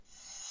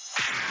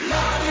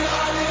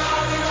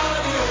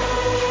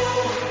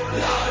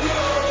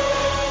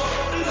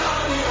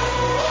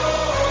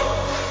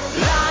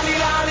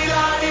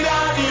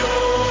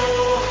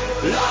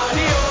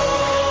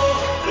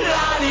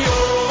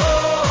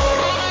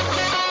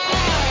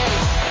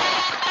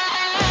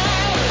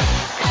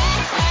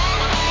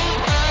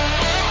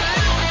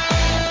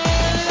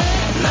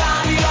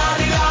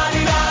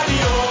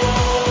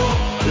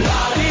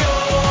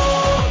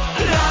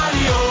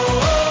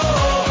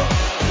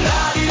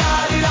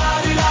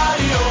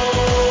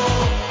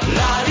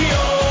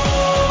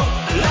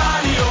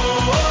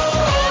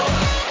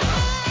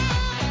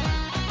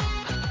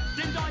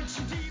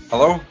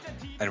Hello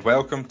and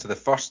welcome to the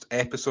first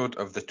episode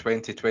of the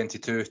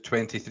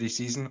 2022-23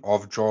 season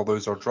of Draw,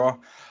 Lose or Draw,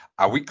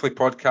 a weekly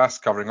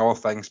podcast covering all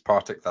things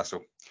Partick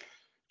Thistle.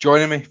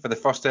 Joining me for the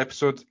first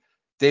episode,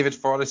 David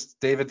Forrest.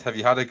 David, have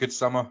you had a good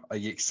summer? Are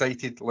you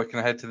excited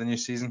looking ahead to the new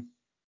season?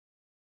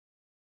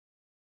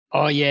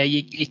 Oh yeah,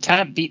 you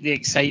can't beat the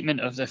excitement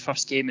of the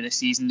first game of the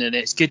season, and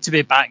it's good to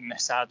be back in the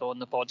saddle on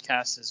the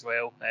podcast as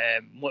well.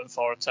 Looking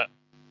forward to it.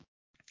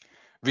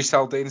 Rhys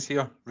Haldane's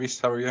here. Rhys,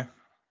 how are you?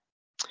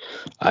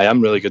 I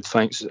am really good,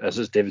 thanks. As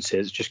David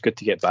says, it's just good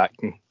to get back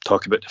and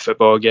talk about the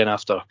football again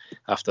after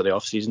the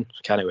off season.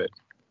 Can't wait.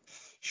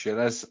 Sure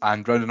is.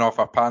 And rounding off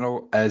our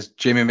panel is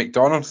Jamie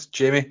McDonald.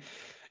 Jamie,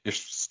 you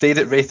stayed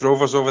at Raith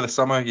Rovers over the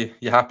summer.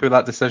 You happy with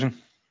that decision?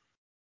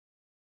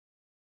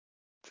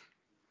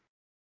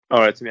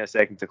 All right, to me a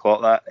second to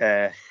clock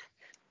that.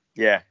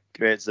 Yeah,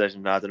 great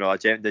decision. I don't know.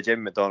 The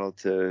Jamie McDonald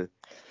to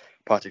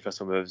Partick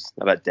Thistle moves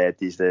a bit dead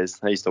these days.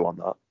 I used to want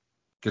that.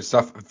 Good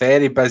stuff.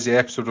 Very busy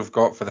episode we've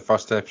got for the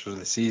first episode of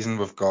the season.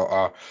 We've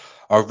got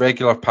our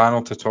regular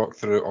panel to talk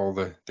through all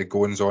the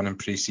goings on in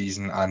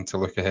pre-season and to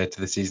look ahead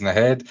to the season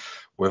ahead.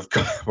 We're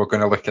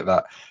going to look at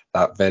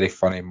that very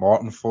funny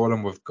Morton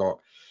forum. We've got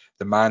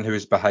the man who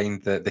is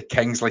behind the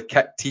Kingsley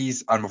kit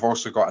tease, and we've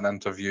also got an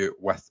interview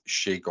with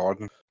Shay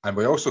Gordon. And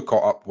we also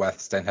caught up with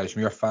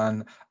Stenhousemuir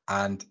fan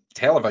and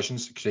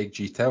Television's Craig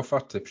G.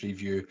 Telfer to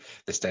preview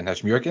the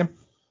Stenhousemuir game.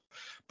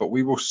 But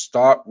we will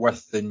start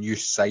with the new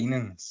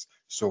signings.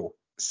 So,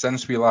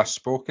 since we last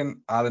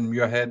spoken, Aaron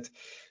Muirhead,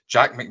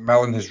 Jack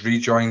McMillan has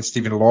rejoined,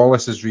 Stephen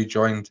Lawless has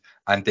rejoined,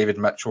 and David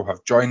Mitchell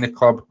have joined the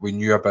club. We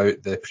knew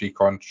about the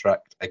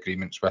pre-contract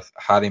agreements with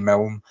Harry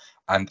Milne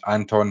and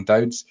Anton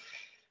Dowds.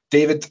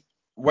 David,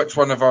 which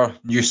one of our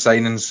new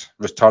signings,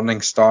 returning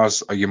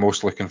stars, are you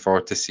most looking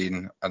forward to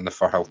seeing on the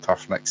Firhill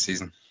turf next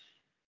season?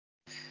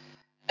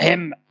 I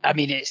mean,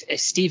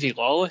 it's Stevie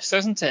Lawless,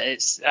 isn't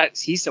it?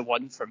 He's the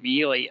one for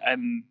me.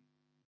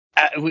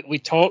 We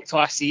talked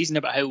last season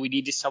about how we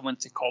needed someone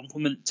to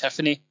complement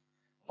Tiffany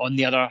on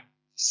the other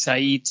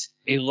side.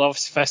 He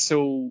loves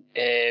Thistle.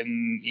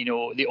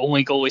 The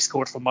only goal he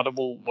scored for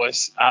Motherwell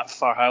was at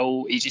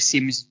Firhill. He just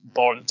seems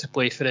born to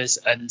play for us,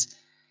 and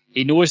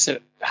he knows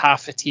that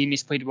half the team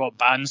he's played with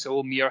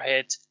Banzo,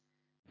 Muirhead,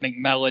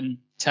 McMillan,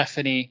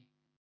 Tiffany.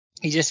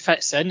 He just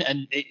fits in,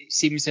 and it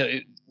seems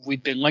that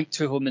we'd been linked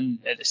to him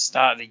at the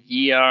start of the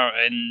year,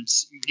 and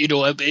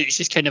it's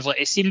just kind of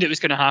like it seemed it was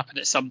going to happen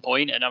at some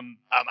point, and I'm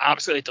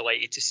absolutely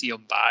delighted to see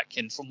him back.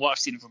 And from what I've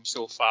seen from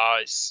so far,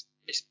 it's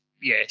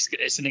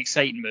an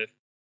exciting move.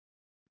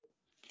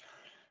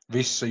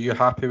 Rhys, are you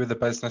happy with the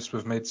business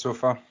we've made so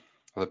far,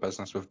 or the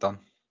business we've done?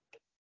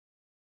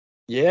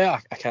 Yeah,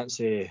 I can't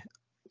say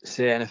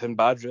anything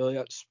bad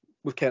really.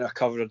 We've kind of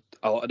covered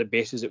a lot of the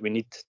bases that we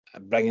need.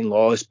 Bringing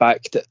Lawless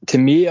back, to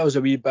me, I was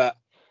a wee bit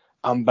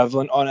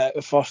ambivalent on it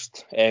at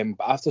first,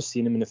 but after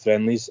seeing him in the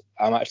friendlies,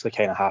 I'm actually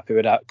kind of happy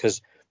with that,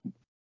 because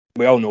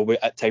we all know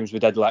at times we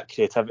did lack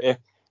creativity,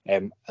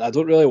 and I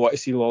don't really want to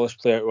see Lawless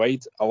play out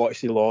wide. I want to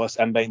see Lawless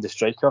in behind the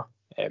striker,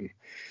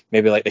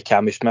 maybe like the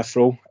Cammy Smith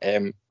role,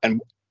 and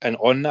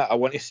on that I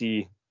want to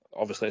see,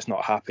 obviously it's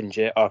not happened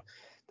yet, or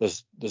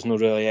there's no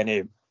really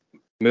any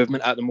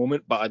movement at the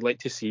moment, but I'd like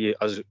to see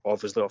us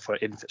obviously offer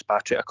Aidan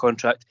Fitzpatrick a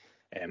contract,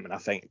 and I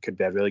think it could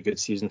be a really good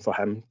season for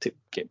him to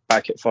get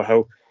back at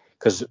Firhill,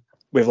 because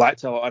we've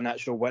lacked a lot of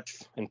natural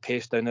width and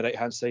pace down the right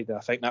hand side, and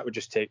I think that would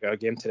just take our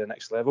game to the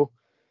next level.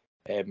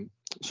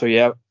 So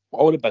yeah,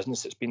 all the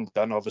business that's been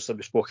done, obviously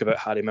we spoke about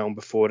Harry Milne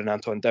before and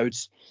Anton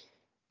Dowds,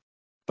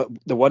 but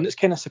the one that's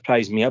kind of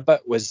surprised me a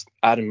bit was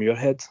Aaron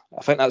Muirhead.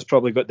 I think that's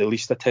probably got the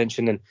least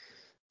attention and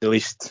the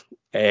least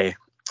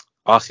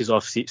arses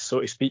off seats, so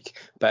to speak,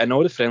 but in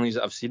all the friendlies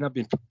that I've seen, I've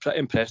been pretty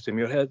impressed with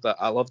Muirhead.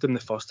 I loved him the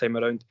first time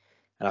around,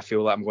 and I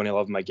feel like I'm going to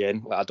love him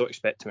again. I don't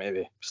expect him to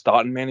be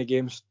starting many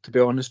games, to be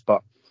honest,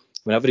 but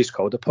whenever he's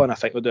called upon, I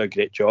think he'll do a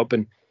great job,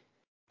 and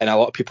a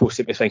lot of people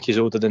seem to think he's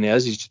older than he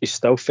is. He's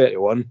still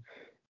 31.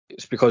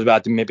 It's because we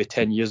had him maybe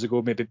 10 years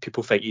ago, maybe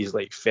people think he's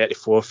like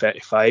 34,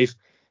 35,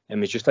 and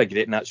he's just a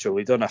great natural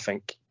leader, and I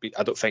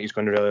don't think he's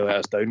going to really let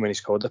us down when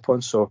he's called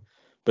upon. So,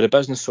 but the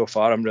business so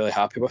far, I'm really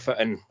happy with it,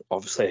 and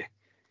obviously,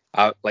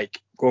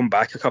 going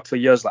back a couple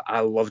of years, I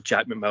loved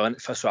Jack McMillan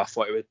at Thistle. I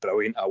thought he was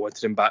brilliant. I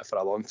wanted him back for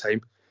a long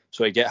time.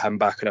 So to get him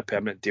back on a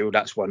permanent deal,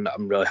 that's one that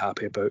I'm really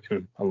happy about,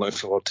 and I'm looking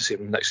forward to seeing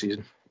him next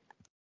season.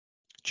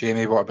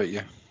 Jamie, what about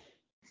you?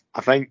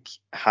 I think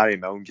Harry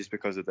Milne, just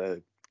because of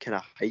the kind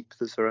of hype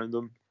that's around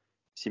him,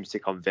 seems to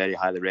come very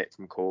highly rated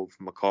from Cole.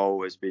 From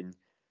McCall has been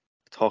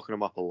talking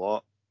him up a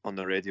lot on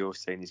the radio,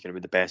 saying he's going to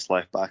be the best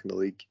left back in the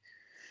league,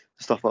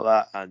 stuff like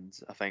that. And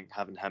I think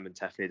having him and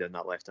Tiffany down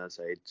that left hand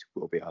side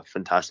will be a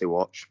fantastic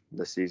watch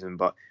this season.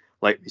 But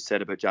like we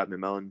said about Jack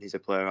McMillan, he's a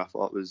player I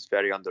thought was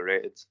very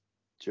underrated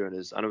during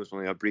his. I know it was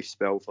only a brief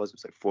spell for us; it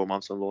was like 4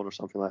 months on loan or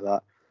something like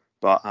that.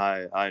 But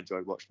I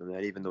enjoyed watching him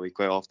there, even though he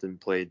quite often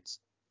played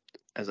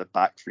as a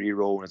back three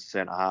role and as a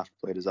centre half,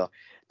 played as a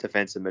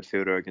defensive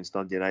midfielder against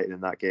Dundee United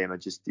in that game.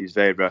 He was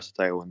very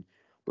versatile, and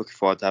looking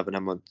forward to having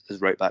him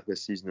as right back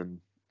this season. And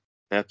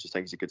I just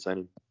think he's a good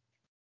signing.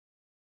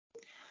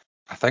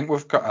 I think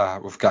we've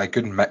got a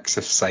good mix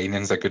of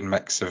signings, a good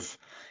mix of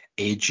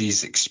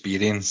ages,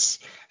 experience,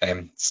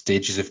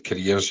 stages of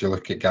careers. You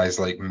look at guys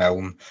like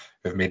Milne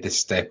who've made the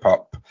step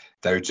up.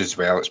 Dowds as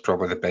well. It's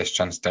probably the best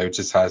chance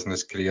Dowds has in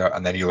his career.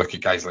 And then you look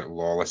at guys like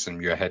Lawless and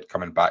Muirhead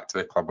coming back to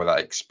the club with that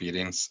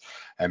experience.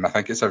 I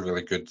think it's a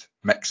really good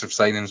mix of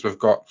signings we've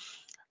got.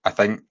 I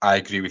think I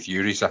agree with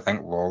you, Reece. I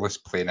think Lawless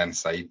playing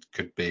inside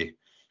could be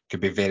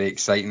very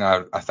exciting.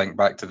 I think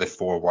back to the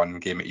 4-1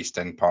 game at East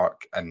End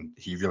Park, and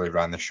he really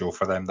ran the show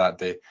for them that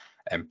day.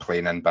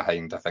 Playing in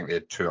behind, I think they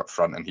had two up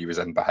front, and he was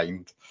in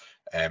behind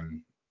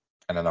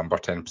in a number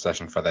 10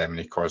 position for them, and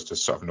he caused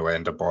us sort of no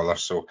end of bother.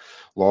 So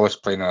Lawless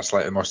playing in a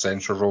slightly more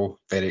central role,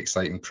 very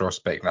exciting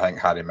prospect, and I think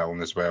Harry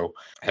Milne as well.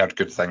 Heard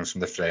good things from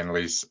the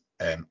friendlies.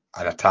 An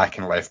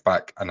attacking left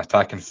back, an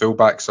attacking full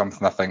back,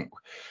 something I think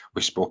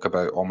we spoke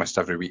about almost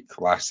every week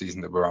last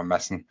season that we were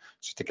missing.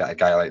 So to get a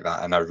guy like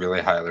that and a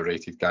really highly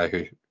rated guy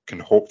who can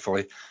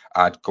hopefully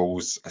add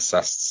goals,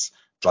 assists,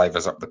 drive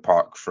us up the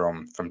park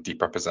from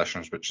deeper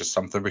positions, which is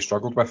something we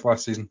struggled with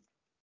last season.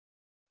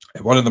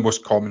 One of the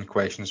most common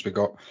questions we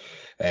got,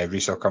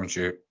 Reece, I'll come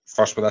to you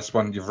first with this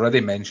one. You've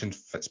already mentioned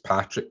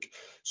Fitzpatrick,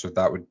 so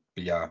that would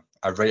be a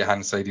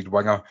right-hand sided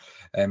winger.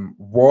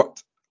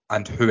 What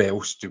and who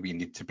else do we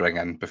need to bring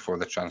in before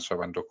the transfer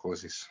window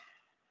closes?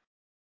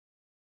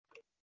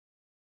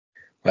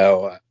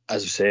 Well,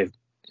 as I say,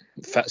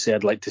 Fitzy,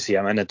 I'd like to see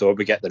him in the door.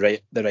 We get the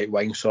right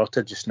wing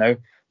sorted just now.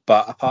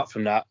 But apart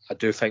from that, I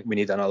do think we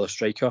need another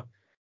striker.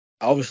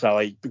 Obviously, I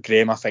like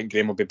Graham. I think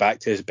Graham will be back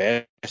to his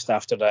best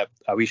after that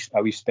a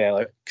wee spell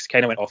out. Because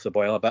kind of went off the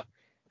boil a bit.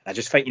 I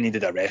just think he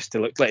needed a rest. He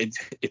looked like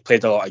he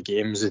played a lot of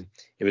games and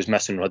he was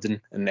missing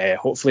Rudden. And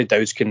hopefully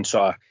Dowds can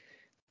sort of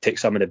take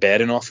some of the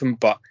bearing off him.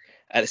 But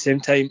at the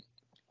same time,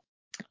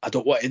 I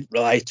don't want to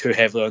rely too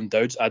heavily on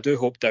Dowds. I do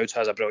hope Dowds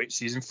has a brilliant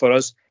season for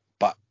us,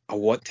 but I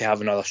want to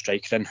have another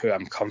striker in who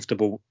I'm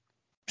comfortable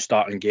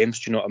starting games.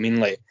 Do you know what I mean?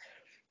 Like,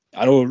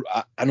 I know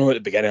at the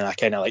beginning I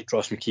kind of liked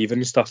Ross McKeever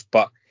and stuff,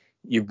 but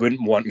you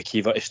wouldn't want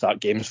McKeever to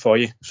start games for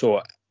you.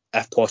 So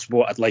if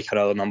possible, I'd like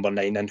another number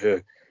 9 in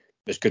who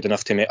is good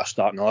enough to make a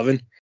starting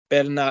 11.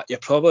 Better than that, you're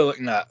probably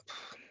looking at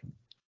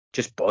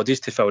just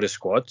bodies to fill the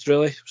squads,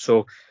 really.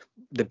 So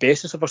the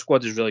basis of our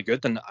squad is really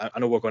good, and I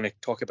know we're going to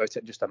talk about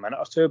it in just a minute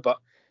or two, but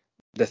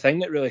the thing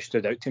that really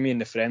stood out to me in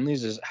the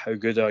friendlies is how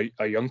good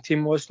our young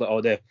team was, like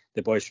all the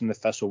boys from the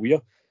Thistle Weir.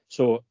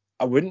 So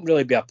I wouldn't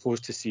really be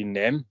opposed to seeing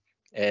them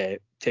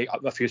take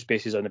up a few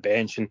spaces on the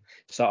bench and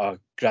sort of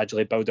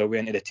gradually build our way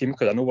into the team,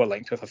 because I know we're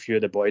linked with a few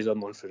of the boys on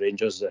loan for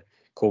Rangers, the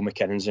Cole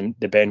McKinnons and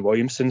the Ben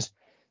Williamsons.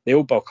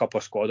 They'll bulk up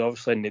our squad,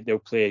 obviously, and they'll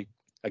play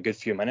a good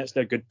few minutes.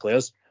 They're good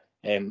players.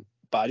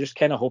 But I just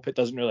kind of hope it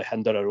doesn't really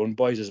hinder our own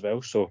boys as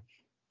well. So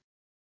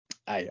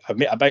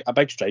a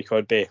big striker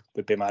would be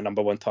my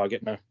number one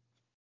target now.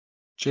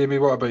 Jamie,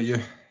 what about you?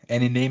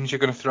 Any names you're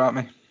going to throw at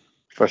me?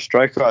 For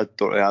striker, I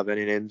don't really have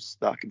any names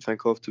that I can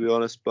think of, to be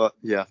honest. But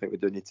yeah, I think we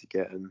do need to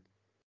get in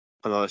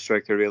another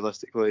striker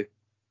realistically.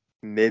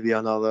 Maybe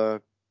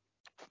another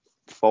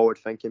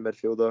forward-thinking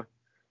midfielder.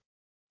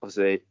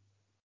 Obviously,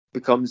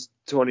 becomes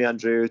Tony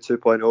Andreu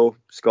 2.0.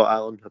 Scott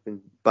Allen, I've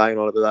been banging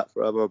on about that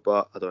forever,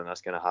 but I don't think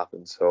that's going to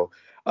happen. So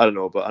I don't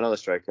know, but another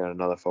striker and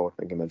another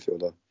forward-thinking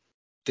midfielder.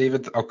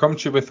 David, I'll come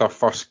to you with our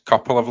first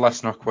couple of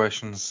listener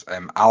questions.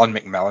 Alan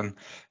McMillan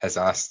has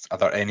asked, are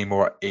there any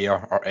more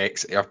Ayr or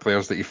ex-Ayr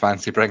players that you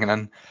fancy bringing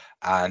in?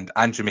 And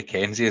Andrew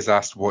McKenzie has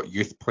asked, what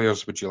youth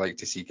players would you like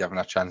to see given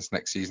a chance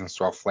next season?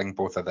 So I'll fling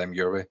both of them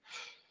your way.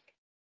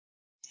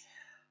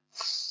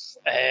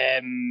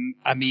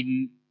 I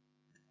mean,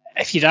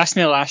 if you'd asked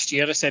me last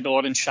year, I said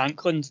Lawrence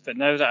Shankland, but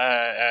now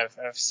that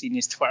I've seen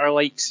his Twitter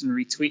likes and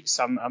retweets,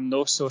 I'm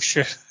not so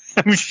sure.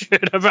 I'm sure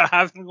about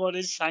having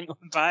Lawrence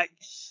Shankland back.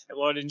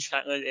 Lawrence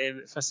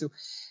Shankland, Thistle.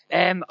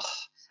 I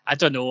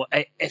don't know.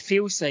 It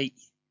feels like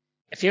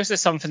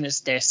something that's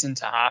destined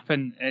to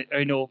happen.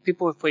 I know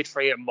people who've played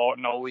for Ayr and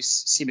Morton always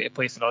seem to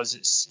play for us.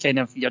 It's kind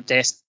of your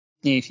destiny.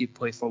 If you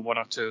play for one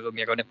or two of them,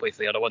 you're going to play for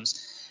the other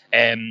ones.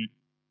 I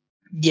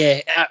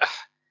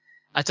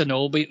don't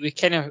know. We've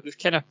kind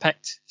of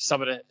picked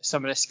some of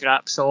the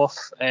scraps off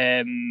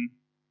from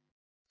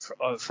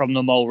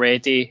them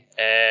already.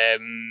 I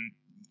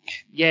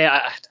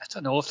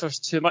don't know if there's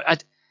too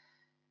much.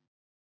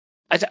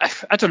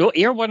 I don't know.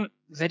 Ayr weren't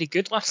very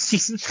good last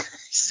season,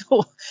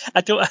 so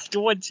I don't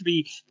want to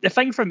be. The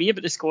thing for me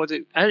about the squad,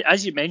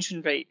 as you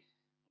mentioned, right,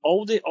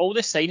 all the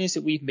signings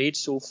that we've made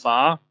so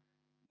far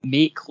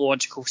make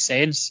logical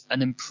sense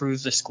and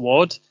improve the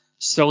squad.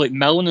 So like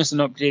Millen is an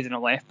upgrade in a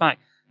left back.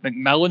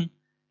 McMillan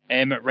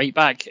at right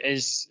back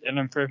is an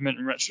improvement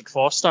in Richard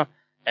Foster.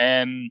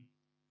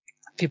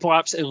 People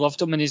absolutely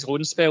loved him in his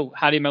loan spell.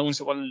 Harry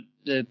Millen's one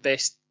of the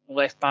best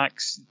left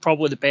backs,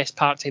 probably the best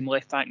part-time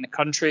left back in the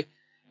country.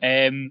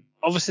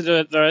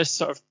 Obviously there is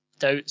sort of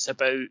doubts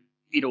about,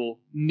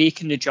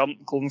 making the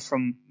jump, going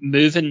from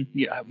moving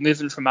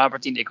from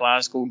Aberdeen to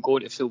Glasgow and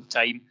going to full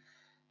time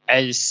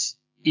is,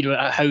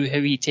 how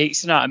he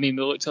takes that. I mean,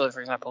 we looked at,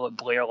 for example, at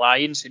Blair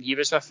Lyons when he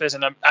was with us,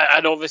 and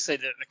obviously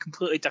they're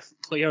completely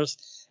different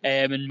players,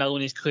 and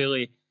Millen has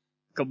clearly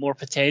got more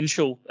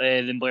potential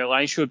than Blair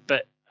Lyons showed,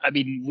 but I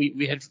mean,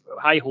 we had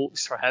high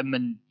hopes for him,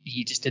 and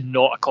he just did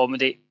not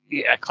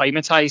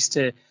acclimatise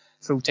to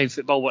full-time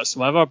football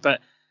whatsoever.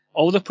 But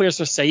all the players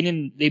we're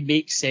signing, they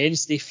make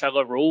sense. They fill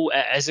a role.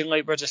 It isn't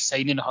like we're just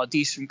signing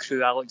Huddies from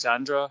Crewe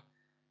Alexandra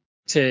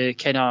to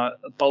kind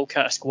of bulk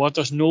out a squad.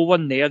 There's no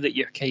one there that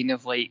you're kind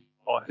of like,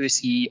 oh, who's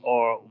he,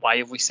 or why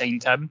have we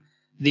signed him?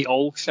 They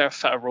all sort of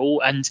fit a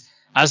role. And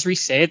as we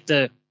said,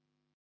 the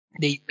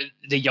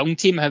young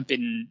team have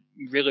been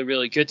really,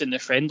 really good in the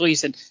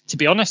friendlies, and to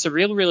be honest, they're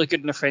really, really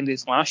good in the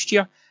friendlies last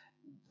year.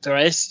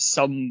 There's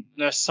some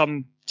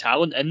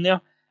talent in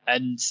there,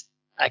 and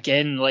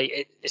again,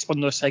 like it's one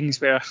of those things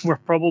where we're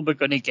probably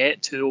going to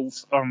get two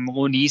or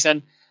Malonees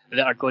in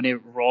that are going to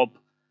rob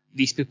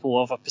these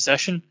people of a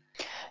position.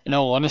 In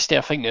all honesty,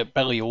 I think that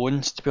Billy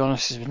Owens, to be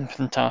honest, has been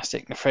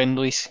fantastic in the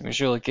friendlies. He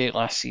was really great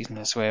last season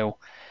as well.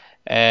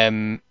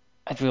 I'd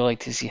really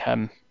like to see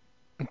him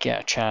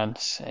get a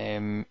chance.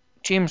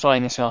 James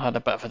Lyon as well had a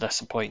bit of a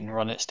disappointing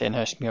run at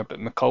Stenhousemuir, but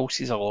McCall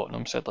sees a lot in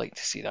him, so I'd like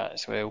to see that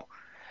as well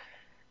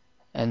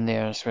in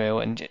there as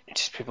well. And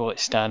just people like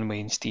Stanway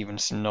and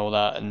Stevenson and all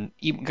that, and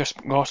even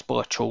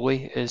Gospel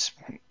Acholi has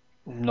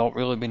not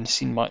really been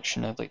seen much,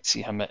 and I'd like to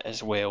see him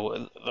as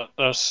well.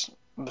 There's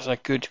a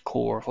good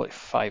core of like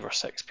 5 or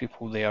 6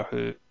 people there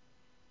who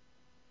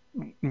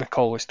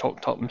McCall has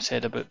talked up and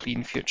said about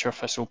being future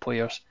Thistle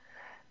players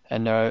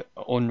in their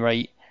own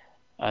right.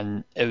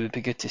 And it would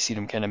be good to see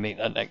them kind of make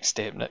that next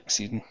step next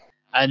season.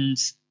 And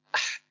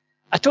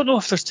I don't know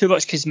if there's too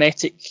much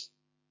cosmetic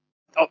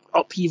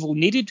upheaval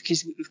needed,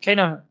 because we've kind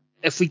of,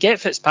 if we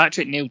get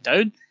Fitzpatrick nailed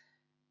down,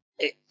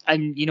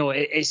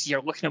 it's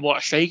you're looking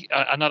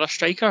at another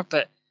striker,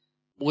 but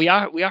we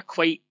are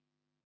quite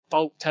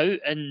bulked out,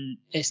 and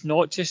it's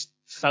not just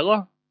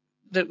filler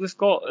that we've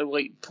got,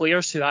 like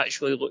players who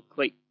actually look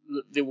like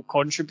they will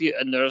contribute,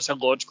 and there's a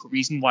logical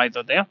reason why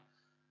they're there.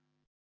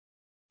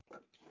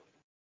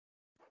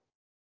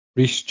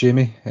 Reece,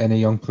 Jamie,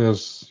 any young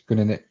players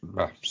going to...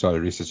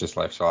 sorry, Reece has just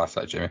left, so I'll ask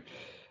that, Jamie.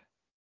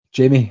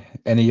 Jamie,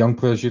 any young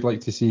players you'd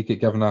like to see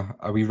get given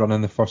a wee run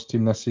in the first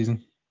team this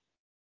season?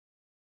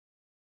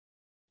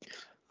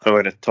 I'm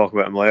going to talk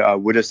about him later. I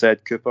would have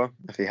said Cooper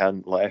if he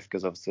hadn't left,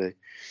 because obviously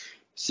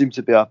seemed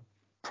to be a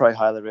pretty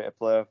highly rated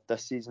player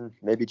this season.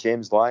 Maybe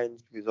James Lyon,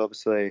 because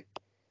obviously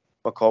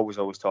McCall was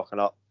always talking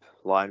up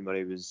Lyon when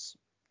he was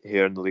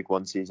here in the League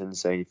One season,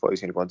 saying he thought he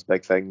was going to go on to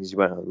big things. He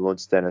went on loan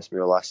to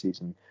Stenhousemuir last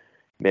season.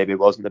 Maybe it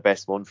wasn't the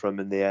best one for him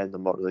in the end.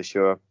 I'm not really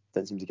sure.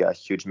 Didn't seem to get a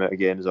huge amount of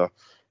games or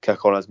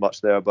kick on as much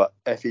there. But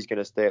if he's going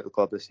to stay at the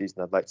club this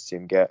season, I'd like to see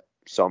him get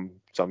some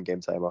game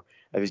time. Or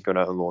if he's going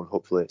out on loan,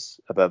 hopefully it's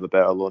a bit of a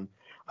better loan.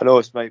 I know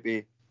this might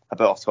be a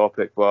bit off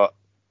topic, but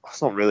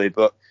it's not really.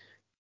 But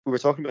we were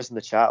talking about this in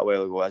the chat a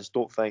while ago. I just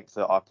don't think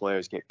that our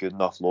players get good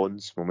enough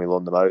loans when we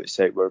loan them out. It's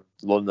like we're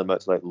loaning them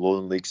out to like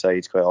loan league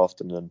sides quite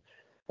often, and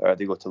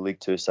they go to League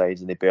 2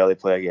 sides and they barely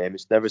play a game.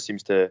 It never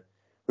seems to.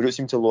 We don't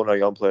seem to loan our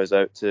young players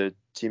out to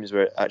teams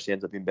where it actually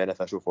ends up being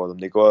beneficial for them.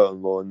 They go out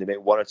on loan, they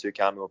make 1 or 2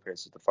 cameo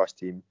appearances with the first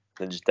team, and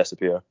then just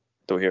disappear.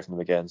 Don't hear from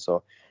them again. So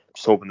I'm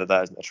just hoping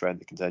that isn't a trend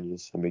that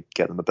continues, and we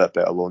get them a bit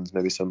better loans,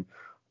 maybe some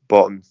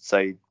bottom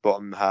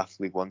half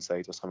League 1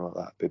 side or something like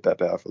that. Be a bit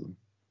better for them.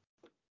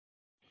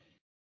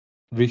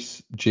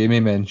 Reece, Jamie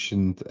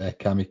mentioned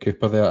Cammy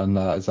Cooper there, and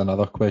that is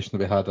another question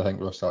that we had. I think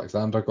Ross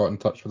Alexander got in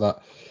touch with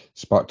that,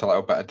 sparked a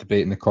little bit of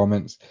debate in the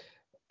comments.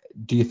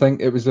 Do you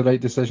think it was the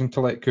right decision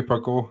to let Cooper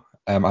go?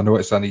 I know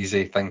it's an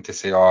easy thing to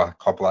say, a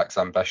club lacks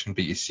ambition,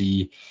 but you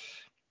see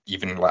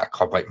even like a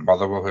club like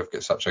Motherwell, who've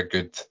got such a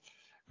good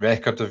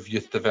record of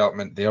youth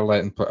development, they're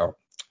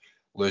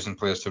losing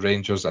players to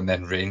Rangers, and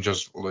then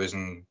Rangers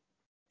losing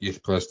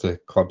youth players to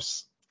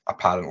clubs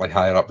apparently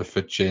higher up the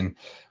food chain.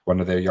 One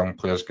of their young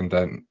players going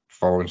down,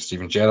 following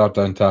Steven Gerrard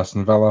down to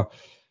Aston Villa.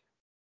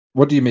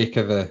 What do you make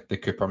of the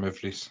Cooper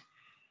move, Reece?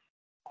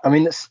 I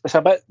mean, it's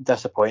a bit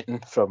disappointing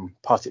from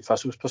Partick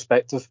Thistle's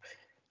perspective.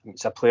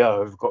 It's a player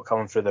who we've got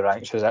coming through the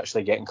ranks who's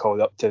actually getting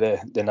called up to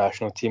the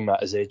national team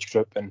at his age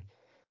group, and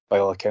by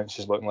all accounts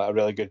is looking like a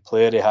really good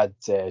player. He had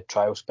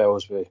trial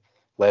spells with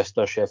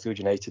Leicester, Sheffield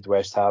United,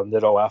 West Ham.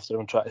 They're all after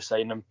him, trying to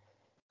sign him,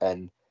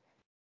 and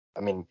I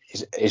mean,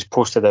 he's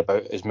posted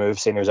about his move,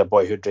 saying he was a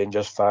boyhood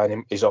Rangers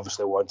fan. He's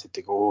obviously wanted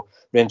to go.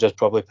 Rangers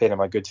probably paying him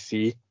a good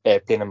fee,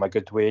 paying him a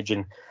good wage,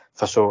 and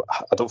so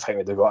I don't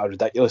think they've got a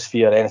ridiculous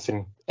fee or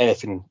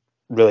anything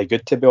really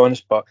good, to be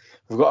honest. But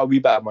we've got a wee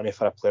bit of money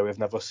for a player we've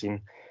never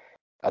seen.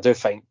 I do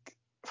think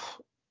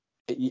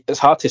it's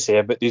hard to say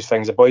about these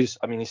things. The boys,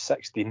 I mean, he's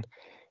 16.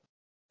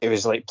 He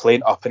was like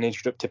playing up in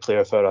age group to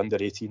play for under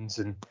 18s,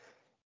 and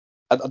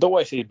I don't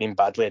want to say he'd been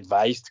badly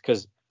advised,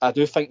 because I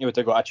do think he would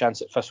have got a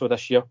chance at Thistle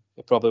this year.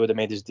 He probably would have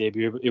made his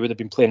debut. He would have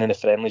been playing in the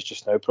friendlies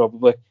just now,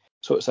 probably.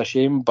 So it's a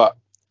shame, but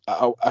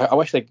I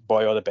wish the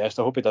boy all the best.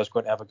 I hope he does go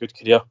on to have a good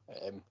career.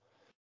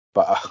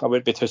 But I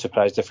wouldn't be too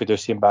surprised if we do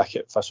see him back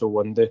at Thistle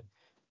one day.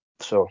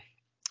 So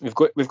we've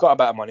got a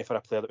bit of money for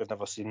a player that we've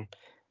never seen.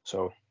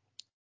 So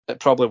it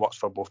probably works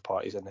for both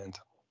parties in the end.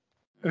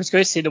 I was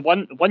going to say the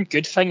one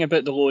good thing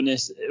about the loan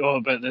is, or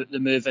about the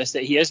move, is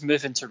that he is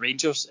moving to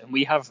Rangers, and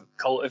we have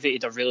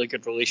cultivated a really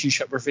good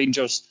relationship with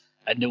Rangers,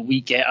 and that we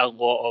get a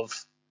lot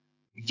of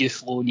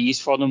youth loanees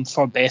for them,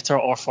 for better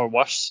or for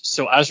worse.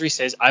 So as Reece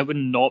says, I would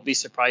not be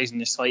surprised in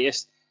the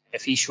slightest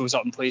if he shows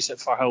up and plays at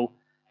Firhill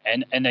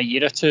in a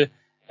year or two.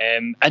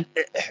 And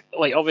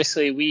like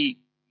obviously we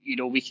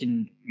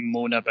can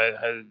moan about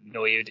how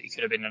he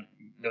could have been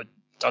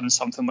done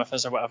something with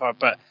us or whatever,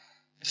 but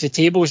if the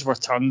tables were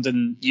turned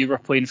and you were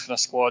playing for a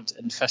squad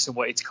and Thistle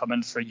wanted to come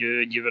in for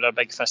you and you were a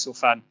big Thistle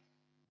fan,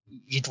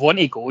 you'd want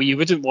to go. You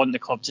wouldn't want the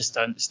club to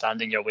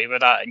stand in your way with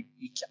that. And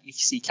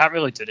you can't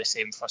really do the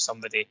same for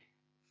somebody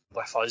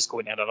with us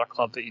going to another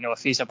club. But,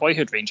 if he's a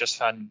boyhood Rangers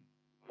fan,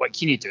 what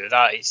can you do with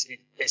that?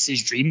 It's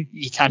his dream.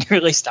 You can't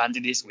really stand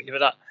in his way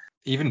with that.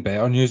 Even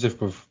better news if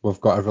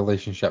we've got a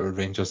relationship with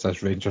Rangers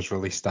as Rangers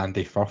release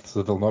Andy Firth,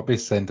 so they'll not be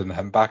sending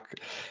him back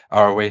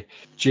our way.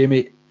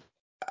 Jamie,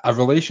 a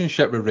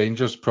relationship with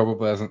Rangers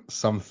probably isn't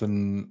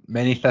something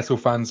many Thistle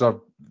fans are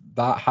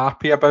that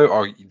happy about,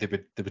 or they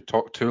would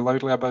talk too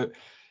loudly about. Do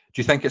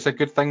you think it's a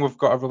good thing we've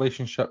got a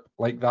relationship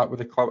like that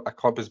with a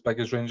club as big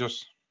as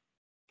Rangers?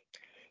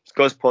 It's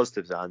got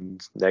positives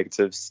and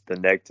negatives. The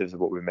negatives are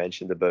what we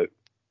mentioned about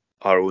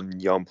our own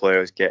young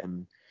players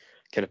getting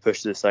kind of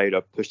pushed to the side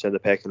or pushed in the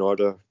pecking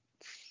order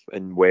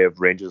in way of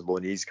Rangers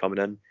loanees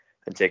coming in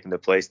and taking their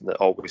place. And not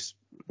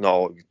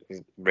all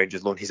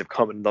Rangers loanees have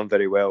come and done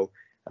very well,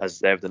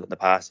 as evident in the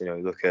past. You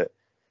look at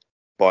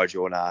Bar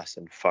Jonas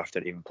and Firth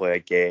didn't even play a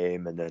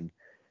game, and then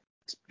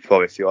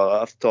probably a few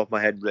off the top of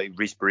my head, like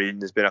Reece Breen.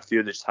 There's been a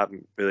few that just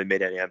haven't really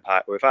made any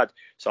impact. We've had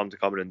some to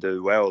come in and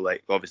do well,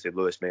 like obviously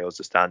Lewis Mayall's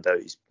the standout.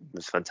 He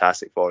was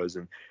fantastic for us,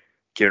 and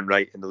Kieran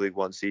Wright in the League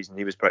One season,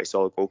 he was pretty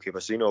solid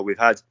goalkeeper. So we've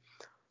had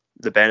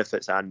the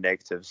benefits and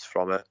negatives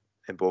from it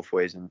in both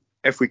ways. And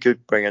if we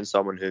could bring in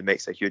someone who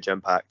makes a huge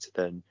impact,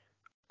 then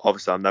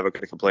obviously I'm never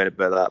going to complain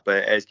about that. But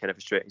it is kind of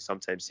frustrating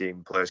sometimes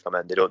seeing players come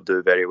in, they don't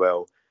do very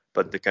well,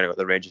 but they kind of got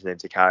the Rangers name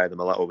to carry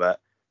them a little bit.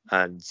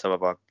 And some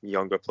of our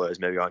younger players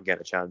maybe aren't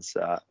getting a chance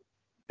at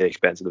the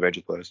expense of the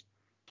Rangers players.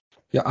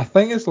 Yeah, I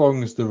think as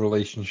long as the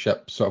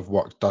relationship sort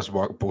of does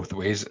work both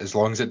ways, as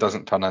long as it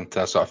doesn't turn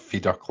into a sort of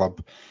feeder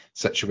club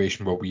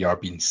situation where we are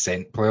being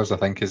sent players, I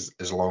think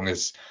as long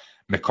as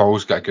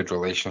McCall's got a good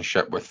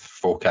relationship with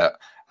folk at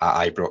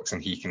Ibrox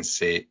and he can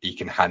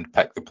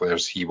handpick the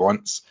players he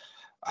wants,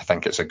 I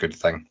think it's a good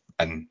thing.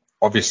 And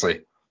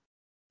obviously,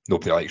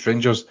 nobody likes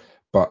Rangers,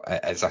 but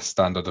it is a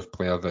standard of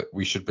player that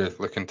we should be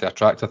looking to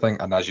attract, I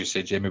think. And as you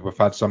say, Jamie, we've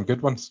had some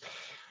good ones.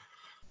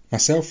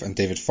 Myself and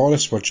David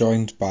Forrest were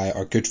joined by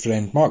our good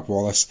friend Mark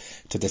Wallace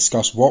to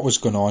discuss what was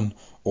going on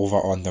over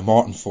on the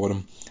Morton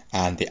Forum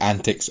and the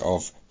antics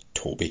of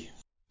Toby.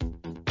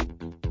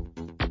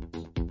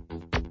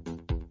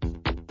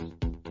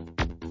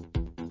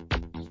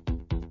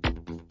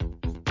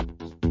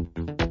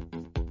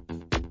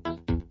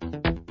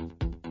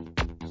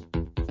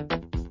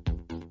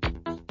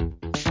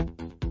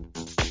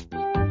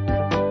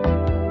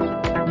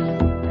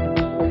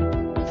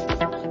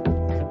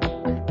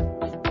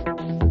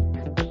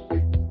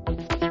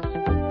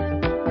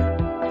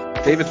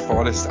 David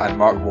Forrest and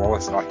Mark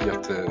Wallace are here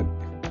to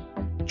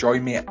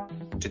join me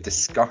to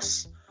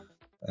discuss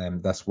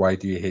this Why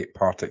Do You Hate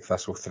Partick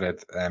Thistle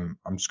thread. I'm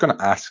just going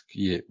to ask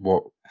you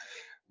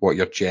what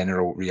your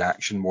general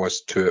reaction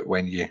was to it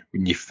when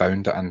you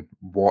found it, and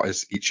what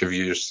is each of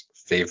your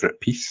favourite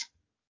piece?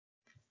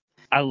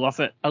 I love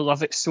it. I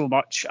love it so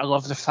much. I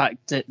love the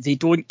fact that they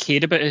don't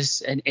care about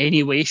us in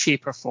any way,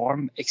 shape or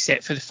form,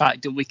 except for the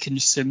fact that we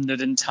consume their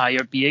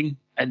entire being,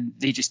 and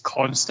they just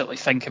constantly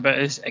think about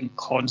us and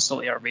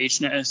constantly are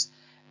raging at us.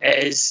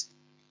 It is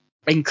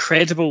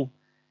incredible.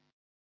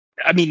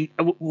 I mean,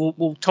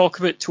 we'll talk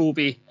about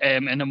Toby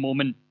in a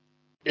moment.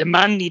 The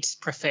man needs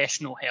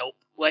professional help,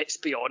 let's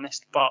be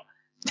honest, but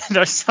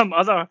there's some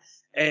other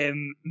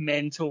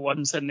mental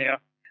ones in there.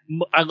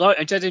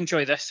 I did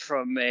enjoy this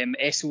from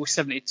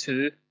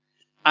SO72.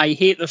 I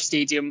hate their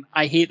stadium.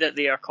 I hate that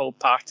they are called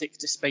Partick,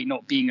 despite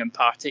not being in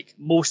Partick.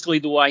 Mostly,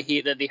 though, I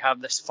hate that they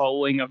have this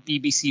following of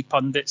BBC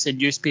pundits and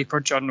newspaper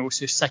journals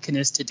who sicken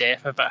us to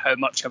death about how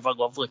much of a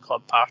lovely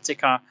club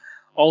Partick are.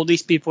 All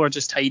these people are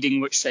just hiding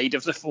which side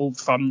of the fold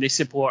firm they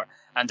support,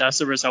 and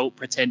as a result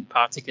pretend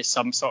Partick is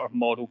some sort of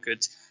moral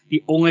good.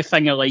 The only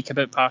thing I like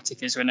about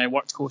Partick is when I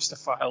worked Coaster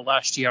Hill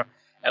last year,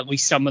 at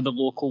least some of the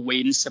local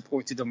Waynes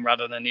supported them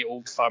rather than the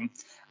old firm.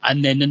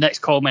 And then the next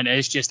comment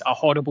is just a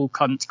horrible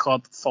cunt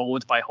club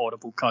followed by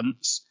horrible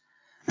cunts.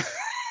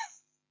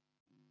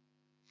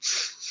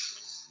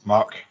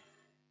 Mark.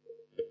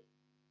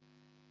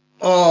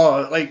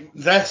 Oh, like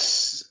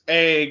this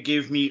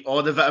gave me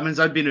all the vitamins.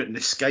 I'd been out in the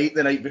Skype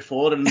the night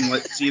before, and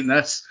like seeing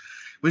this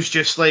was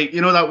just like,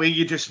 you know, that way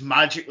you just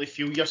magically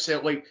feel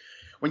yourself, like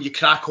when you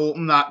crack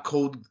open that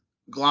cold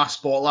glass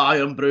bottle of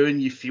Iron Brew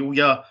and you feel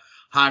your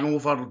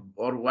hangover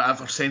or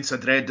whatever sense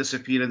of dread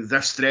disappearing.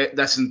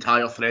 This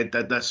entire thread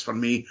did this for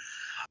me.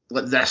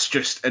 Like, this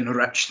just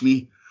enriched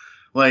me.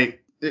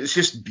 Like, it's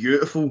just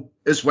beautiful,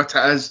 is what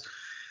it is.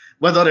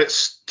 Whether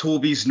it's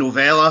Toby's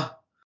novella.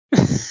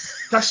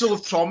 This will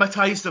have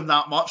traumatised him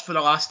that much for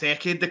the last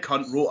decade. The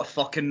cunt wrote a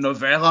fucking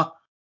novella.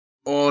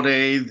 Or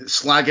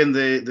slagging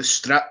the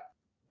strip.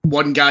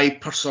 One guy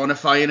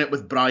personifying it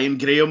with Brian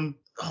Graham.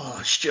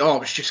 It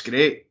was just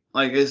great.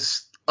 Like,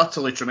 it's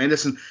utterly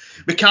tremendous. And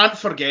we can't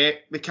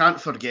forget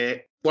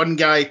one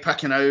guy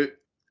picking out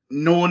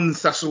known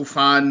Thistle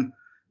fan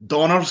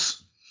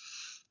Donners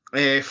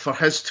for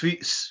his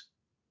tweets.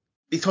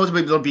 He talked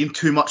about there being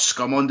too much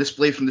scum on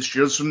display from the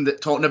stewards,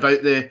 talking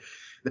about the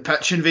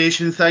pitch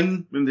invasion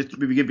thing when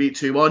we get beat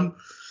 2-1.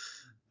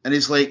 And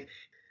he's like,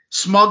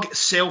 smug,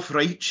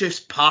 self-righteous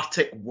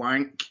Partick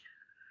wank,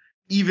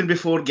 even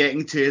before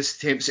getting to his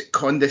attempts at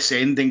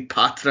condescending,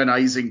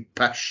 patronising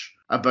pish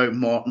about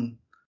Morton.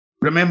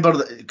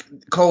 Remember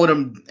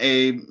calling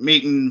him,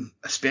 making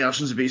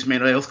aspersions about his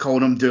mental health,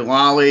 calling him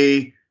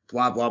Doolally,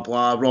 blah, blah,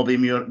 blah,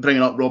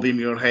 bringing up Robbie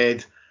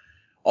Muirhead,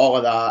 all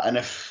of that. And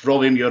if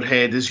Robbie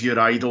Muirhead is your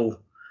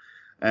idol,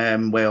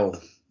 well,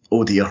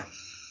 oh dear.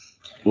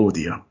 Oh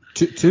dear.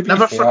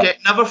 Never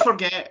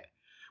forget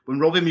when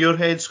Robbie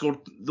Muirhead scored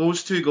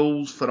those 2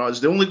 goals for us,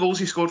 the only goals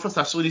he scored for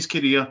Thistle in his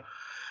career.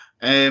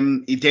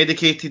 He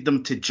dedicated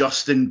them to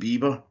Justin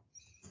Bieber.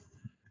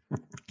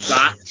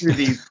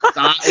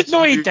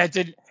 No, he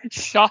didn't.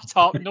 Shut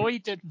up. No, he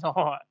did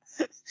not.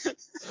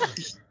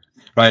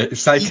 Right,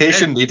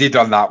 citation needed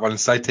on that one.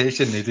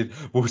 Citation needed.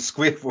 We'll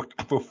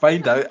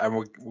find out and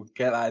we'll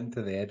get that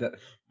into the edit.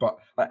 But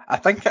I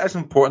think it is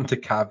important to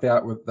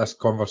caveat with this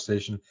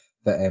conversation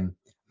that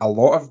a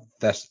lot of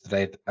this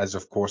thread is,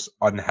 of course,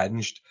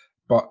 unhinged.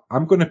 But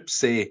I'm going to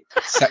say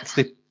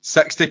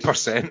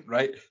 60%,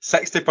 right?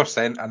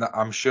 60%, and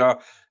I'm sure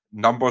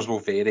numbers will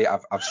vary.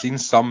 I've seen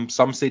some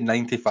say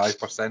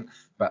 95%,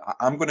 but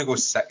I'm going to go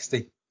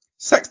 60.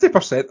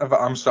 60% of it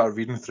I'm sort of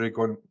reading through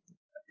going,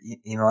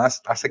 you know,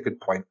 that's a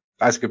good point.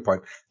 That's a good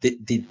point. They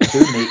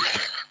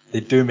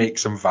do make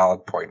some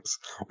valid points.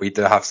 We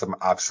do have some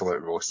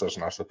absolute roasters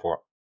in our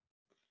support.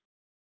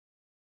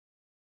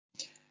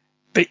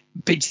 But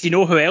do you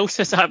know who else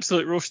is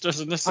absolute roasters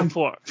in this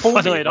support?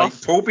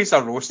 Toby's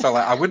a roaster.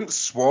 Like, I wouldn't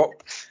swap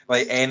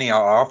like any of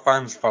our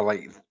fans for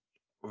like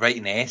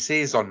writing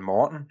essays on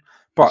Morton.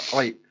 But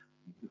like,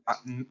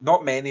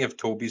 not many of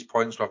Toby's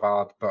points were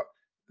valid, but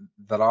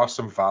there are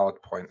some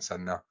valid points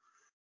in there.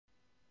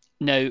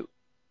 Now,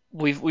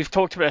 we've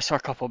talked about this for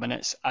a couple of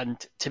minutes, and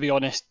to be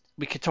honest,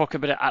 we could talk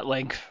about it at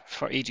length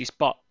for ages,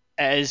 but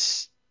it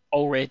is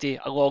already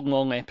a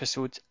long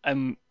episode.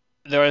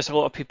 There is a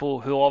lot of people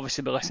who will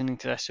obviously be listening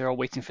to this who are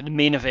waiting for the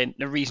main event,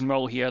 the reason we're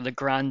all here, the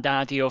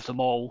granddaddy of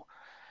them all,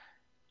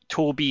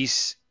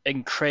 Toby's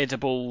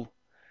incredible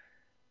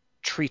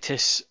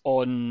treatise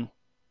on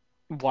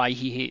why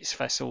he hates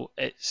Thistle.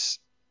 It's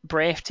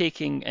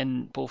breathtaking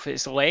in both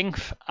its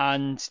length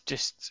and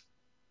just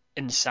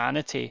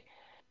insanity.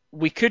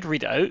 We could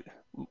read it out,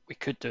 we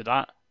could do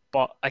that,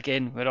 but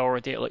again, we're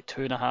already at like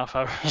 2.5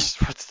 hours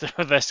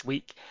for this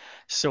week,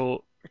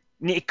 so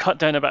need to cut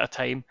down a bit of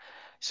time.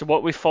 So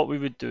what we thought we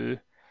would do,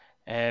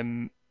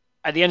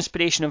 at the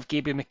inspiration of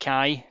Gabriel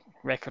Mackay,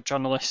 record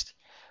journalist,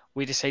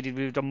 we decided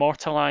we would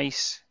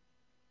immortalise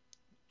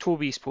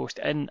Toby's post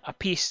in a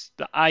piece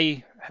that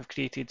I have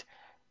created,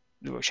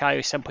 which I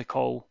simply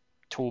call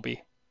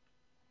Toby.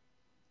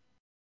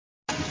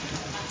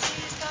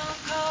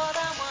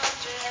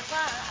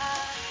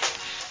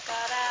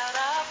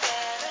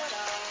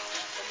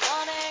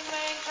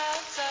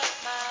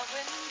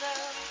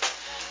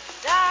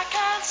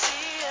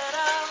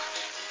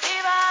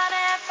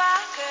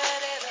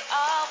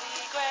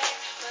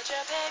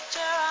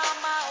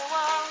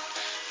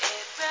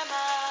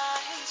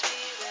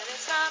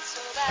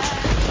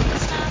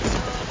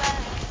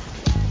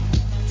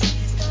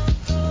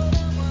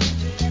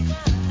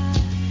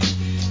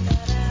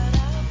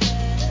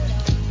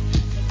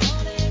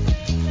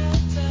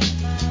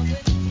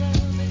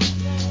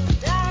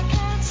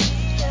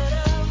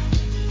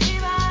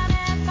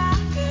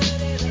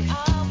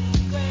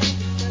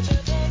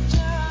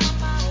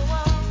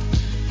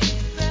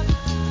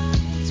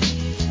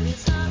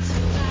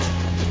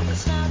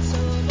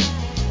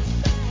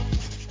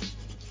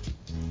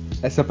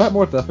 It's a bit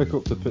more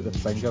difficult to put the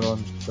finger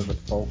on than with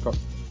Falkirk.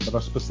 There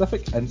are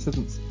specific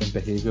incidents and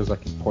behaviours I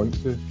can point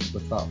to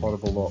with that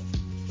horrible lot.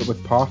 but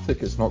with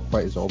Partick it's not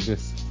quite as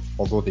obvious,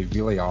 although they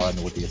really are an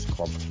odious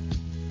club.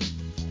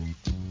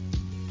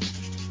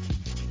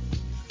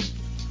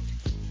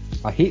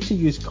 I hate to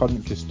use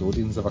current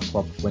custodians of a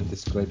club when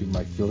describing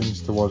my feelings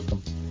towards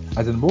them,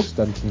 as in most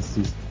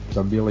instances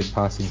they're merely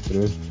passing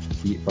through,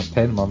 be it for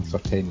 10 months or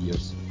 10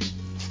 years.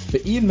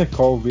 But Ian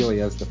McCall really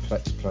is the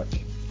prick's prick.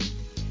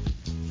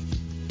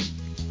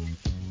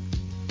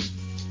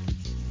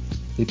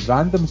 They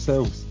brand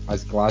themselves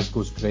as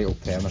Glasgow's great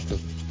alternative.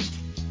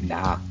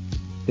 Nah,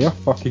 they're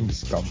fucking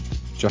scum,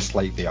 just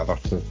like the other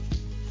two.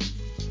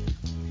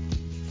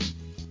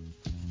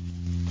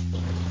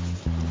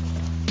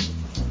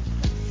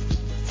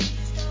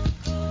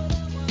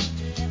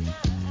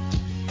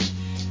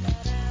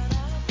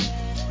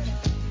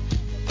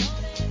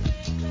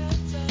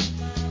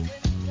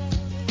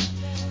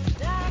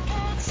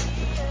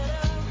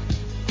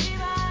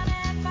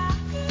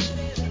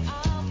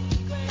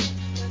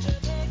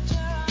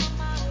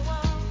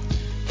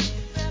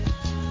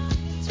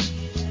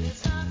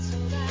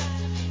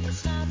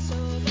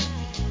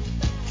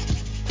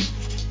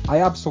 I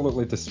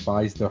absolutely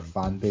despise their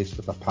fan base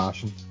with a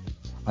passion,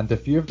 and a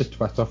few of the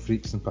Twitter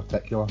freaks in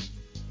particular.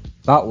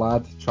 That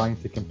lad trying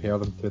to compare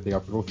them to the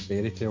Arbroath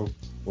fairy tale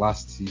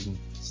last season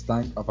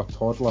stank of a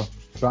toddler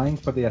crying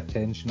for the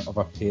attention of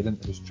a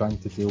parent who's trying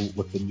to deal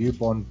with the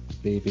newborn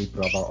baby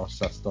brother or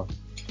sister.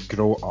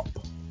 Grow up.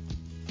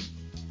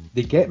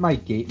 They get my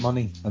gate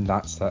money and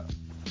that's it.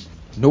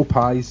 No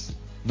pies,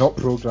 not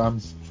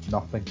programmes,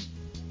 nothing.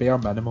 Bare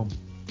minimum,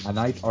 and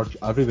I'd urge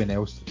everyone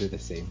else to do the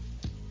same.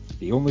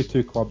 The only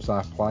two clubs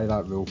I apply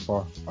that rule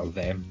for are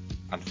them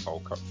and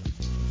Falkirk.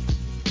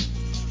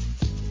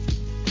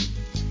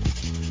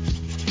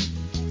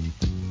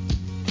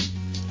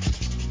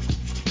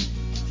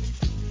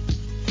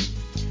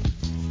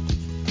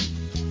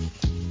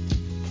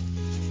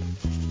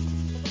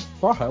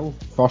 Firhill,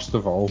 first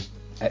of all,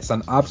 it's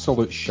an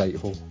absolute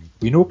shithole.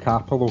 We know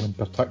Capello and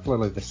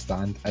particularly the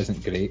stand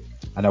isn't great,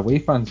 and away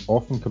fans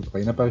often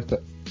complain about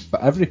it,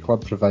 but every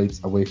club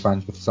provides away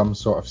fans with some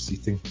sort of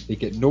seating. They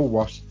get no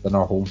worse than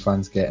our home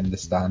fans get in the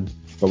stand,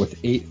 but with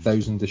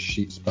 8,000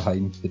 sheets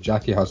behind the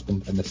Jackie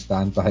husband and the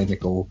stand behind the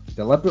goal,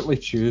 deliberately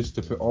choose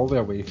to put all the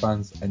away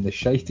fans in the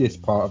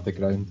shitiest part of the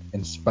ground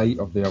in spite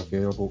of the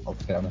available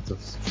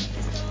alternatives.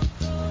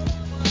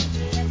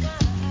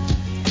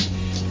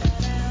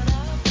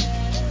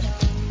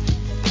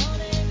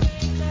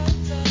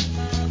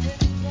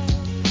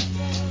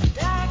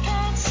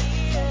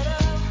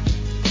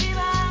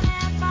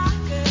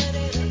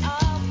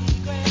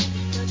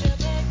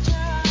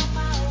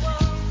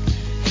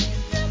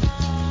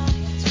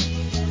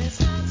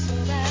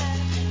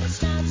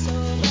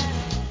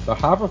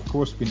 There have of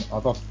course been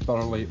other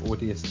thoroughly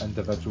odious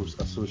individuals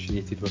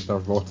associated with their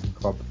rotten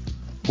club.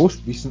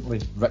 Most recently,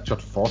 Richard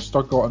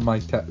Foster got on my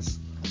tits,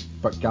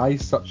 but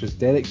guys such as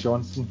Derek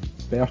Johnson,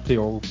 Bertie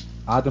Auld,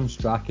 Adam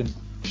Strachan,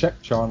 Chick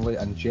Charnley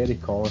and Jerry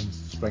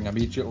Collins spring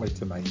immediately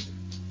to mind.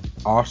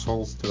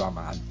 Arseholes to a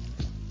man.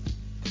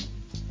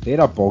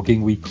 They're a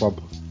bogging wee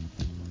club.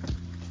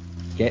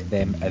 Get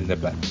them in the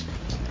bin.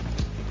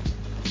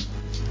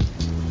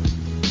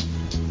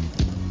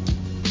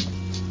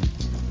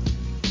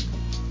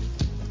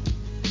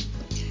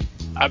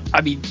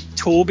 I mean,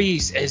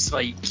 Toby's is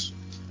like,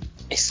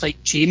 it's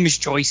like James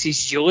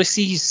Joyce's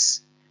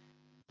Ulysses,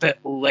 but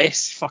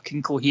less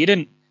fucking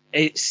coherent.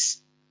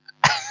 It's,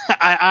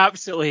 I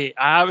absolutely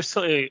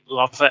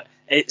love it.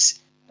 It's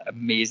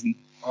amazing.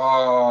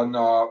 Oh,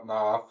 no,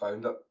 I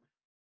found it.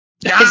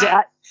 Is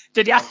it?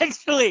 Did you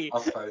actually? I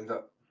found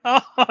it.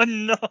 Oh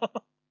no.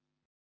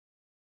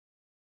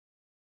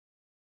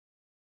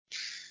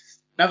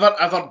 Never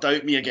ever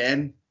doubt me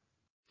again.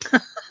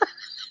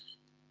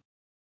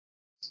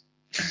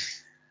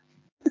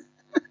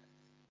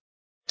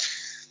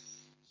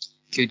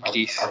 Good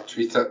grief. I'll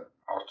tweet it.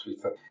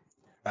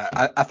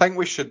 I think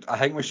we should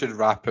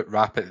wrap it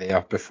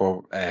there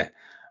before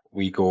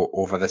we go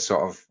over the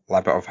sort of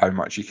limit of how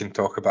much you can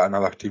talk about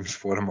another team's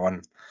forum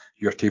on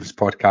your team's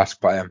podcast.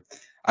 But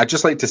I'd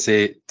just like to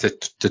say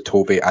to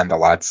Toby and the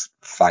lads,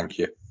 thank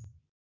you.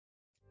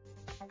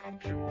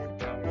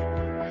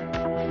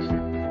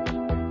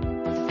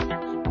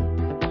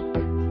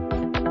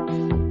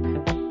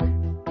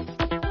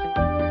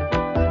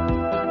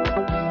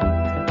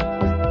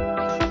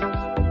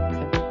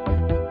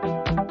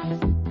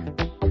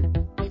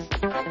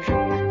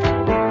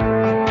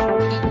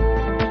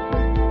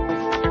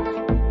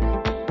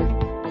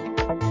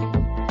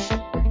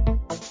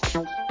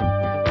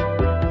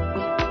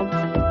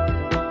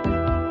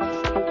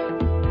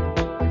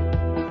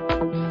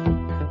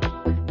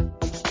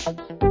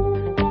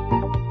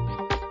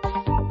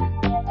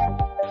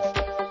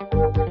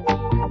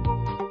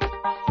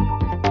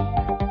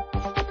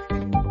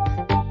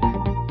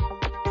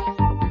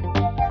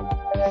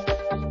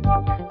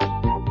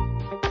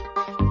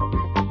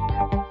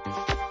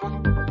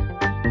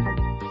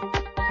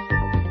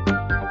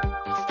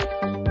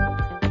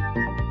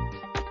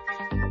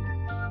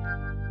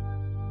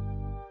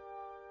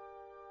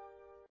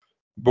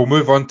 We'll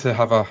move on to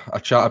have a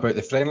chat about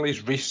the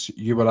friendlies. Reese,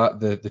 you were at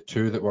the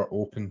two that were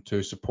open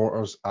to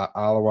supporters at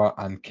Alloa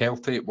and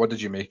Kelty. What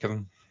did you make of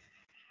them?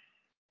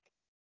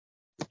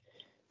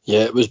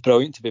 Yeah, it was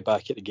brilliant to be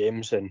back at the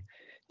games, and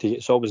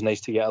it's always nice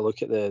to get a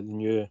look at the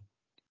new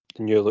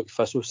look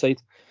Thistle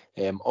side.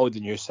 All the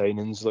new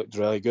signings looked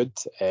really good.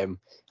 As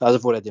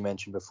I've already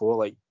mentioned before,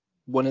 like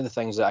one of the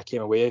things that I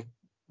came away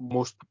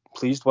most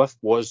pleased with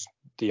was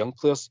the young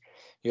players.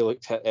 You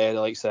looked at the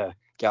likes of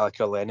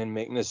Gallagher Lennon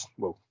making his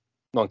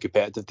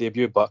non-competitive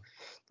debut, but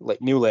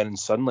like Neil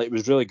Lennon's son, like it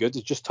was really good.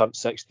 He just turned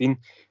 16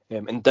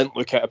 and didn't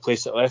look at a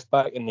place at left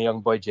back. And the young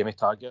boy Jamie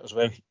Targett as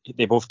well.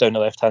 They both down the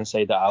left hand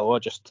side at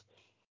Alloa just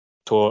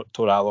tore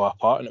Alloa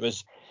apart, and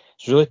it's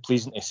really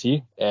pleasing to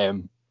see.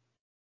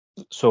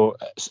 So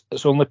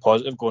it's only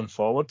positive going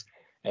forward.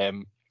 It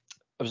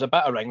was a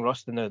bit of ring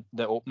rust in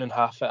the opening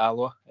half at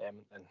Alloa, and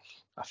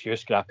a few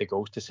scrappy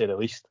goals to say the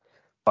least.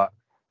 But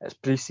it's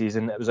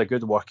pre-season. It was a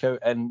good workout,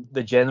 and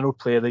the general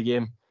play of the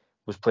game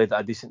was played at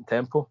a decent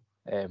tempo.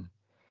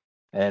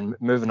 And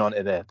moving on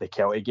to the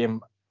Kelty game,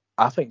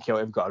 I think Kelty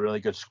have got a really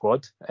good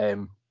squad.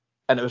 And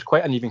it was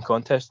quite an even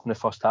contest in the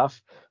first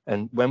half.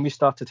 And when we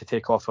started to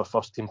take off our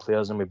first team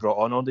players and we brought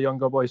on all the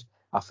younger boys,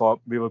 I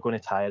thought we were going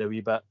to tire a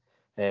wee bit,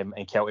 and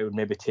Kelty would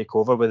maybe take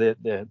over with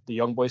the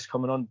young boys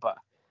coming on. But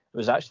it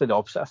was actually the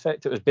opposite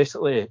effect. It was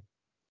basically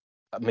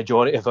a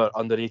majority of our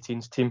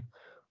under-18s team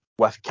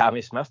with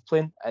Cammy Smith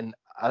playing. And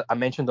I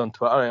mentioned on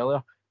Twitter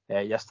earlier,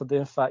 yesterday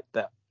in fact,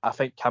 that I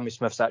think Cammy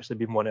Smith's actually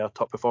been one of our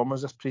top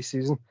performers this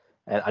pre-season.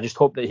 And I just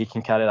hope that he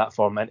can carry that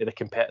form into the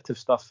competitive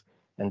stuff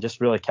and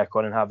just really kick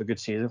on and have a good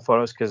season for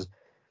us, because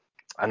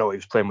I know he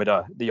was playing with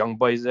the young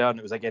boys there and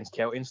it was against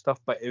Kelty and stuff,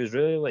 but it was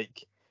really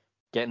like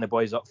getting the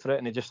boys up for it,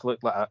 and he just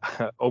looked like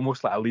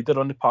almost like a leader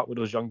on the park with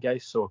those young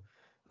guys. So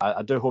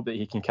I do hope that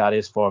he can carry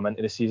his form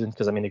into the season,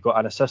 because I mean he got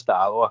an assist at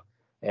Alloa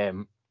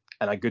and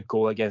a good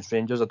goal against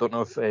Rangers. I don't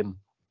know if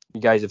you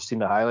guys have seen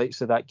the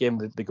highlights of that game,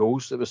 the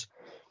goals. It was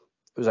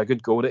a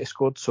good goal that he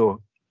scored.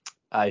 So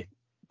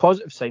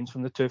positive signs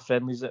from the two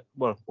friendlies that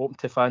were open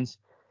to fans.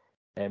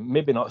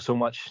 Maybe not so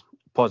much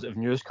positive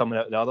news coming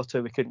out of the other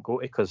two we couldn't go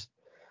to, because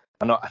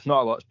not a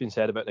lot's been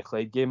said about the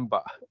Clyde game,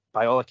 but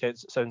by all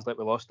accounts it sounds like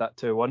we lost that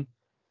 2-1.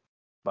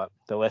 But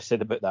the less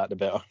said about that, the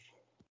better.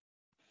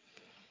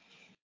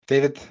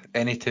 David,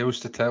 any tales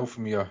to tell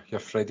from your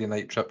Friday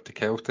night trip to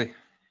Kelty?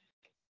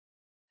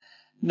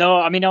 No,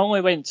 I mean I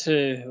only went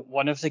to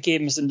one of the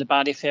games in the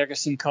Barry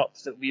Ferguson Cup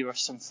that we were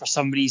for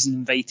some reason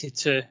invited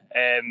to.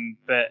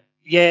 But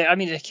yeah, I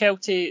mean the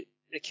Kelty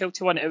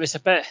one, it was a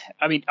bit.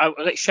 I mean, I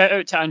like shout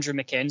out to Andrew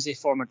McKenzie,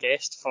 former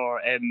guest,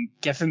 for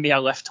giving me a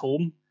lift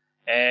home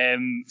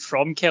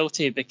from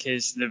Kelty,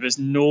 because there was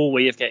no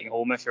way of getting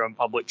home if you're on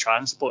public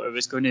transport. It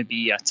was going to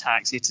be a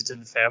taxi to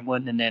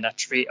Dunfermline and then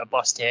a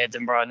bus to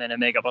Edinburgh and then a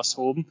megabus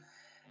home.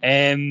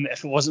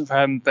 If it wasn't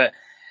for him, but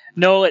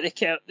no, like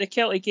the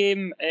Kelty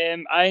game,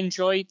 I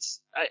enjoyed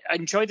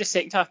the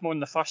second half more than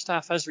the first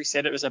half. As we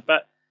said, it was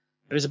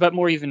a bit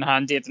more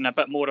even-handed and a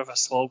bit more of a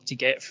slog to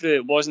get through.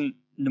 It wasn't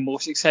the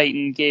most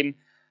exciting game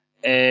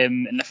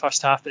in the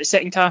first half, but the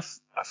second half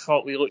I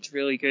thought we looked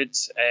really good.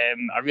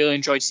 I really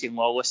enjoyed seeing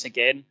Lawless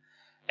again.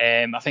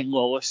 I think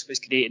Lawless was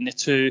great in the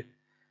two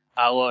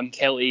Alloa and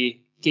Kelty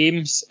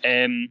games.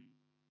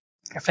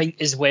 I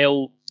think as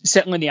well,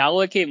 certainly in the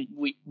Alloa game,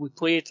 we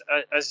played,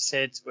 as I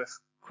said, with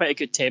quite a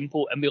good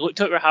tempo, and we looked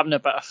like we were having a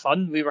bit of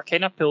fun. We were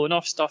kind of pulling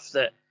off stuff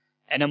that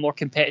in a more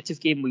competitive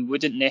game we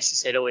wouldn't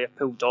necessarily have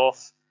pulled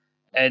off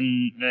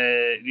in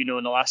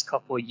the last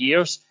couple of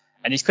years.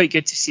 And it's quite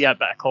good to see that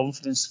bit of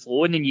confidence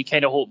flowing, and you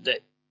kind of hope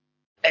that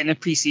in a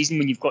pre-season,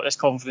 when you've got this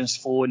confidence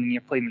flowing and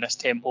you're playing with this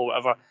tempo or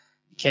whatever,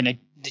 kind of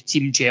the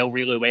team gel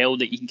really well,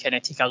 that you can kind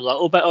of take a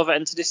little bit of it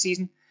into the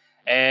season.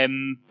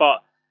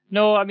 But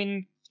no, I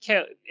mean,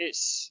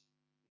 Kelty's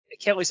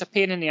a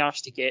pain in the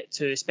arse to get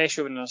to,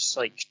 especially when there's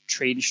like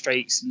train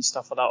strikes and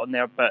stuff like that on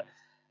there. But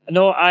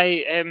no,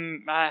 I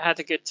had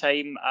a good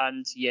time,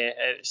 and yeah,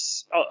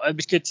 it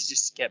was good to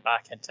just get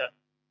back into it.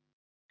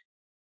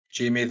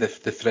 Jamie, the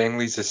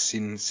friendlies is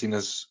seen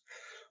as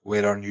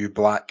wear our new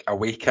black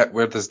away kit.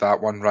 Where does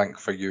that one rank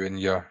for you in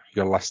your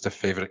list of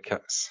favourite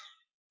kits?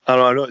 I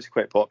know it's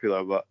quite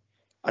popular, but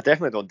I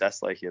definitely don't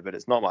dislike it, but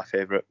it's not my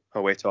favourite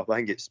away top. I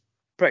think it's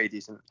pretty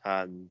decent,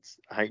 and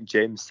I think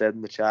James said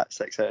in the chat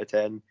 6 out of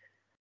 10.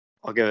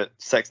 I'll give it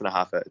 6.5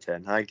 out of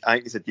 10. I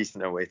think it's a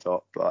decent away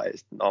top, but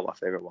it's not my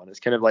favourite one. It's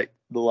kind of like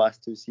the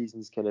last two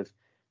seasons kind of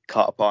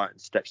cut apart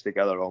and stitched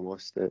together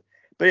almost.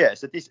 But yeah,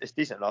 it's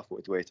decent enough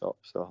with away top,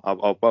 so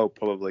I'll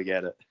probably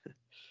get it.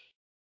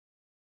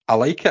 I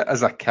like it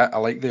as a kit. I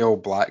like the all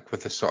black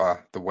with the sort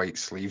of the white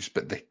sleeves,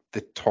 but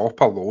the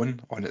top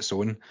alone on its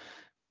own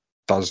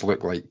does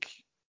look like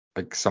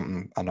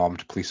something an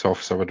armed police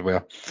officer would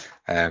wear.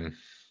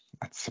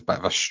 It's a bit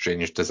of a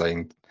strange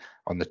design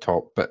on the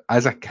top, but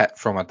as a kit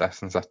from a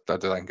distance, I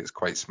do think it's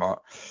quite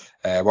smart.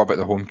 What about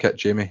the home kit,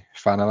 Jamie?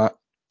 Fan of that?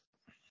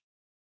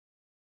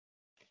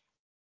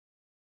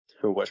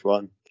 Which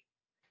one?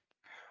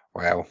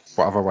 Well,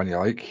 whatever one you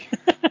like.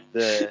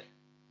 The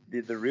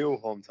real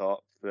home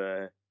top,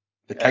 the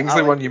The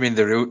Kingsley one, you mean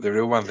the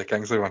real one, the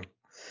Kingsley one?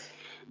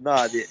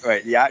 Nah,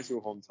 the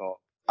actual home top.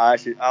 I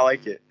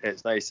like it.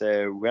 It's nice.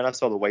 When I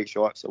saw the white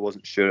shorts, I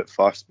wasn't sure at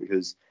first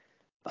because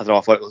I don't know,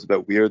 I thought it was a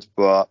bit weird,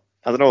 but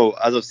I don't know.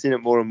 As I've seen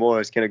it more and more,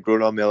 it's kind of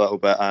grown on me a little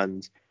bit,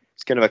 and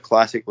it's kind of a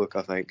classic look,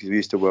 I think, because we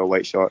used to wear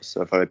white shorts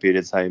for a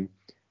period of time,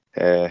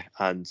 and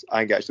I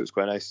think it actually looks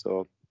quite nice.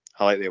 So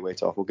I like the away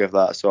top. We'll give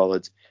that a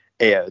solid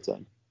 8 out of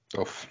 10.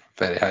 Oh,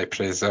 very high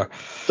praise there.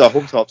 So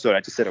home top, sorry,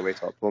 I just said away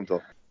top. Home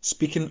top.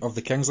 Speaking of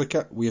the Kingsley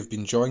kit, we have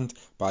been joined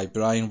by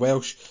Brian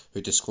Welsh,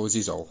 who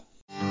discloses all.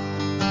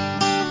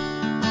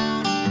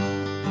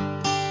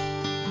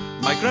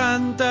 My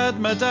granddad,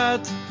 my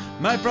dad,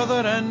 my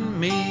brother and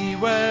me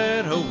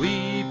were a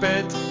wee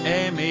bit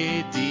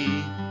MAD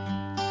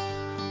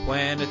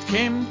when it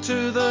came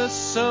to the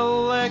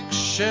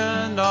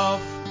selection of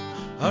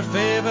our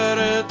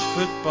favourite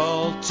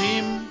football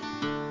team.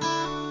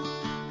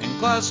 In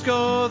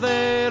Glasgow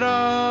there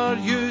are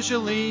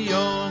usually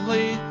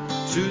only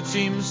 2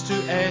 teams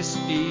to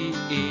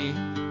SEE,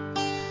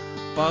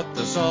 but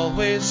there's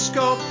always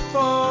scope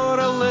for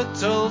a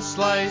little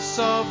slice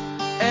of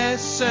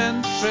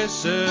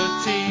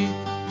eccentricity.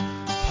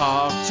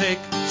 Partick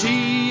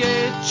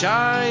THISTLE,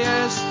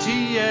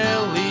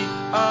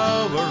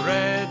 our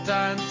red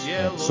and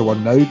yellow. So we're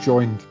now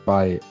joined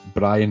by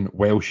Brian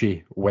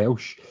Welsh.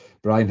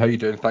 Brian, how you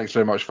doing? Thanks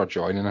very much for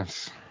joining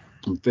us.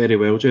 I'm very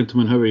well,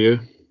 gentlemen. How are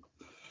you?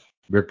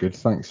 We're good,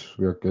 thanks.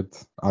 We're good.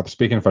 I'm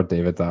speaking for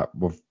David. That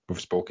we've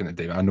spoken to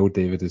David. I know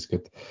David is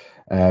good.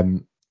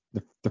 The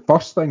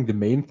first thing, the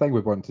main thing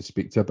we want to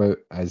speak to you about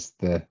is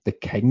the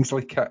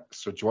Kingsley kit.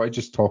 So do you want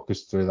to just talk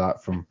us through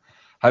that from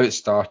how it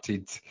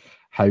started,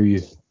 how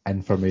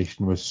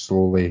information was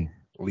slowly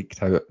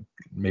leaked out,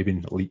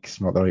 maybe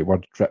leaks not the right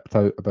word, dripped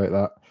out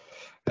about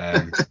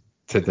that,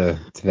 to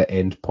the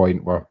end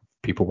point where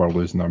people were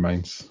losing their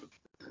minds?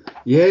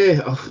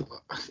 Yeah,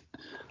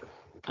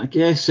 I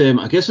guess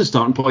the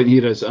starting point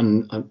here is,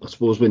 and I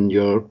suppose when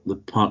you're the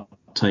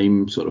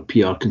part-time sort of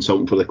PR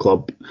consultant for the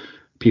club,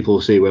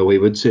 people say, well, we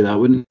would say that,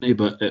 wouldn't they?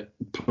 But it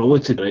probably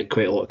to direct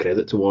quite a lot of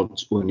credit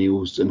towards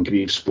O'Neill's and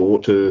Greaves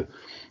Sport, who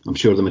I'm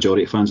sure the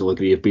majority of fans will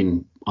agree have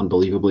been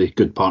unbelievably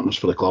good partners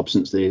for the club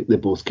since they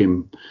both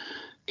came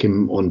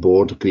on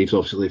board. Greaves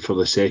obviously for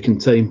the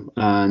second time,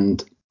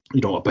 and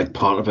a big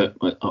part of it,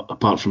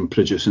 apart from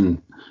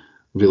producing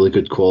really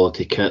good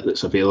quality kit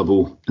that's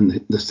available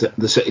in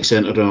the city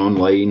centre and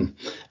online,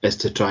 is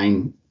to try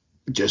and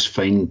just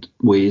find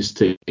ways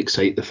to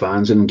excite the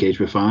fans and engage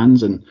with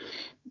fans. And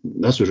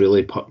this was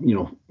really,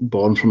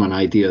 born from an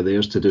idea of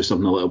theirs to do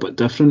something a little bit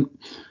different.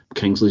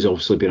 Kingsley's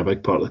obviously been a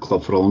big part of the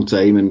club for a long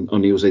time, and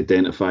O'Neill's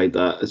identified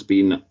that as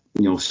being,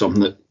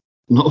 something that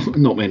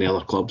not many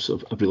other clubs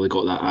have really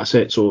got that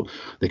asset. So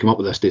they came up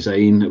with this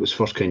design. It was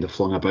first kind of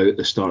flung about at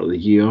the start of the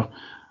year.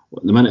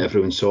 The minute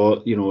everyone saw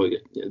it,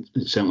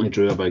 it certainly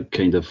drew a big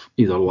kind of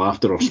either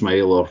laughter or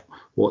smile or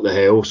what the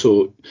hell.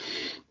 So,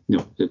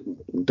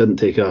 it didn't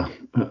take a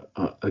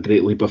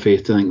great leap of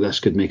faith to think this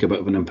could make a bit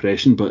of an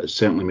impression, but it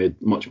certainly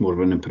made much more of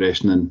an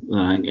impression than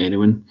I think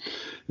anyone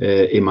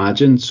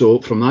imagined.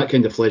 So from that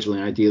kind of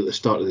fledgling idea at the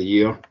start of the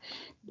year,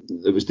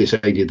 it was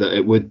decided that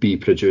it would be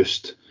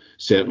produced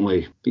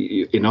certainly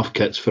enough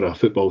kits for a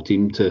football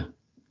team to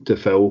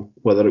fill.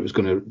 Whether it was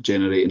going to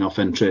generate enough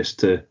interest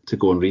to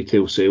go on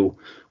retail sale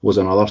was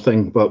another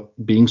thing, but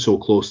being so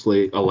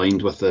closely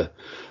aligned with the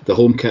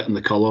home kit and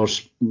the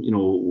colours,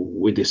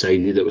 we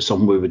decided it was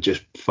something we would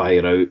just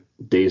fire out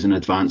days in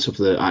advance of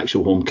the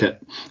actual home kit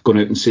going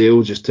out on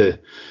sale, just to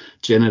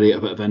generate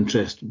a bit of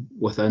interest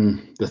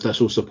within the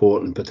Thistle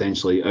support and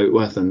potentially out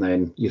with. And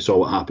then you saw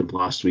what happened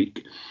last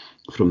week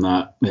from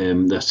that,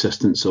 the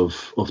assistance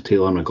of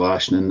Taylor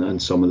McGlashan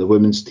and some of the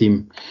women's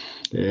team,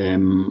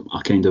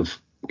 a kind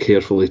of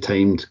carefully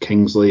timed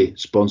Kingsley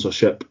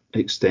sponsorship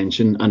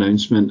extension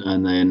announcement,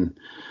 and then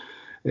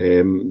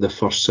the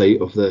first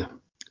sight of the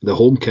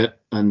home kit,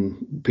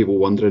 and people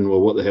wondering,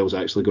 well, what the hell's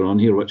actually going on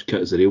here? Which kit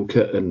is the real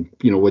kit? And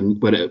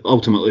when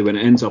it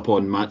ends up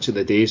on Match of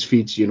the Day's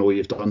feeds,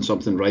 you've done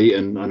something right.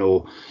 And I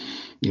know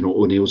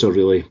O'Neill's are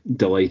really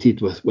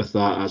delighted with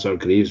that, as are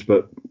Greaves,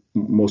 but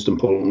most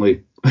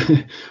importantly,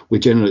 we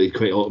generated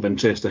quite a lot of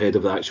interest ahead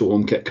of the actual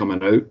home kit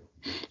coming out.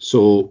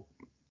 So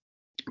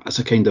it's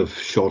a kind of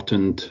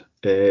shortened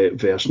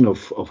version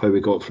of how we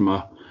got from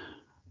a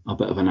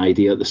bit of an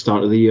idea at the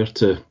start of the year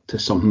to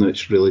something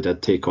that really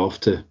did take off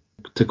to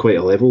quite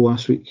a level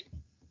last week.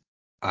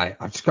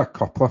 I've just got a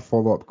couple of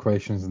follow-up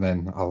questions, and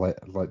then I'll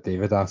let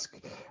David ask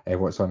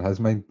what's on his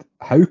mind.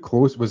 How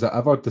close was it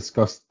ever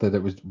discussed that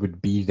it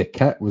would be the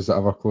kit? Was it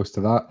ever close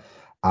to that?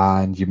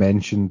 And you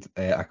mentioned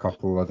a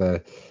couple of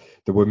the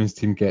women's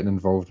team getting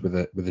involved with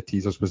the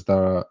teasers. Was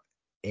there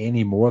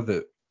any more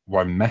that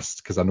were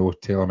missed? Because I know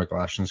Taylor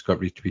McGlashan's got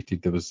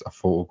retweeted. There was a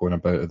photo going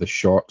about of the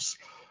shorts.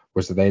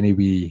 Was there any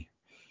wee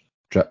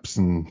drips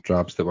and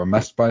drabs that were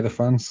missed by the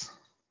fans?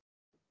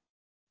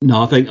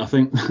 No, I think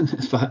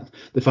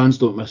the fans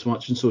don't miss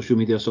much in social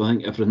media, so I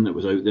think everything that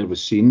was out there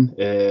was seen.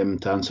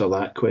 To answer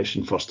that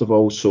question first of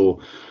all, so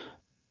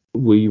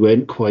we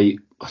went quite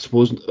I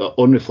suppose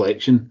on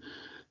reflection,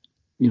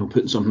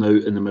 putting something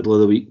out in the middle of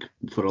the week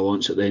for a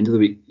launch at the end of the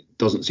week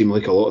doesn't seem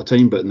like a lot of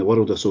time, but in the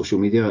world of social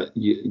media,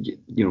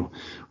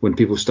 when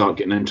people start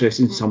getting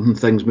interested in something,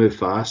 things move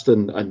fast,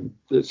 and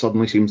it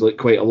suddenly seems like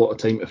quite a lot of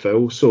time to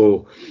fill.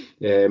 So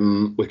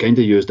we kind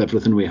of used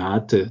everything we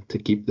had to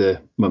keep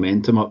the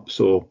momentum up.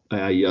 So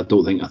I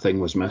don't think a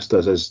thing was missed,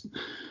 as is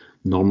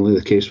normally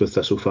the case with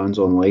Thistle fans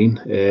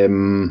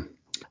online.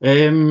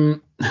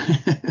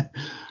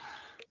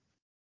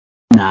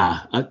 Nah,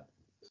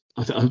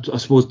 I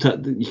suppose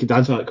you could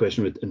answer that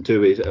question in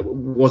two ways.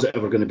 Was it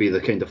ever going to be the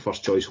kind of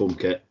first choice home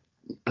kit?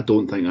 I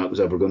don't think that was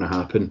ever going to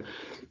happen.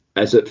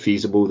 Is it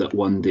feasible that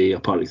one day a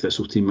Partick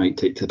Thistle team might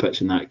take to the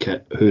pitch in that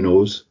kit? Who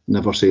knows?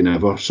 Never say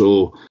never.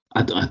 So,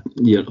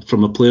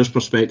 from a player's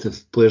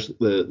perspective,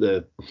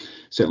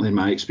 certainly in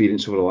my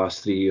experience over the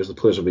last 3 years, the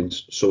players have been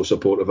so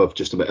supportive of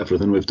just about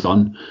everything we've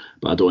done.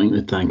 But I don't think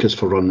they'd thank us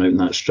for running out in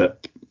that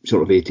strip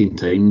sort of 18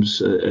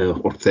 times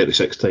or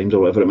 36 times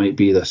or whatever it might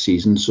be this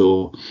season.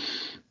 So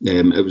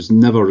it was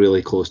never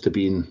really close to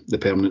being the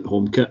permanent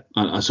home kit.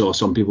 I saw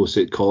some people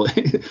call it.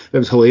 It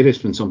was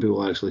hilarious when some people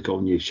were actually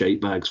calling you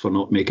shite bags for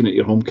not making it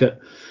your home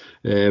kit.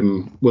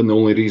 When the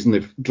only reason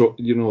they've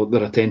dropped,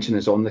 their attention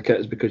is on the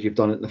kit is because you've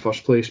done it in the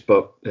first place.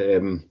 But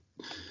who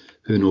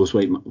knows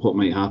what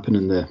might happen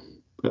in the,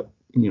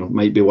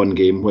 might be one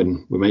game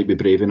when we might be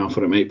brave enough,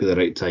 or it might be the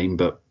right time.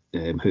 But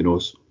who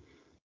knows?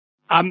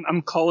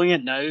 I'm calling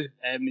it now.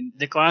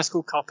 The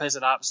Glasgow Cup is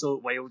an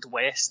absolute wild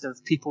west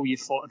of people you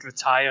thought had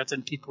retired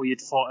and people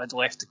you'd thought had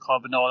left the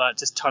club and all that,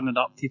 just turning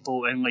up.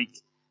 People and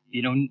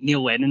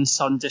Neil Lennon's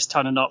son just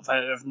turning up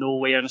out of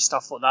nowhere and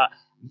stuff like that.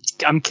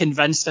 I'm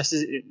convinced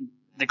the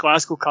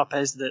Glasgow Cup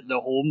is the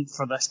home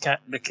for this kit,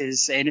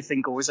 because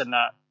anything goes in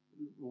that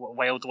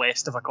wild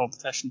west of a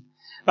competition.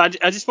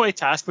 But I just wanted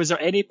to ask, was there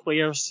any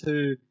players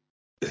who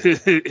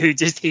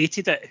just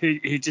hated it,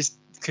 who just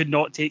could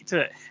not take to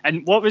it?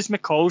 And what was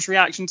McCall's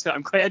reaction to it?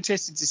 I'm quite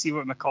interested to see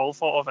what McCall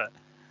thought of it.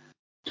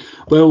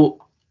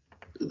 Well,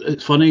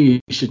 it's funny you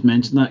should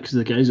mention that, because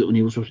the guys at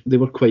O'Neill's they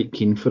were quite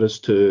keen for us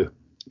to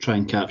try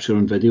and capture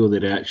on video the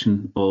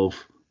reaction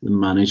of the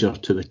manager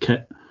to the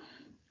kit,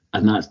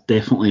 and that's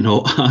definitely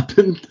not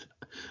happened.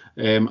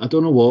 I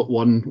don't know what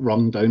one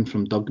rung down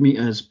from Dugmeat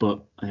is,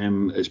 but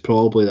it's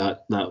probably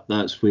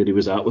that's where he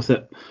was at with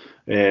it.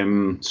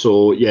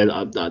 So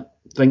yeah, I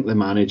think the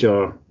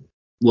manager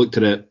looked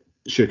at it,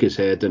 shook his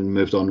head, and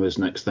moved on with his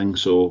next thing.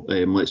 So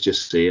let's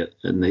just say it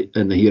in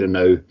the here and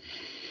now.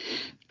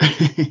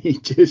 He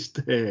just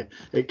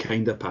it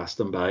kind of passed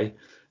him by.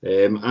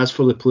 As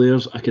for the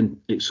players, I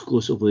can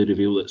exclusively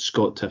reveal that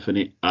Scott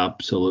Tiffany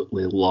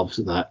absolutely loves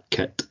that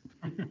kit.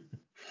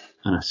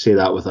 And I say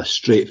that with a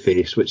straight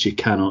face, which you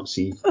cannot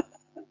see.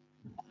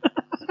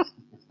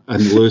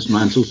 And Lewis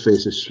Mansell's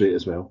face is straight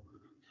as well,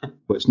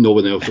 which no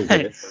one else will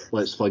get.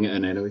 Let's fling it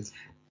in anyway.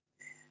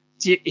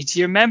 Do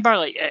you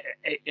remember,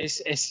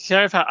 it's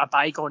sort of a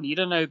bygone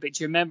era now, but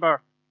do you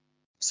remember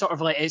sort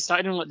of it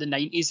started in the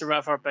 90s or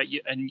whatever, but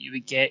you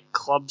would get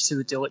clubs who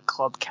would do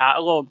club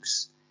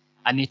catalogues,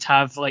 and they'd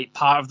have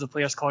part of the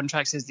players'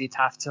 contracts is they'd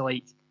have to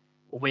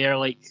wear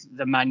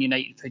the Man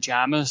United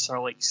pyjamas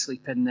or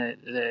sleep in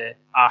the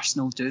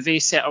Arsenal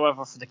duvet set or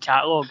whatever for the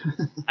catalogue.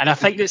 And I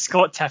think that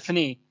Scott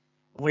Tiffany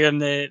wearing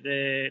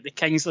the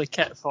Kingsley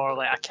kit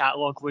for a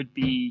catalogue would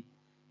be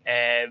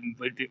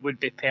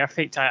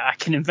perfect. I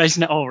can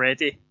envision it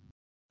already.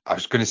 I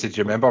was going to say, do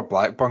you remember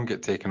Blackburn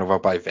get taken over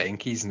by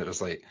Venky's, and it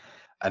was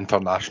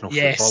international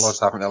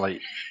footballers having to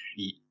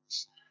eat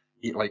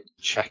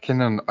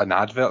chicken and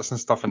adverts and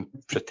stuff and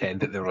pretend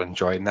that they were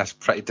enjoying this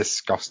pretty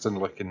disgusting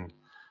looking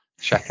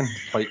chicken,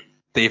 like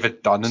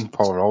David Dunn and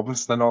Paul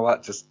Robinson and all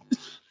that. Just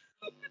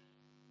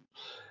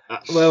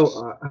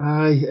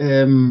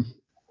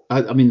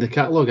I mean, the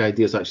catalogue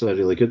idea is actually a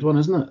really good one,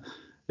 isn't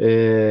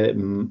it?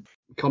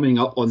 Coming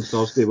up on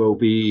Thursday will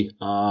be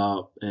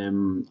a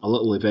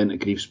little event at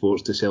Grieve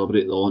Sports to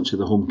celebrate the launch of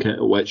the home kit,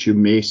 at which you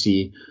may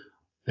see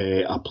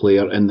a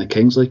player in the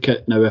Kingsley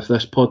kit. Now, if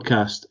this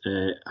podcast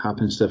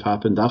happens to have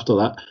happened after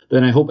that,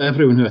 then I hope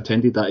everyone who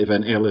attended that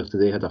event earlier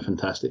today had a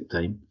fantastic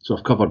time. So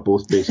I've covered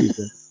both bases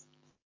there.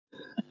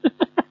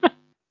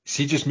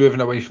 See, just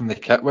moving away from the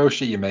kit,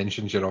 Welshie, you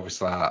mentioned you're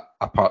obviously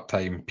a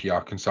part-time PR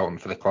consultant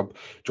for the club. Do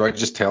you want to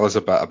just tell us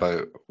a bit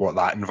about what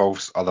that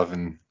involves, other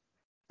than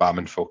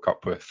bamming folk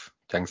up with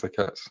Kingsley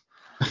kits?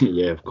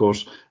 Yeah, of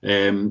course.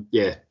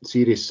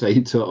 Serious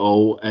side to it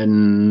all.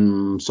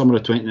 In summer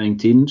of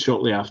 2019,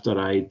 shortly after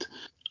I'd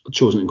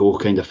chosen to go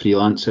kind of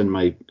freelance in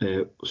my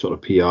sort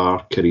of PR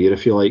career,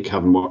 if you like,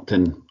 having worked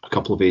in a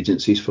couple of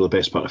agencies for the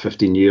best part of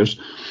 15 years,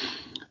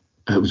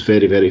 it was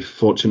very, very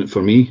fortunate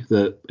for me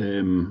that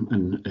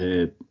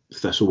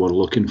Thistle were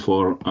looking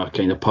for a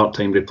kind of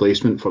part-time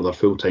replacement for their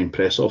full-time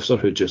press officer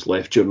who just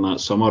left during that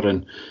summer,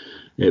 and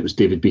it was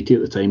David Beattie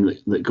at the time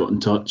that got in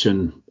touch,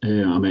 and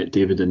I met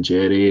David and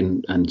Jerry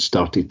and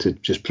started to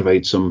just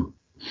provide some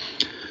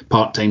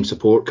part-time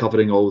support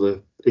covering all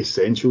the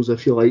essentials,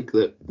 if you like,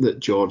 that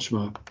George,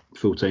 my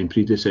full-time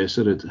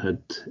predecessor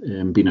had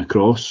been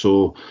across.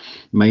 So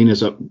mine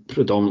is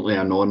predominantly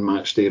a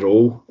non-match day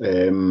role.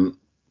 And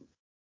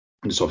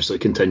it's obviously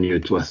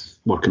continued with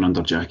working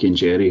under Jackie and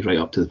Jerry right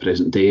up to the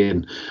present day,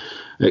 and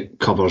it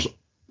covers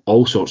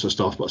all sorts of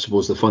stuff, but I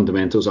suppose the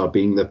fundamentals are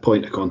being the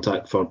point of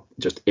contact for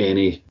just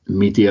any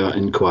media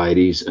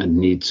inquiries and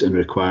needs and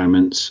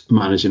requirements,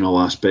 managing all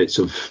aspects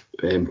of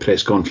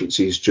press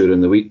conferences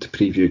during the week to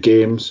preview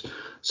games,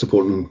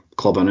 supporting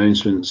club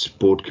announcements,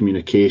 board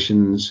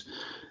communications,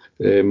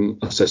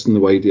 assisting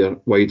the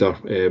wider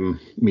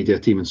media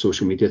team and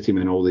social media team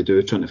in all they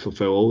do, trying to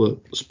fulfil all the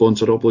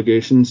sponsor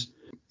obligations,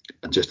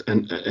 and just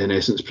in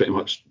essence pretty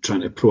much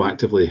trying to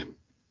proactively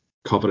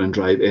cover and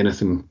drive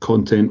anything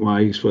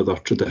content-wise, whether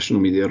traditional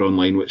media or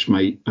online, which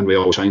might, and we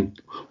all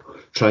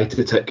try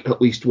to tick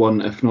at least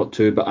one, if not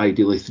two, but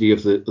ideally three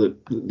of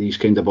these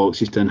kind of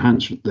boxes to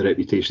enhance the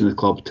reputation of the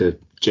club, to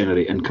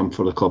generate income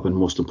for the club, and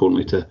most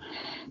importantly to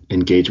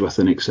engage with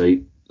and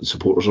excite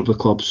supporters of the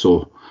club.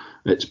 So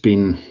it's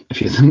been,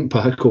 if you think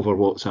back over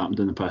what's happened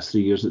in the past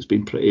 3 years, it's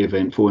been pretty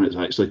eventful, and it's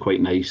actually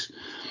quite nice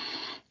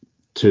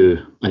to,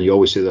 and you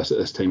always say this at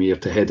this time of year,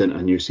 to head into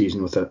a new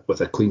season with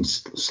a clean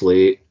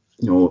slate,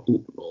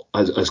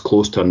 as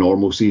close to a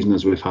normal season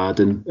as we've had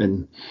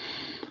in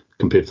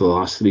compared to the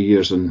last 3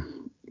 years, and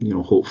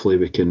hopefully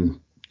we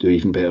can do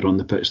even better on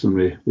the pitch than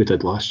we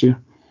did last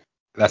year.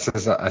 This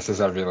is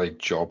a really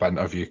job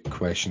interview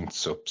question,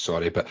 so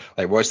sorry, but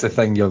what's the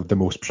thing you're the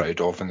most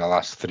proud of in the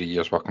last 3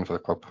 years working for the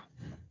club?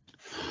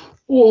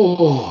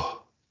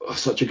 Oh,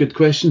 such a good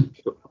question.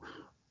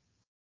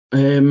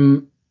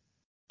 I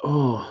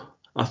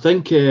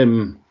think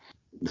the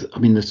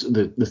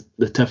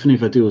Tiffany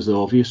video is the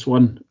obvious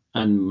one,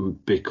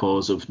 and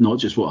because of not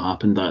just what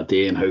happened that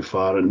day and how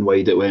far and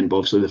wide it went, but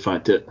obviously the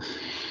fact that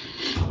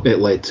it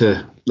led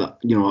to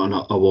an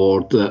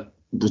award that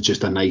was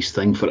just a nice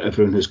thing for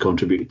everyone who's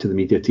contributed to the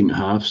media team to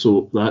have.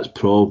 So that's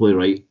probably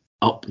right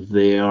up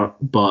there.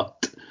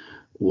 But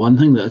one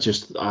thing that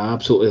I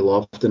absolutely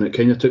loved, and it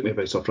kind of took me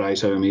by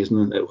surprise how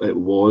amazing it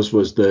was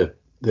the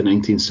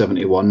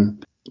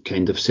 1971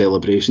 kind of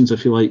celebrations,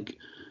 if you like.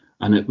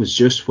 And it was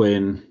just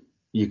when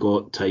you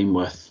got time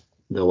with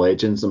the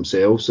legends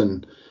themselves,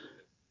 and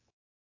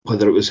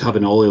whether it was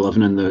having all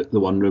 11 in the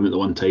one room at the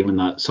one time on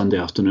that Sunday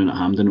afternoon at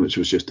Hampden, which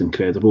was just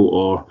incredible,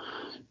 or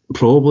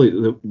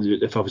probably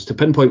if I was to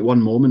pinpoint one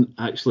moment,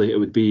 actually, it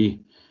would be,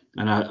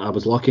 and I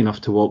was lucky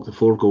enough to walk the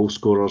 4 goal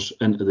scorers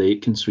into the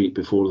Aitken suite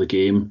before the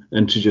game,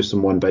 introduce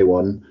them one by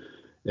one.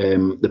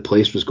 The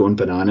place was going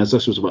bananas.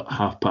 This was about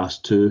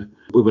 2:30.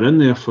 We were in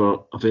there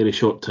for a very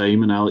short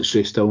time, and Alex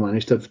Rae still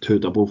managed to have 2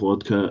 double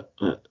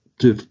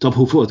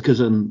vodkas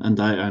and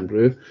Diet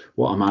Andrew.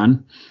 What a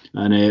man.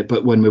 And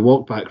but when we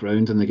walked back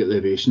round and they get the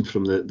ovation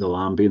from the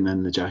Lambie and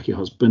then the Jackie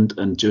husband,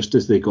 and just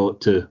as they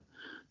got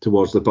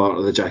towards the part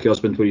of the Jackie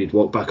husband where you'd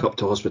walk back up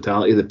to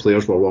hospitality, the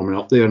players were warming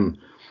up there, and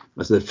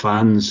as the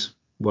fans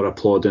were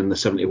applauding the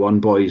 71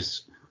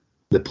 boys,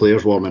 the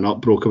players warming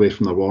up broke away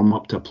from their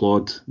warm-up to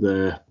applaud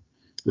the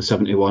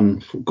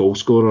 71 goal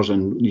scorers,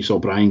 and you saw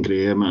Brian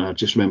Graham, and I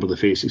just remember the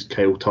faces,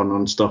 Kyle Turner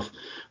and stuff,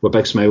 with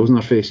big smiles on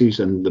their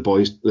faces, and the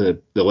boys,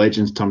 the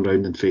legends turned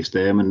around and faced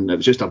them, and it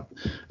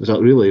was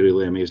a really,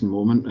 really amazing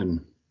moment.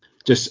 And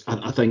just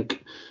I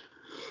think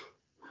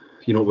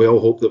we all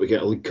hope that we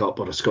get a League Cup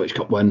or a Scottish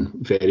Cup win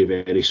very,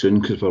 very soon,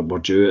 because we're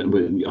due it,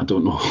 and I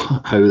don't know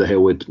how the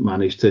hell we'd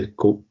manage to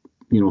cope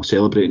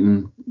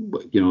celebrating.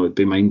 It'd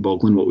be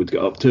mind-boggling what we'd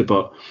get up to,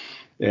 but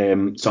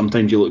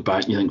sometimes you look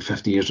back and you think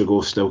 50 years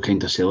ago, still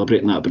kind of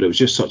celebrating that, but it was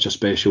just such a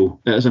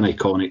special, it is an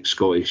iconic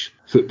Scottish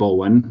football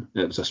win.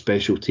 It was a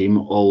special team,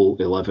 all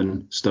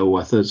 11 still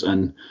with us,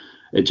 and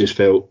it just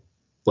felt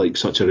like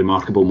such a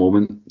remarkable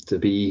moment to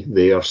be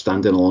there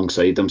standing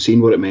alongside them,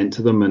 seeing what it meant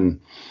to them, and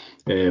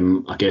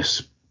I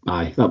guess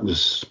that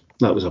was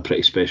a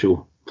pretty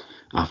special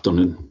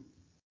afternoon.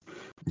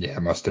 Yeah,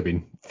 it must have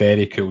been.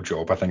 Very cool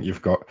job I think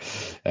you've got.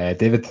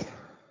 David?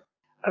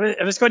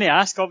 I was going to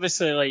ask,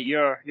 obviously,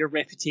 your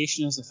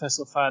reputation as a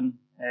Thistle fan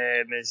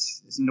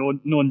is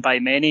known by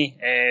many.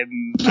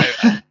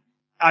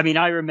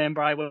 I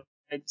remember I went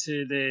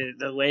to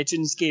the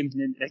Legends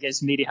game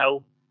against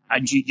Maryhill,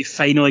 and you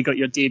finally got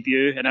your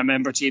debut, and I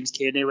remember James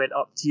Kenny went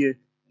up to you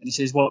and he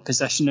says, "What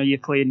position are you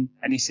playing?"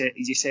 And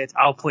you said,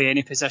 "I'll play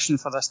any position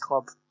for this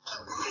club."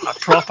 A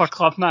proper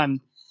club man.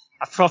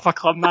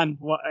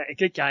 What a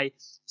good guy.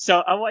 So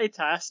I wanted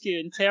to ask you,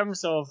 in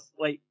terms of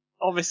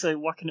obviously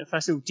working at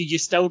Thistle, do you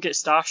still get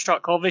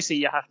starstruck? Obviously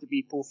you have to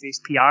be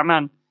bold-faced PR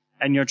man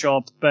in your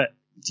job, but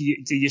do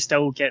you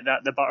still get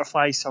the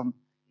butterflies from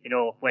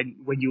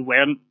when you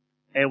weren't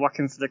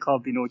working for the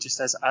club, just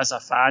as a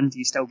fan? Do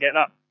you still get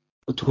that?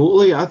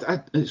 Totally.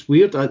 It's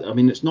weird. I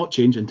mean, it's not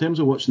changed in terms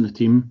of watching the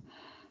team.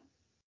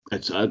 I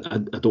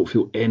don't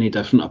feel any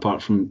different,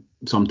 apart from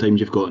sometimes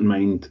you've got in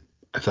mind,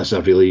 if this is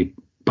a really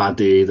bad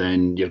day,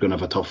 then you're going to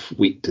have a tough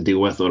week to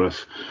deal with, or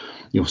if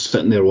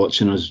sitting there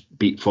watching us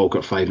beat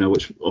Falkirk 5-0,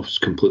 which I was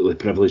completely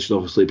privileged,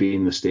 obviously,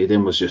 being in the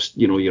stadium, was just,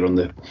 you're on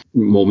the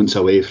moments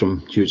away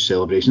from huge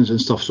celebrations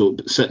and stuff. So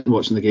sitting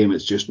watching the game,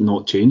 it's just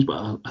not changed.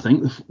 But I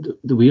think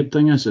the weird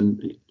thing is,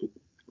 and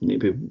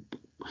maybe a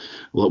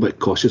little bit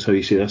cautious how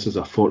you say this as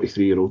a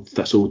 43-year-old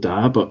Thistle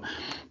dad, but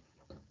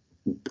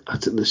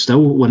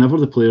still, whenever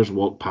the players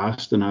walk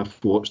past, and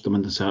I've watched them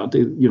on the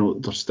Saturday,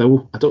 they're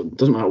still, it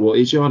doesn't matter what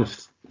age you are,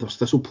 if there's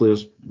Thistle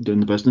players doing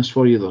the business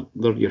for you,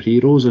 they're your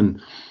heroes,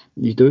 and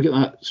you do get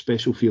that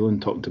special feeling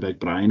talking to Big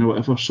Brian or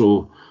whatever.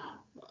 So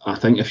I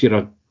think if you're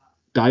a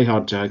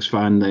diehard Jags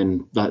fan,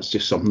 then that's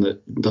just something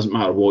that doesn't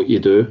matter what you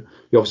do.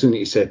 You obviously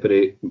need to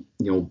separate,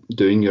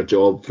 doing your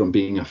job from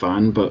being a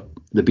fan, but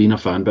the being a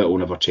fan bit will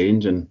never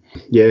change. And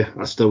yeah,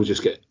 I still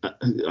just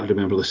I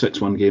remember the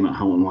 6-1 game at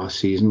Hamilton last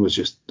season was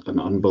just an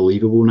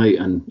unbelievable night,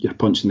 and you're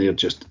punching there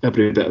just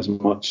every bit as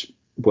much,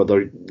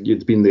 whether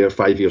you'd been there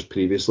 5 years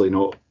previously,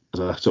 not as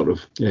a sort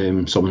of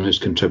someone who's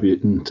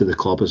contributing to the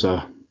club as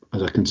a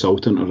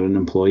consultant or an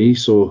employee.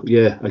 So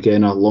yeah,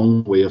 again, a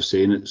long way of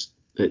saying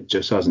it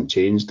just hasn't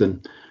changed,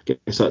 and I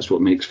guess that's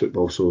what makes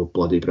football so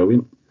bloody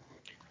brilliant.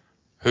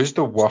 Who's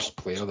the worst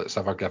player that's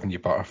ever given you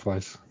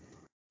butterflies?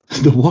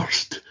 The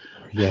worst?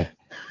 Yeah.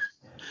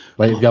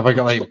 Like, have you ever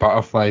got like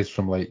butterflies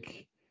from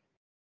like?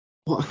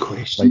 What a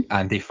question. Like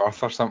Andy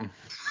Firth or something?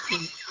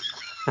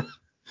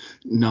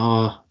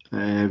 No.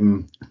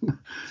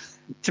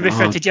 To be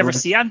fair, did you ever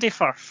see Andy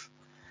Firth?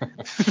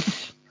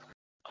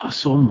 I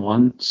saw him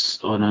once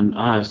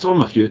I saw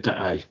him a few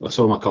times. I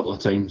saw him a couple of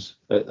times.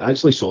 I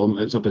actually saw him.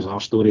 It's a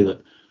bizarre story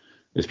that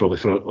is probably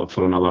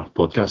for another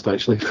podcast,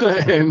 actually.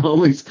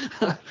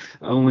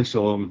 I only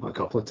saw him a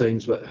couple of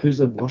times. But who's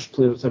the worst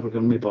player that's ever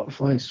given me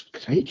butterflies?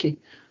 Crikey.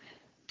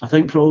 I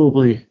think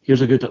probably,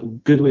 here's a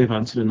good way of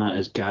answering that,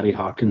 is Gary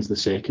Harkins the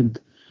second.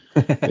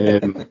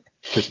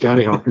 Because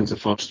Gary Harkins the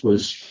first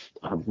was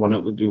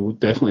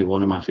definitely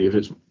one of my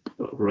favourites.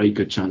 Right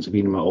good chance of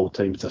being in my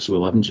all-time Thistle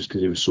 11 just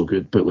because he was so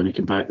good. But when he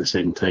came back the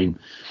second time,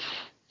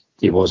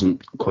 he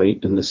wasn't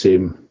quite in the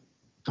same,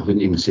 I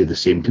wouldn't even say the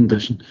same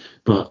condition.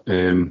 But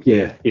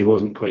he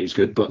wasn't quite as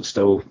good. But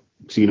still,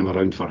 seeing him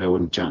around for Hill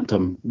and chatting to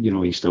him,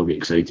 you still get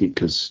excited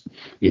because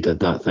he did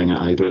that thing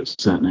at Ibrox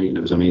that night and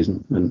it was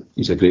amazing. And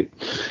he's a great,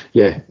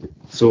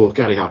 So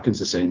Gary Harkins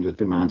the second would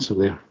be my answer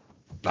there.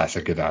 That's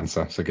a good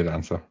answer. It's a good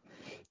answer.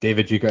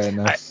 David, you got in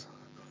this?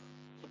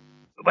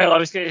 Well, I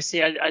was going to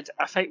say,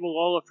 I think we'll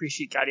all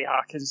appreciate Gary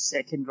Harkins'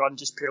 second run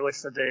just purely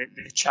for the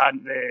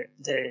chant,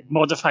 the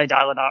modified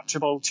Alan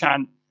Archibald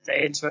chant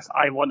that ends with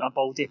 "I want a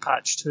baldy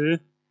patch too,"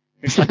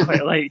 which I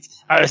quite liked.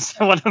 It's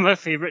one of my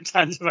favourite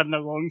chants I've had in a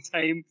long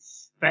time.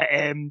 But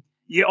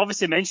you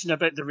obviously mentioned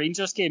about the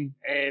Rangers game,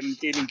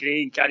 Damon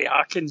Gray and Gary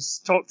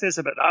Harkins. Talk to us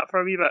about that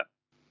for a wee bit.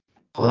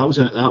 Well,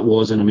 that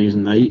was an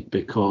amazing night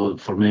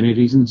because for many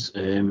reasons.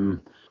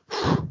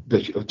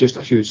 Just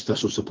a huge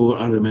Thistle support.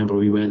 I remember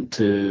we went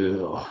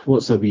to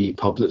what's the wee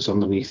pub that's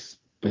underneath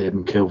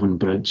Kelvin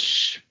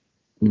Bridge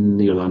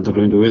near the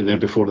Underground. We went there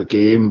before the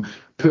game,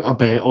 put a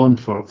bet on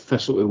for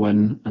Thistle to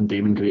win and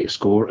Damon Gray to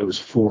score. It was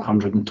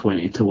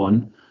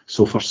 420-1.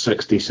 So for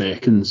 60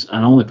 seconds,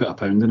 and I only put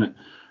 £1 in it.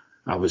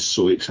 I was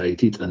so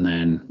excited, and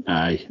then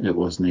it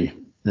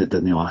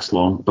didn't last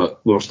long.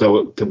 But we were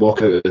still to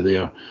walk out of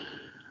there.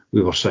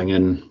 We were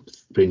singing.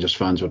 Rangers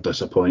fans were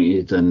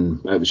disappointed,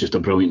 and it was just a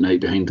brilliant night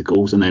behind the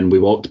goals. And then we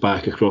walked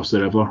back across the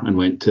river and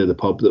went to the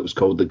pub that was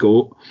called The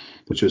Goat,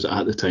 which was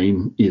at the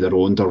time either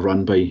owned or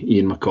run by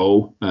Ian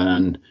McCall.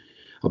 And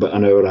about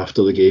an hour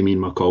after the game, Ian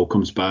McCall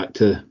comes back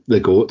to The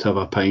Goat to have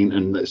a pint,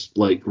 and it's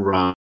like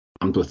rammed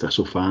with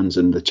Thistle fans,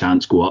 and the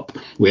chants go up.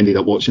 We ended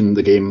up watching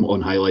the game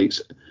on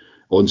highlights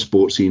on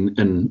Sportscene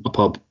in a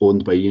pub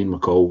owned by Ian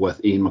McCall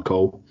with Ian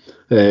McCall.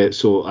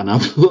 So an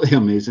absolutely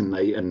amazing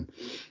night, and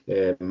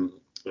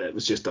it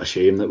was just a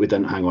shame that we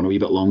didn't hang on a wee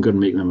bit longer and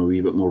make them a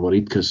wee bit more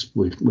worried because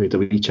we had a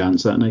wee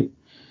chance that night.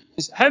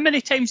 How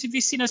many times have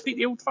you seen us beat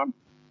the Old Firm?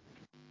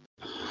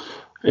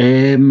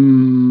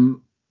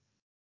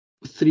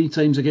 3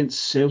 times against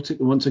Celtic,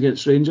 once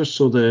against Rangers.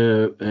 So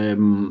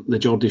the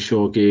Geordie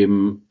Shaw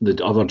game,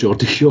 the other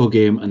Geordie Shaw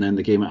game, and then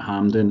the game at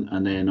Hampden,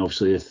 and then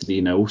obviously a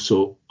 3-0.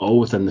 So all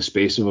within the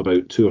space of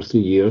about 2 or 3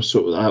 years.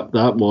 So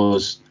that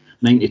was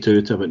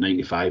 92 to about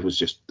 95 was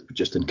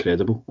just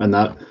incredible. And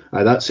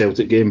that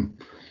Celtic game,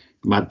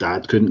 my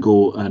dad couldn't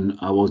go and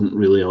I wasn't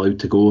really allowed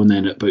to go. And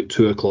then at about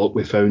 2 o'clock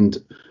we found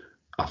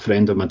a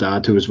friend of my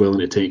dad who was willing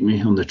to take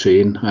me on the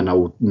train, and I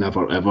will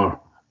never ever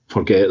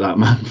forget that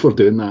man for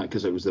doing that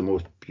because it was the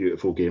most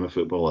beautiful game of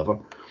football ever.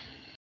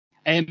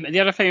 The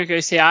other thing I was going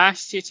to say, I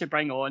asked you to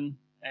bring on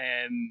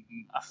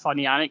a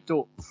funny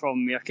anecdote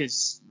from you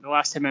because the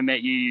last time I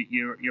met you,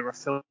 you were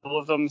full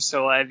of them.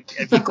 So have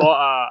you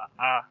got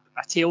a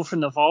tale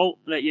from the vault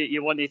that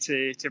you wanted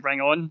to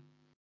bring on?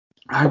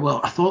 I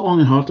thought long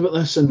and hard about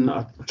this, and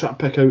I tried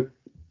to pick out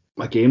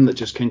a game that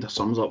just kind of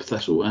sums up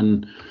Thistle.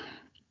 And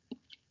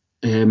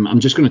I'm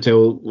just going to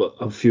tell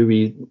a few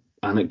wee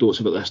anecdotes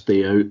about this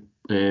day out,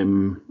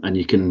 and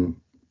you can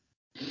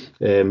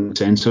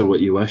Censor what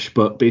you wish,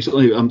 but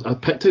basically I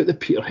picked out the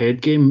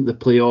Peterhead game, the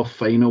playoff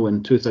final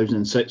in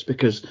 2006,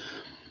 because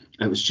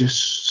it was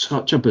just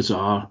such a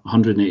bizarre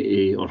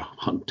 180 or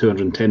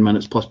 210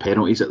 minutes plus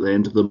penalties at the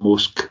end of the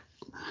most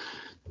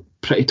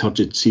pretty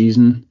turgid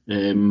season.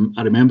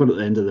 I remember at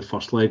the end of the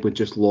first leg we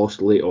just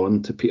lost late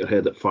on to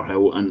Peterhead at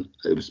Firhill, and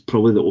it was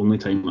probably the only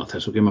time at a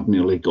Thistle game I've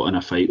nearly got in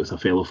a fight with a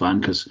fellow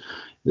fan because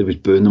they was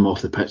booing them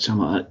off the pitch. I'm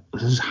like,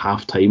 this is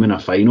half time in a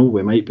final,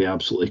 we might be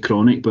absolutely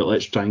chronic, but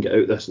let's try and get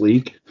out this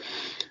league.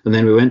 And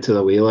then we went to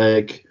the away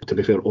leg. To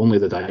be fair, only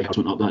the diehards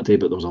went up that day,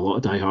 but there was a lot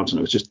of diehards, and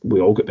it was just,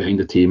 we all got behind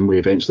the team. We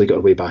eventually got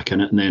our way back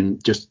in it, and then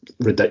just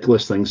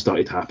ridiculous things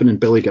started happening.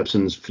 Billy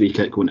Gibson's free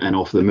kick went in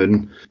off the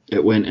moon.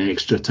 It went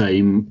extra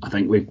time. I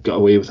think we got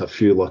away with a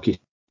few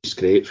lucky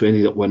scrapes. We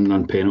ended up winning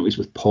on penalties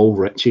with Paul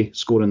Ritchie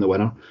scoring the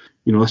winner.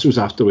 You know, this was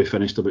after we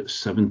finished about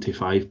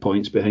 75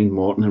 points behind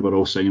Morton, and we're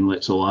all singing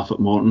Let's All Laugh at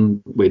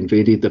Morton. We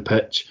invaded the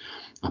pitch.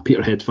 A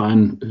Peterhead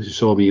fan who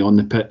saw me on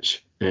the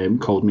pitch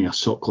called me a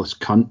sockless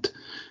cunt.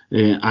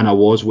 And I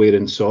was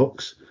wearing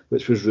socks,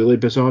 which was really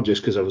bizarre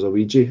just because I was a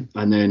Ouija.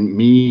 And then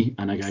me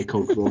and a guy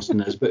called Ross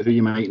Nisbet, who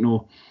you might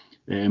know,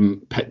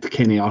 picked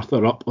Kenny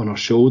Arthur up on our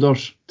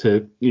shoulders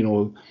to, you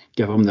know,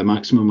 give him the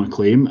maximum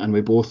acclaim. And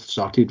we both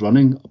started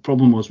running. The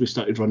problem was we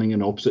started running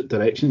in opposite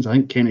directions. I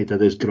think Kenny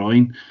did his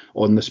groin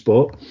on the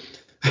spot.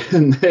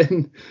 And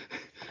then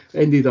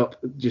ended up,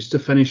 just to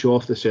finish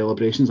off the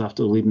celebrations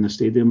after leaving the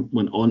stadium,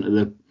 went on to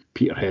the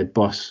Peterhead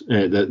bus,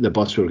 the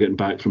bus we were getting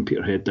back from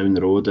Peterhead down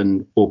the road,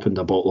 and opened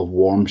a bottle of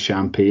warm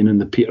champagne in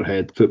the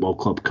Peterhead Football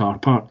Club car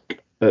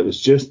park. It was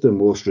just the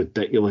most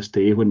ridiculous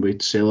day when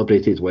we'd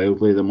celebrated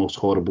wildly the most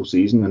horrible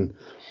season, and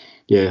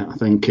yeah, I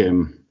think I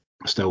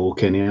still owe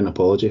Kenny an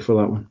apology for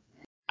that one.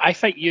 I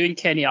think you and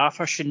Kenny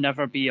Arthur should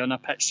never be on a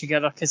pitch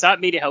together, because that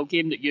Maryhill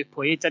game that you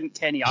played, didn't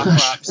Kenny Arthur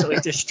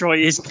absolutely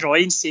destroy his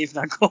groin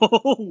saving a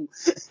goal?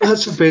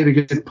 That's a very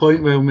good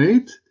point, well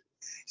made.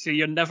 So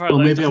you're never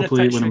allowed on the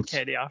pitch with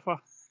Kenny Arthur.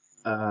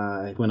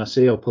 When I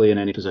say I'll play in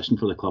any position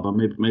for the club, I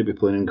may be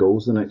playing in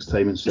goals the next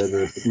time instead of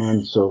the big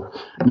man. So,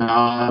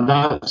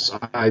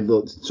 I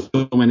looked so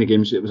many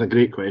games. It was a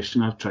great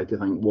question. I've tried to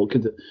think what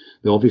could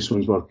the obvious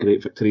ones were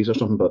great victories or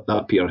something, but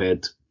that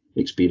Peterhead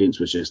experience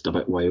was just a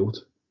bit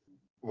wild.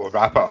 We'll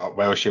wrap it up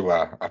Welshie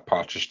with a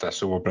Partridge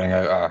Thistle. We'll bring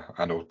out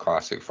an old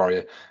classic for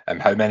you.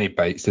 How many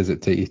bites does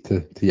it take you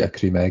to eat a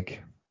cream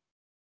egg?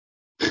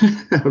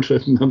 I'll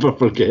never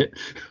forget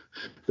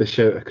the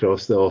shout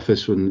across the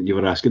office when you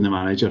were asking the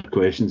manager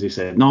questions. He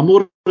said, "No,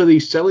 more of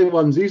these silly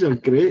ones. These are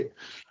great."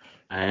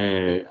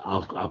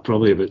 I'll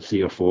probably about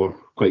 3 or 4,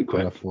 quite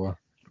quick. 3 or 4.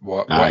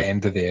 What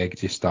end of the egg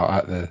do you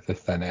start at? The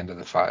thin end or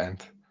the fat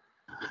end?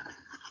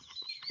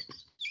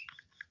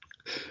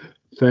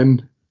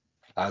 Thin.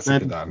 That's a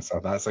good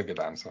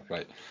answer.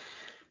 Right.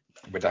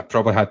 Would I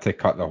probably had to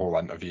cut the whole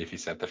interview if you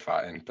said the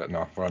fat end, but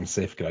no, we're on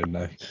safe ground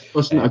now.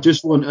 Listen, I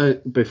just want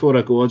to, before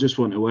I go, I just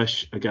want to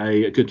wish a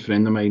good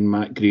friend of mine,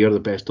 Matt Greer, the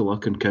best of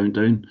luck in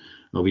Countdown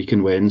a week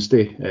on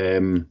Wednesday.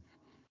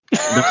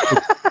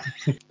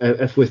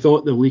 If we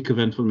thought the leak of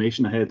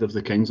information ahead of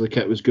the Kingsley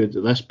kit was good,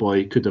 this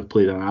boy could have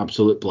played an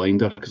absolute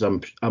blinder, because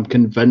I'm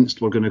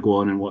convinced we're going to go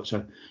on and watch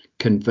a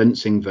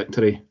convincing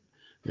victory.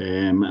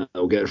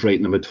 It'll get us right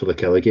in the mood for the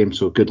Kelly game,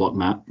 so good luck,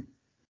 Matt.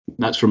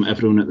 That's from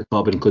everyone at the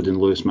club, including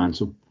Lewis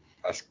Mansell.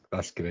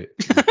 That's great.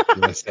 You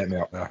really set me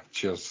up there.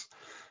 Cheers.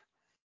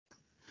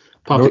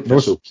 Partick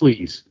Thistle,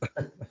 please.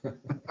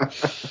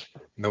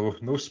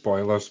 No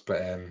spoilers,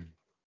 but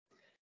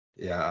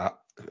yeah,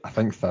 I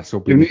think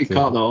Thistle. You need to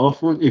cut that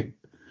off, won't you?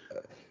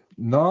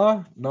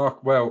 No.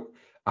 Well,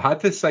 I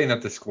had to sign a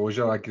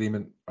disclosure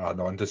agreement, or a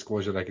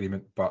non-disclosure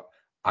agreement, but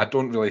I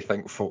don't really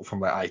think folk from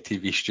the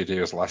ITV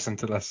studios listen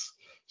to this,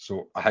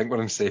 so I think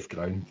we're on safe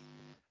ground.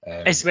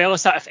 As well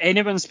as that, if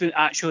anyone's been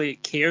actually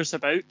cares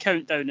about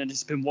Countdown and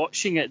has been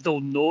watching it,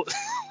 they'll know.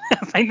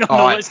 I think they'll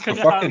know what's going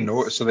to happen.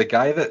 Know. So the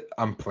guy that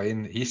I'm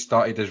playing, he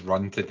started his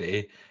run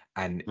today,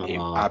 and he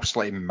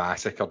absolutely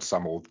massacred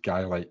some old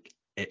guy. Like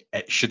it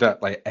should have,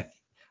 like, if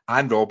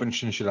Anne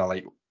Robinson should have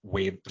like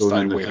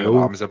started waving her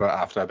arms about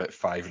after about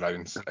 5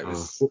 rounds. It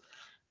was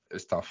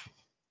tough.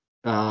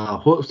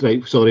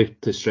 Right, sorry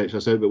to stretch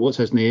this out, but what's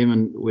his name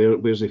and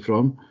where's he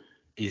from?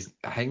 I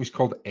think he's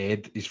called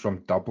Ed. He's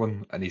from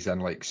Dublin, and he's in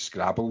like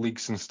Scrabble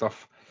leagues and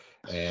stuff.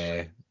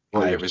 Well,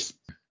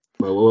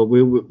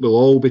 we'll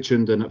all be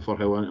tuned in for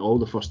how all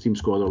the first team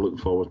squad are looking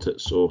forward to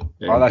it. So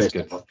that's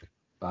good.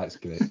 That's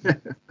great.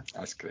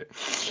 That's great.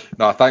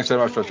 No, thanks very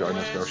much for joining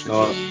us, Welsh.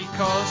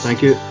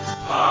 Thank you.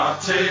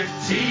 Partick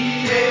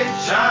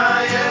THISTLE,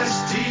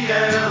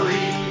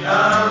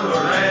 our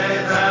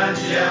red and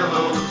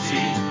yellow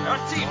team. Our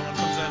team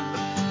comes in.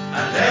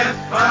 And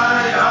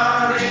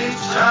FIRHILL,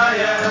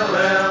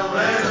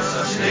 it's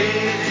a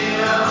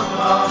stadium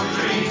of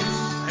dreams.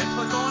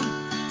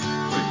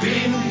 We've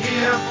been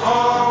here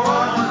for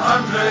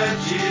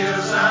 100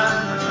 years,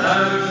 and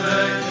now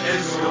the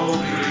kids go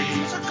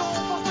green.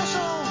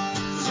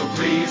 So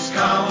please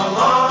come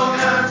along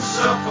and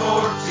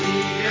support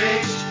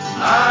THISTLE.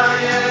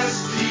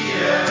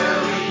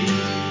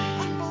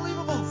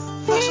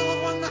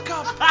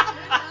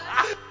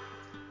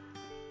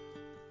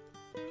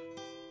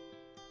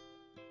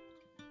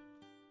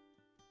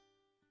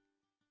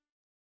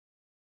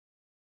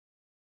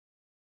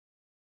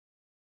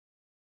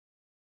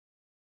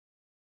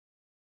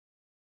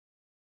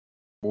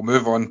 We'll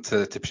move on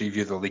to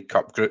preview the League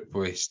Cup group.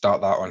 We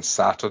start that on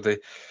Saturday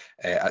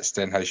at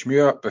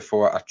Stenhousemuir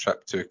before a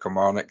trip to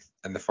Kilmarnock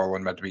in the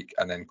following midweek,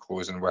 and then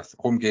closing with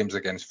home games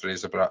against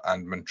Fraserburgh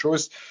and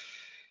Montrose.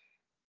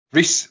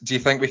 Reese, do you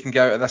think we can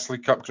get out of this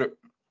League Cup group?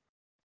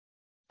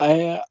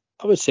 I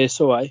would say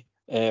so. I'll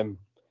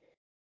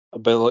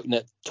be looking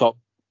at top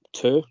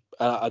two.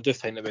 I do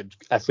think that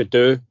if we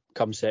do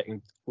come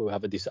second, we'll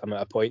have a decent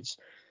amount of points.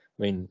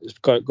 I mean, it's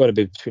got to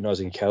be between us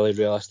and Kelly,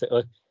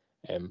 realistically.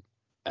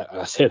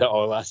 I said that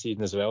all last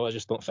season as well. I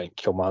just don't think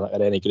Kilmarnock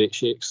are any great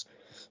shakes.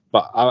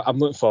 But I'm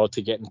looking forward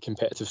to getting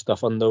competitive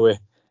stuff underway.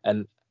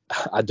 And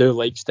I do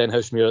like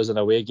Stenhousemuir as an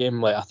away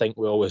game. Like, I think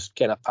we always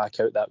kind of pack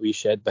out that wee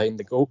shed behind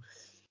the goal.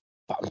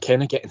 But I'm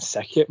kind of getting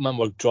sick of it, man.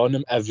 We're drawing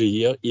them every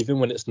year. Even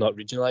when it's not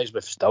regionalised,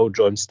 we've still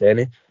drawn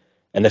Steny.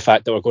 And the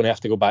fact that we're going to have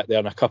to go back there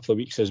in a couple of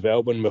weeks as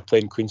well when we're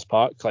playing Queen's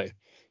Park, like,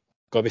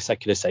 got to be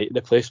sick of the sight of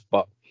the place.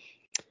 But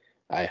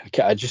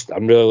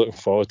I'm really looking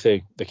forward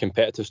to the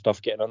competitive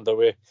stuff getting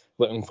underway.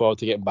 Looking forward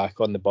to getting back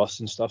on the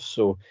bus and stuff.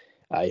 So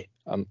I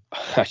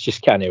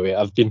just can't wait.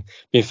 I've been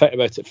thinking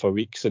about it for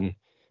weeks, and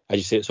as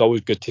you say, it's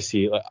always good to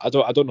see. Like, I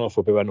don't know if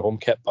we'll be wearing home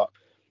kit, but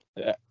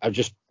I'm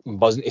just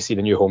buzzing to see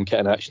the new home kit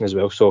in action as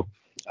well. So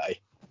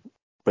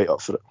right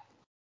up for it.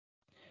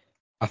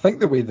 I think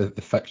the way that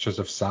the fixtures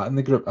have sat in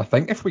the group, I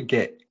think if we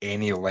get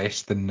any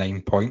less than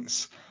 9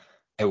 points,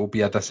 it will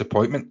be a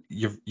disappointment.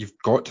 You've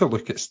got to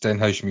look at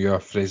Stenhousemuir,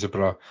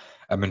 Fraserburgh,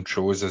 and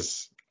Montrose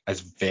as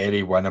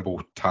very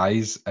winnable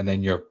ties, and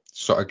then you're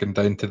sort of going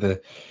down to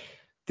the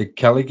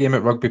Kelly game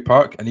at Rugby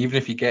Park, and even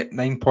if you get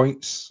 9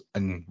 points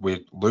and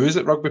we lose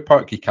at Rugby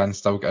Park, you can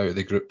still get out of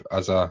the group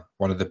as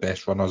one of the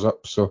best runners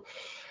up. So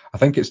I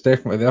think it's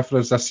definitely there for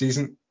us this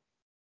season.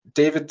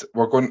 David,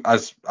 we're going,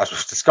 as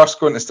we've discussed,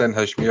 going to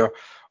Stenhousemuir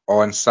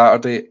on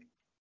Saturday.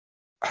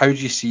 How do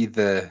you see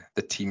the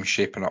team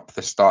shaping up,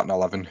 the starting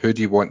 11? Who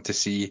do you want to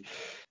see?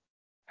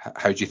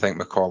 How do you think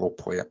McCall will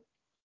play it?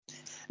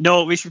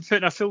 No, we should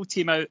put a full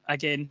team out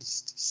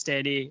against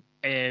Steny.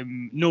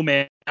 No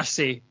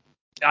mercy.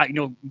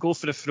 Go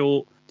for the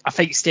throat. I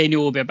think Steny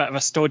will be a bit of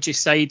a stodgy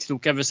side. They'll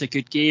give us a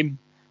good game,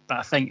 but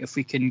I think if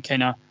we can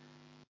kind of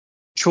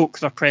choke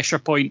their pressure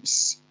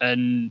points,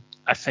 and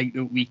I think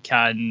that we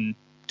can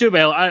do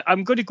well.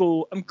 I'm going to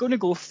go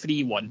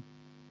 3-1.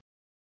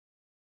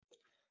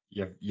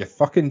 You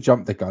fucking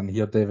jumped the gun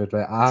here, David.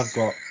 Right, I've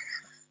got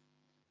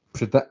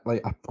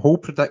a whole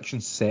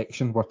prediction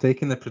section. We're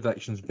taking the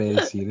predictions very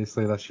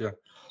seriously this year,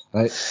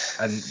 right?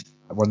 And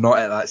we're not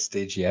at that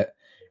stage yet.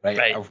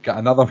 Right. I've got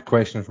another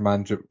question from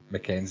Andrew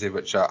McKenzie,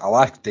 which I'll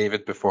ask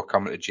David before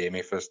coming to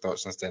Jamie for his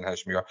thoughts on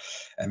Stenhousemuir.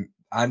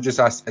 Andrew's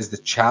asked, is the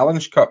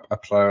Challenge Cup a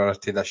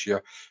priority this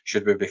year?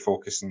 Should we be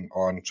focusing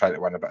on trying to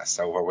win a bit of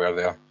silverware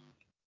there?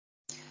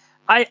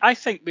 I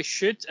think we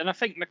should, and I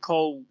think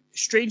McCall,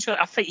 strangely,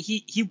 I think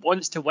he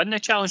wants to win the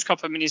Challenge Cup.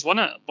 I mean, he's won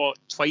it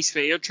twice for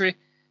Airdrie,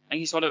 and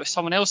he's won it with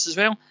someone else as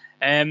well.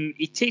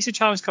 He takes the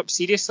Challenge Cup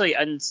seriously,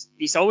 and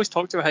he's always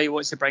talked about how he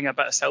wants to bring a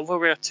bit of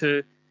silverware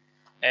to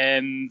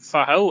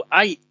Firhill.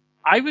 I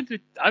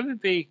would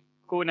be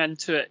going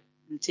into it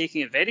and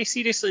taking it very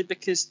seriously,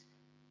 because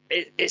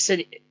it's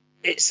a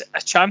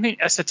champion,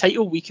 it's a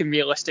title we can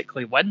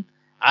realistically win,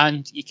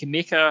 and you can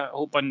make a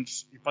whole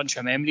bunch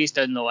of memories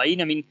down the line.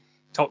 I mean,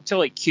 talk to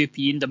like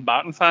QP and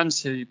Dumbarton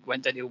fans who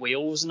went into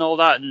Wales and all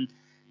that, and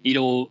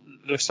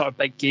those sort of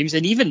big games,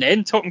 and even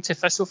then talking to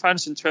Thistle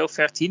fans in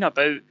 12-13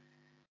 about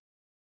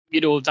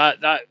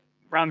that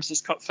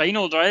Ramsden's Cup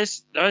final, there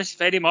is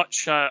very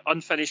much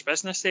unfinished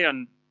business there,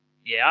 and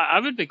yeah, I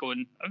would be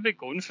going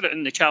for it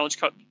in the Challenge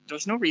Cup.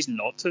 There's no reason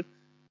not to.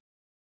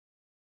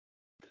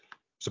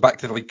 So back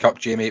to the League Cup,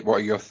 Jamie, what are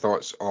your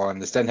thoughts on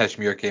the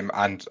Stenhousemuir game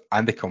and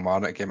the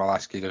Kilmarnock game? I'll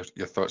ask you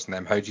your thoughts on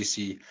them. How do you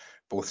see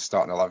both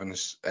starting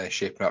 11s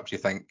shaping up? Do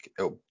you think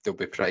they'll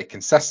be pretty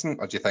consistent,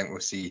 or do you think we'll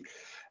see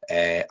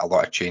a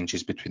lot of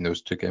changes between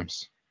those two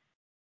games?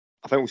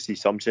 I think we'll see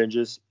some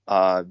changes.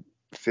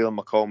 Feeling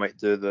McCall might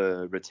do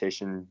the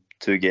rotation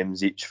 2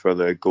 games each for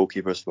the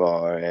goalkeepers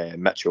for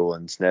Mitchell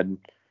and Snedden.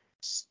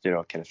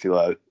 Kind of feel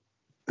out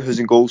who's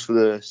in goals for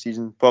the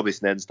season. Probably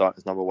Snedden starting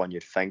as number 1,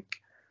 you'd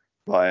think.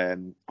 But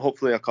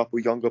hopefully a couple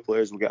of younger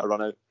players will get a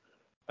run out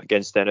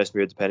against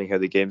Stenhousemuir, depending how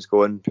the game's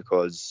going,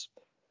 because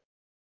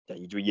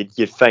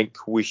you'd think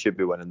we should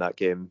be winning that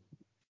game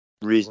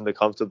reasonably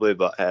comfortably,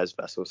 but it is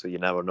Thistle, so you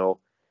never know.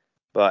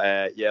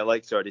 But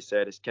like I already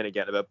said, it's kind of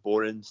getting a bit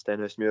boring,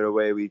 Stenhousemuir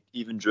away. We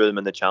even drew them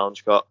in the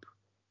Challenge Cup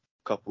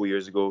a couple of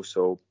years ago,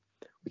 so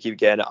we keep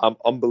getting it. I'm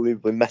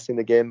unbelievably missing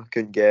the game. I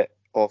couldn't get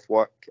off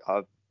work.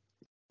 I'm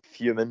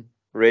fuming,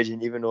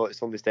 raging, even though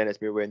it's only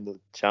Stenhousemuir winning the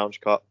Challenge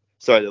Cup.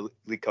 Sorry, the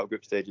League Cup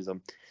group stages.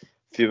 I'm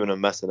fuming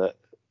and missing it.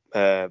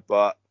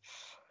 But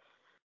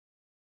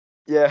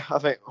yeah, I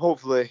think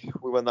hopefully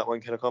we win that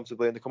one kind of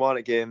comfortably. In the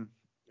Kilmarnock game,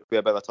 it'll be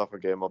a bit of a tougher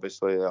game,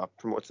 obviously.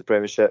 Promoted to the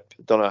Premiership.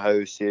 Don't know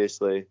how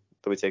seriously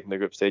they'll be taking the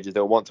group stages.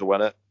 They'll want to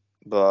win it,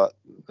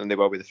 and they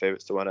will be the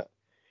favourites to win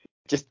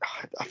it.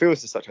 I feel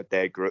this is such a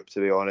dead group, to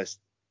be honest.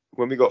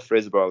 When we got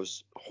Fraserburgh, I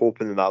was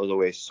hoping that was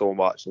away so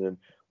much, and then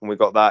when we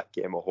got that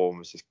game at home, it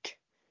was just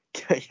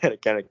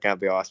can't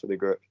be asked with the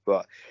group.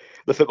 But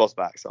the football's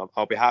back, so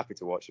I'll be happy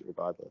to watch it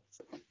regardless.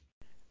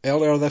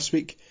 Earlier this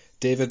week,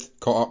 David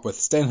caught up with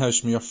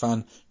Stenhousemuir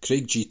fan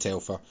Craig G.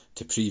 Telfer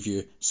to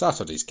preview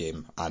Saturday's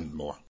game and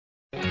more.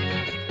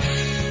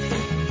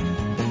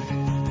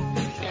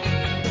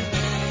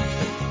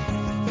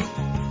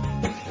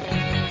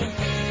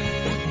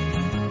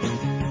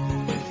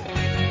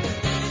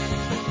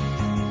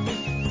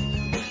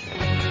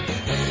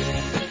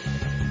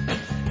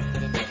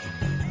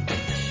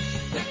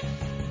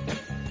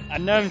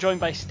 And now I'm joined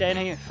by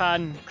Stenhouse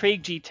fan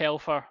Craig G.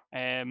 Telfer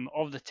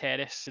of the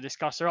Terrace to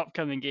discuss our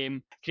upcoming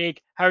game.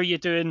 Craig, how are you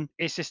doing?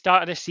 It's the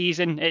start of the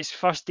season. It's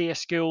first day of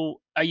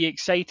school. Are you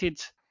excited?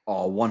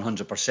 Oh,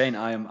 100%.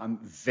 I'm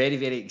very,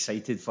 very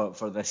excited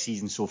for this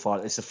season so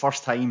far. It's the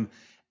first time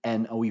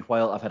in a wee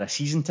while I've had a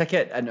season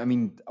ticket. And I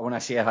mean, when I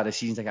say I had a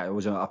season ticket, I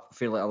was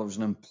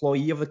an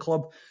employee of the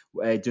club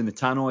doing the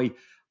tannoy.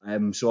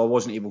 So I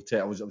wasn't able to,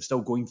 I was still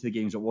going to the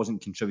games. I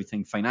wasn't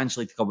contributing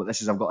financially to the club,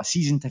 but I've got a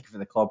season ticket for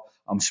the club.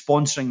 I'm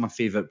sponsoring my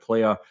favourite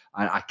player,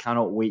 and I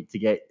cannot wait to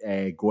get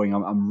going.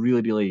 I'm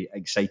really, really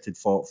excited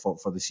for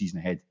the season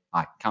ahead.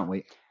 I can't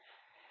wait.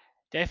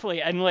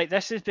 Definitely, and like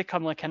this has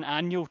become like an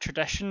annual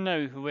tradition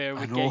now, where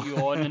we get you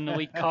on in the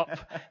League Cup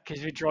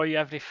because we draw you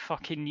every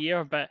fucking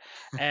year. But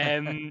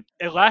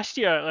last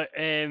year,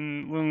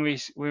 when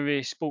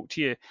we spoke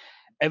to you,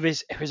 it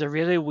was a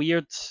really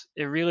weird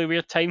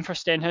time for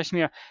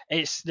Stenhousemuir.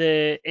 It's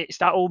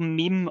that old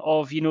meme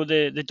of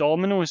the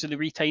dominoes, the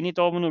wee tiny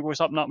domino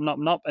goes up and up and up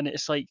and up, and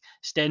it's like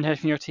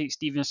Stenhousemuir takes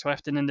Stephen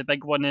Swift, and then the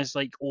big one is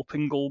like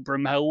open goal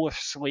Broomhill with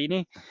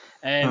Slaney.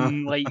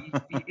 Like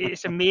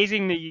it's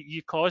amazing that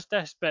you caused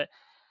this, but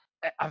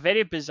a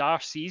very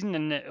bizarre season,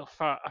 and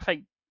I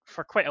think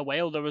for quite a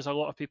while there was a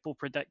lot of people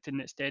predicting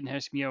that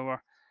Stenhousemuir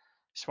were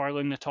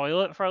swirling the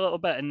toilet for a little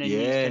bit, and then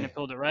you kind of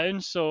pulled it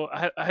around. So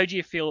how do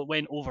you feel it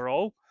went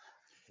overall?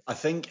 I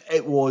think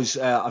it was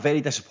a very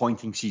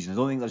disappointing season. I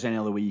don't think there's any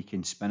other way you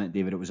can spin it,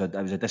 David. It was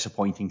a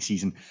disappointing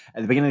season.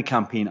 At the beginning of the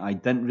campaign, I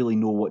didn't really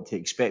know what to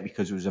expect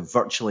because it was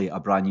virtually a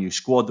brand new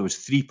squad. There was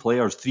 3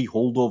 players, 3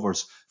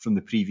 holdovers from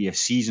the previous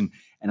season,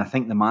 and I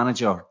think the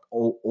manager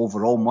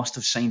overall must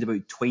have signed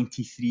about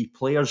 23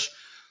 players.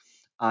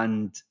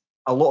 And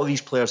a lot of these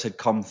players had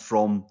come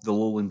from the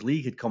Lowland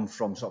League, had come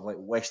from sort of like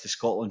West of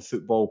Scotland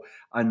football.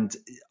 And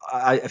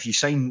if you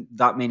sign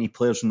that many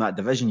players from that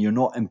division, you're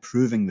not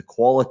improving the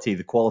quality.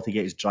 The quality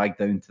gets dragged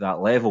down to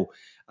that level.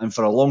 And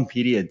for a long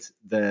period,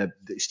 the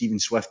Stephen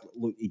Swift,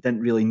 look, he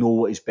didn't really know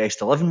what his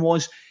best 11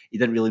 was. He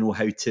didn't really know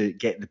how to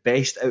get the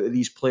best out of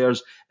these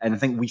players. And I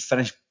think we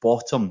finished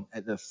bottom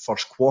at the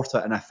first quarter.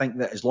 And I think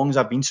that as long as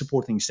I've been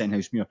supporting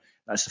Stenhousemuir,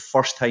 that's the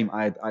first time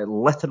I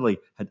literally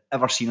had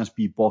ever seen us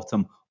be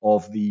bottom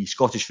of the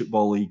Scottish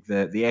Football League,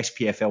 the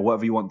SPFL,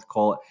 whatever you want to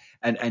call it.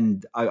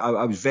 And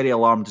I was very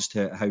alarmed as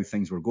to how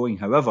things were going.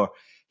 However,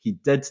 he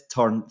did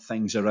turn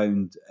things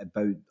around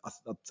about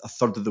a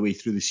third of the way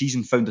through the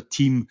season, found a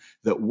team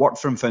that worked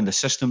for him, found a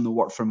system that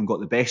worked for him and got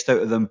the best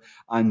out of them,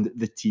 and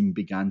the team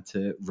began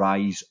to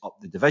rise up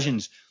the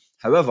divisions.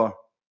 However,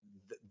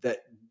 that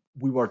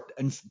we were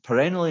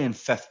perennially in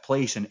 5th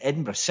place, and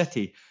Edinburgh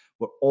City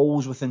were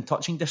always within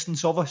touching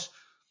distance of us.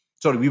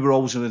 Sorry, we were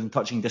always within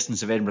touching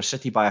distance of Edinburgh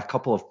City by a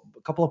couple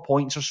of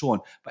points or so on.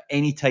 But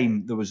any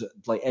time there was,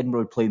 like,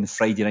 Edinburgh would play on the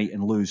Friday night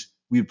and lose,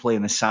 we would play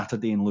on the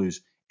Saturday and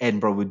lose.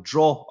 Edinburgh would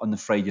draw on the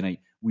Friday night,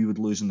 we would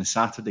lose on the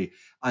Saturday.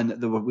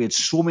 And we had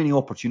so many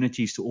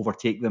opportunities to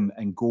overtake them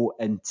and go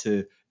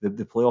into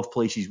the playoff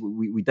places.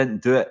 We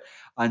didn't do it.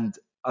 And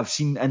I've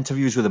seen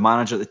interviews with the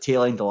manager at the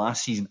tail end of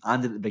last season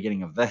and at the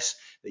beginning of this,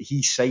 that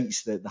he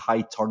cites the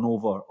high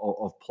turnover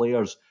of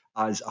players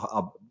as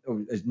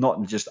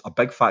not just a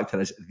big factor,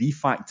 as the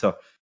factor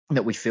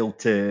that we failed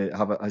to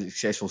have a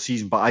successful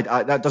season. But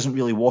that doesn't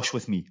really wash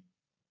with me.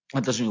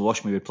 That doesn't really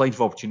wash me. We had plenty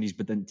of opportunities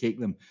but didn't take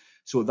them.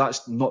 So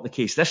that's not the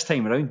case this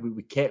time around.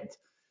 We kept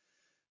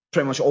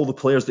pretty much all the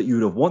players that you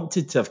would have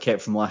wanted to have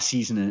kept from last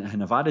season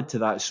and have added to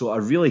that. So I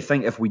really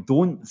think if we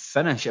don't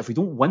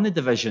win the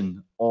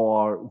division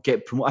or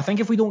get promoted, I think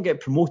if we don't get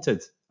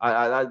promoted,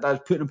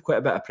 that's putting quite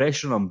a bit of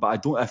pressure on him.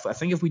 But I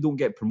think if we don't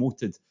get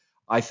promoted,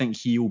 I think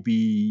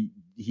he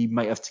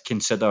might have to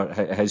consider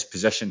his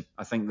position.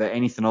 I think that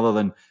anything other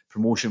than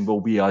promotion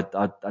will be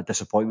a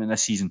disappointment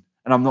this season.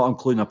 And I'm not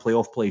including a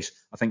playoff place.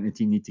 I think the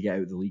team need to get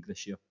out of the league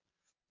this year.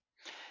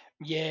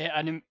 Yeah,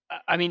 and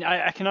I mean,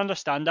 I can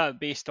understand that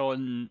based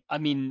on, I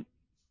mean,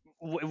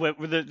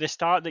 with the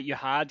start that you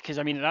had, because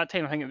I mean, at that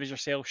time, I think it was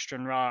yourself,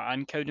 Stranraer,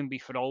 and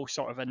Cowdenbeath were all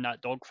sort of in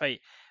that dogfight.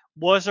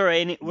 Was there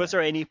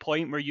any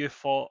point where you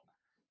thought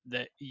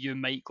that you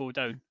might go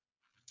down?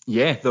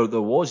 Yeah, there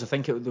was. I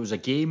think there was a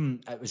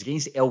game. It was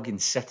against Elgin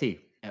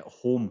City at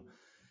home.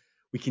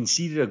 We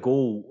conceded a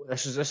goal.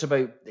 This is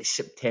about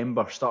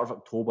September, start of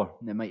October.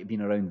 It might have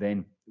been around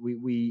then.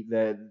 We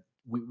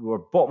were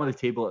bottom of the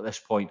table at this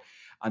point,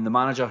 and the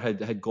manager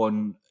had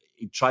gone.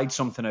 He tried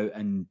something out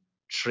in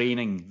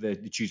training the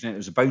Tuesday night. It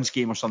was a bounce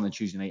game or something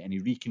Tuesday night, and he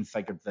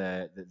reconfigured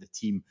the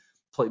team.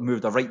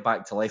 Moved a right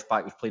back to left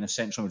back. Was playing a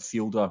central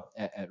midfielder.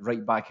 At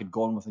right back had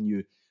gone with a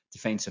new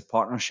defensive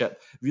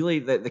partnership. Really,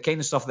 the kind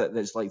of stuff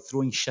that's like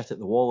throwing shit at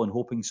the wall and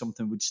hoping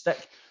something would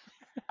stick.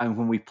 And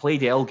when we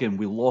played Elgin,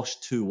 we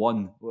lost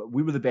 2-1.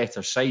 We were the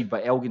better side,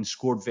 but Elgin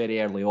scored very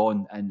early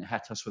on and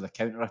hit us with a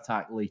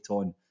counter-attack late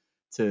on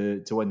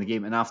to win the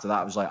game. And after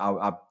that, I was like,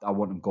 I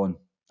want him gone.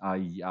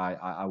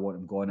 I want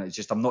him gone. It's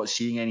just I'm not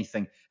seeing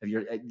anything. If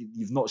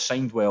you've not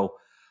signed well,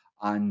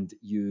 and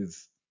you've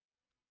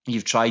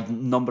tried a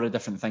number of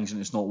different things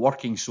and it's not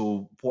working.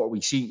 So what are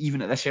we seeing?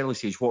 Even at this early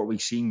stage, what are we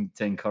seeing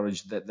to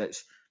encourage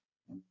that's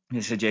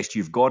to suggest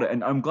you've got it?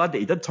 And I'm glad that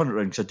he did turn it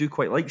around, because I do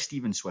quite like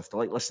Stephen Swift. I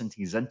like listening to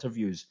his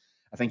interviews.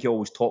 I think he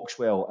always talks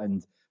well,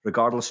 and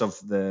regardless of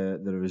the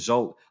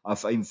result, I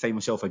find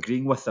myself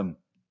agreeing with him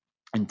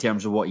in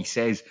terms of what he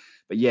says.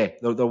 But yeah,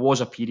 there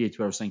was a period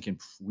where I was thinking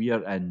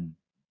we're in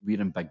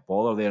big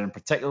bother there, and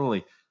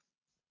particularly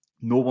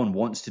no one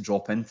wants to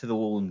drop into the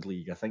Lowland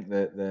League. I think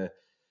the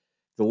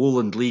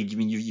Lowland League, I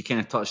mean, you kind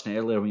of touched on it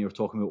earlier when you were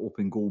talking about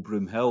Open Goal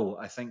Broomhill.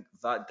 I think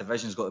that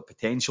division's got the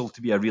potential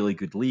to be a really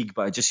good league,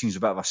 but it just seems a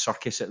bit of a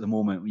circus at the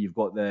moment. You've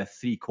got the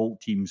 3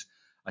 Colt teams,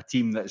 a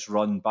team that's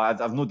run by,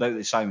 I've no doubt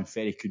that Simon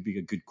Ferry could be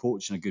a good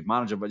coach and a good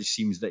manager, but it just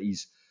seems that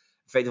he's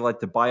effectively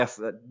had to buy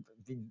for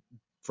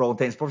all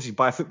intents and purposes,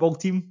 buy a football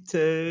team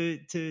to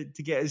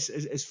get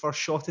his first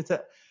shot at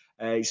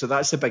it. So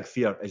that's the big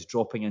fear, is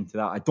dropping into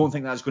that. I don't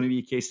think that's going to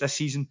be the case this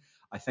season.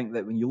 I think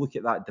that when you look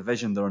at that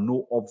division, there are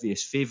no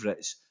obvious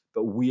favourites,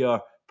 but we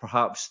are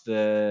perhaps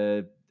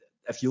if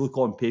you look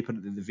on paper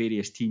at the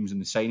various teams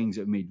and the signings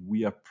that have made,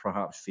 we are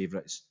perhaps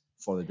favourites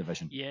for the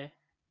division. Yeah.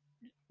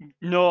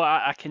 No,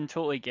 I can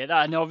totally get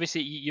that. And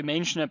obviously, you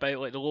mentioned about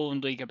like the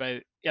Lowland League.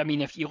 I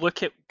mean, if you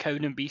look at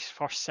Cowdenbeath's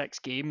first 6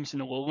 games in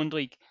the Lowland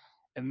League,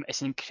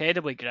 it's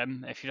incredibly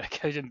grim. If you're a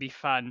Cowdenbeath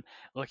fan,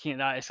 looking at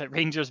that, it's like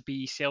Rangers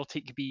B,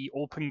 Celtic B,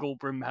 Open Goal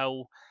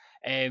Broomhill,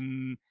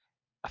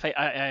 I think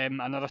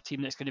another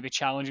team that's going to be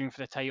challenging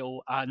for the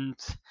title, and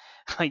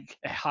like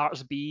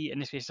Hearts B in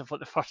the space of like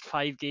the first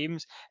 5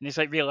 games, and it's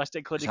like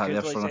realistically they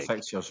could like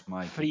fixtures,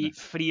 my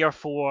three or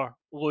 4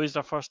 lose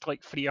their first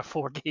like 3 or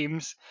 4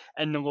 games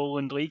in the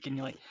Lowland League, and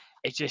you're like,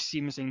 it just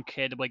seems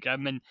incredibly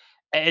grim, and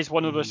it is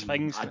one of those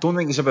things. I don't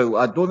think it's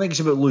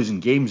about losing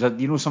games.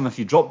 You know, something, if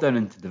you drop down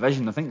into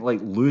division, I think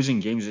like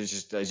losing games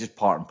is just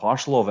part and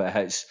parcel of it.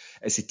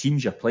 It's the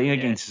teams you're playing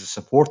against as a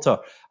supporter.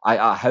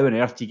 How on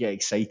earth do you get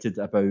excited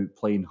about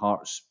playing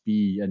Hearts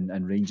B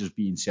and Rangers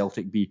B and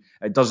Celtic B?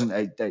 It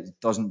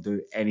doesn't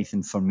do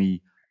anything for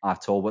me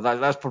at all. But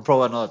that's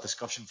probably another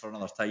discussion for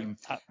another time,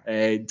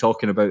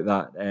 talking about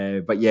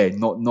that. But yeah,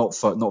 not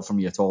for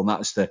me at all. And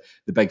that's the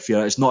big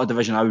fear. It's not a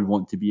division I would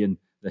want to be in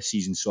this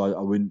season, so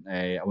I wouldn't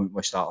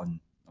wish that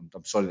on.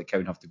 I'm sorry that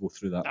Cowan have to go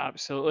through that.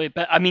 Absolutely,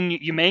 but I mean,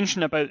 you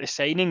mentioned about the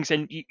signings,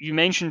 and you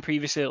mentioned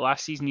previously that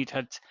last season you'd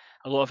had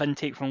a lot of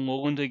intake from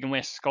Lowland League and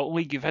West Scotland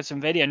League. You've had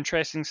some very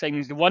interesting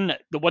signings. The one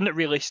that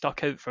really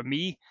stuck out for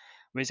me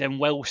was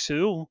Will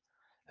Sewell,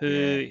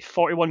 who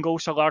 41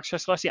 goals for Largs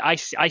Thistle last year.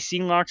 I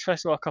seen Largs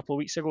Thistle a couple of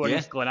weeks ago in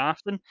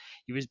Glenafton.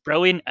 He was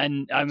brilliant,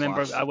 and I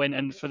remember I went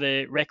in for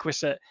the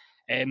requisite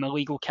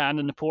illegal can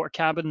in the porter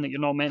cabin that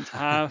you're not meant to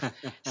have,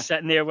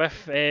 sitting there with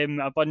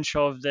a bunch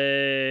of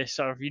the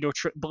sort of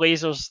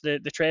Blazers, the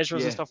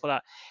treasurers and stuff like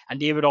that, and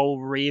they were all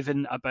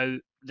raving about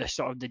the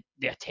sort of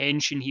the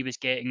attention he was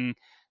getting.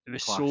 There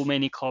was so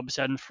many clubs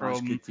in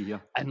from,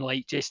 and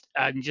like just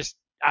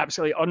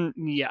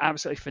absolutely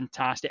absolutely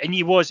fantastic. And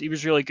he was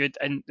really good.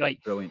 And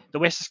like brilliant. The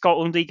West of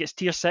Scotland League, it's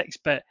tier 6,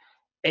 but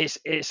it's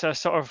a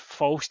sort of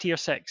false tier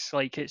 6.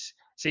 Like it's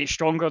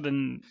stronger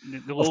than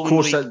the Lowland Of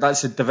course, League.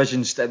 that's a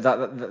division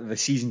that the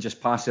season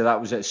just passed.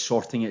 That was it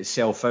sorting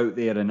itself out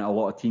there, and a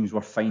lot of teams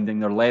were finding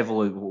their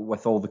level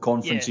with all the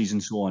conferences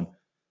and so on.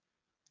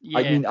 Yeah.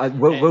 I mean,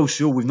 Will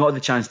Sewell, we've not had the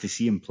chance to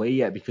see him play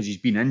yet because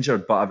he's been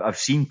injured, but I've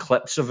seen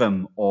clips of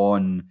him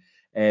on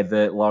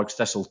the Largs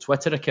Thistle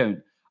Twitter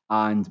account,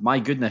 and my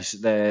goodness,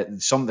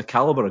 some of the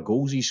calibre of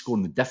goals he's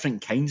scoring, the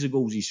different kinds of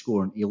goals he's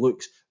scoring, he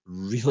looks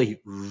really,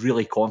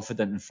 really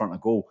confident in front of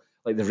goal.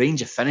 Like the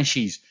range of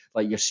finishes,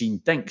 like you're seeing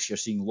dinks, you're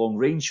seeing long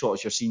range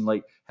shots, you're seeing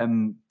like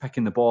him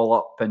picking the ball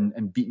up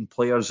and beating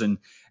players and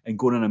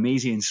going on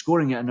amazing and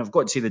scoring it. And I've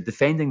got to say the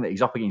defending that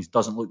he's up against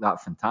doesn't look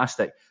that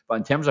fantastic. But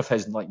in terms of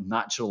his like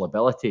natural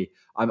ability,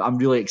 I'm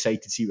really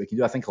excited to see what he can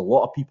do. I think a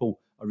lot of people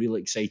are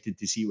really excited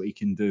to see what he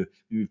can do.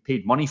 We've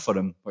paid money for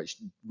him, which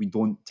we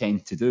don't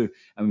tend to do,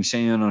 and we've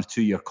signed him on a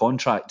 2-year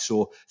contract.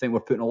 So I think we're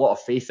putting a lot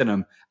of faith in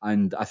him.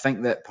 And I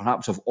think that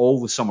perhaps of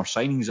all the summer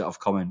signings that have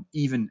come in,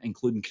 even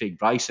including Craig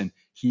Bryson,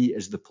 he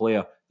is the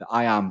player that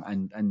I am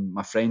and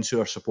my friends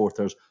who are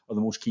supporters are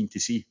the most keen to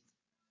see.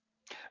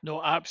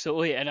 No,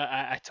 absolutely, and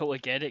I totally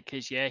get it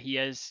because he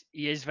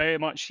is very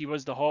much, he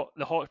was the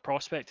hot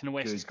prospect in the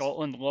West of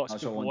Scotland. Lots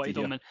of people wanted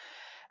him,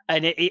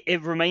 And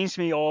it reminds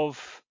me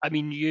of, I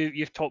mean,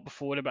 you've talked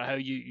before about how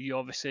you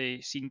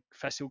obviously seen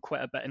Thistle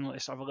quite a bit in like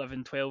sort of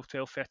 11, 12,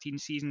 13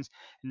 seasons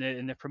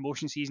in the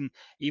promotion season.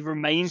 He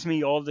reminds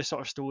me of the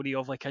sort of story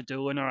of like a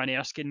Doolan or an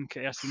Erskine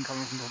coming from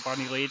the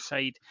Barney Lade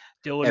side,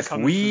 Doolan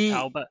coming from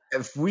Talbot.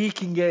 If we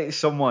can get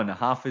someone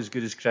half as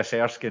good as Chris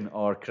Erskine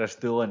or Chris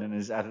Doolan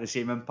and had the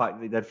same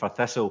impact they did for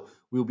Thistle,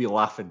 we'll be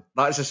laughing.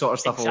 That's the sort of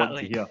stuff I want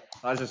to hear.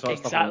 That's the sort of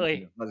stuff I want to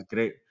hear. That's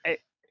great.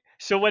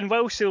 So when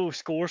Wilsall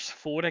scores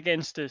 4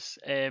 against us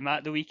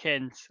at the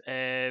weekend,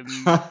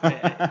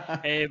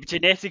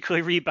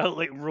 genetically rebuilt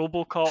like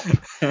RoboCop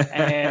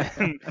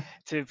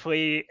to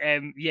play,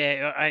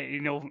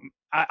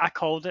 I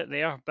called it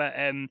there, but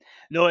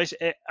no,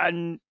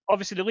 and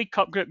obviously the League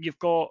Cup group you've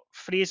got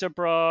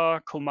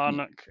Fraserburgh,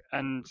 Kilmarnock,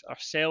 and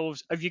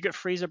ourselves. Have you got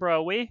Fraserburgh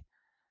away?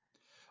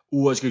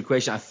 Oh, that's a good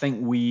question. I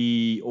think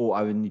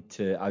I would need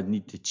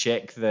to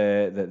check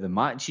the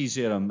matches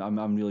here.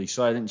 I'm really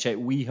sorry I didn't check.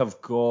 We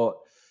have got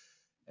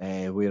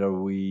where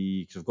are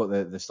we? Because I've got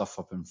the stuff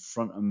up in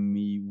front of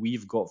me.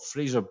 We've got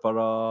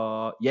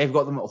Fraserburgh. Yeah, we've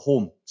got them at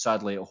home.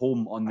 Sadly, at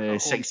home on the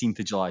 16th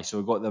of July. So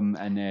we've got them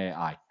in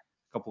a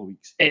couple of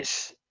weeks.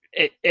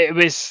 It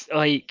was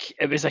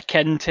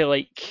akin to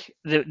like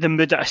the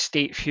mood at a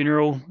state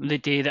funeral the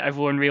day that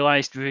everyone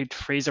realised we had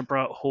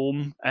Fraserburgh at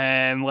home.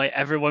 Like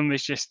everyone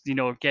was just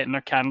getting their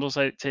candles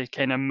out to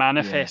kind of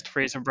manifest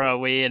Fraserburgh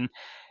away, and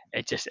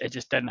it just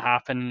didn't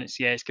happen. It's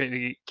going to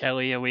be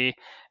Kelly away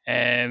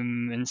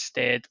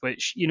instead,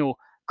 which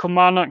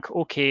Kilmarnock,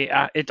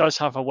 okay, it does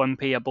have a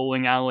wimpy, a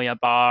bowling alley, a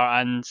bar,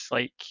 and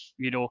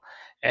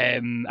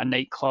a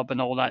nightclub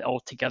and all that all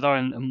together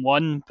in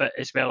one. But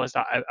as well as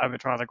that, I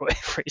would rather go to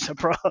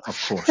Fraserburgh.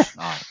 Of course.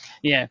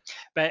 Yeah.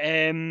 But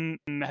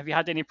have you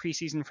had any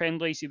pre-season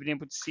friendlies? You've been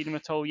able to see them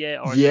at all yet,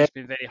 or has it just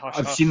been very hush?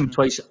 I've seen them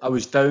twice. I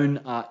was down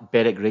at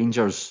Berwick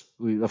Rangers.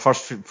 The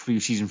first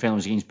pre-season friendly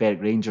was against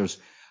Berwick Rangers.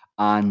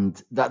 And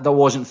that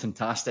wasn't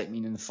fantastic. I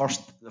mean, in the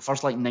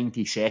first like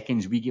 90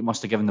 seconds, we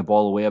must have given the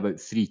ball away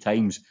about 3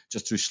 times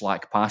just through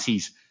slack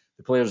passes.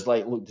 The players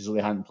looked as though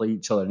they hadn't played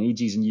each other in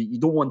ages, and you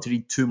don't want to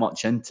read too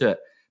much into it.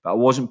 But I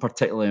wasn't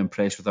particularly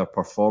impressed with our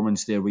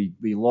performance there. We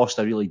lost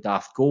a really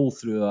daft goal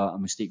through a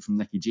mistake from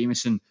Nicky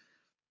Jamieson.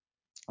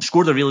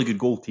 Scored a really good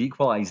goal to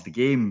equalise the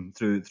game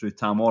through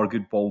Tamor,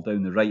 good ball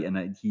down the right,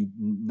 and he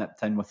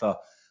nipped in with a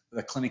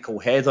clinical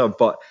header,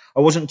 but I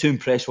wasn't too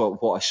impressed with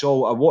what I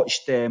saw. I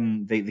watched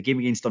the game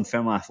against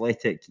Dunfermline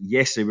Athletic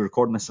yesterday. We're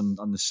recording this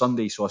on the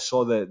Sunday, so I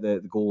saw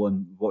the goal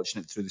and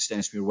watching it through the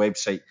Stennismuir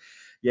website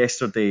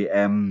yesterday.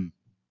 And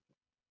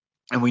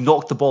we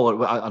knocked the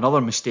ball out.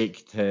 Another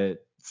mistake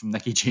from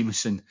Nicky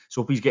Jamieson.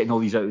 So he's getting all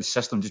these out of his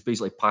system, just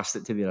basically passed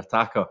it to their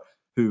attacker,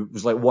 who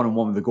was like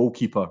one-on-one with the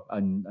goalkeeper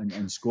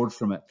and scored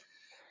from it.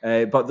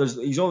 But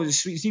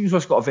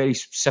Stevens got a very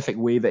specific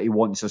way that he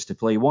wants us to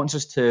play. He wants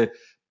us to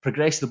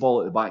progress the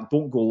ball at the back,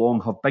 don't go long,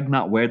 have Big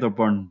Nat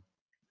Wedderburn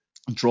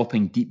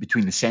dropping deep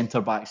between the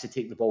centre backs to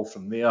take the ball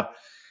from there,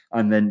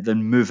 and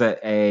then move it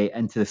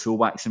into the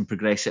fullbacks and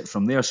progress it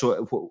from there.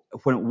 So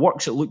when it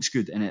works, it looks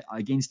good. And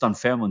against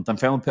Dunfermline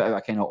put out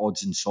a kind of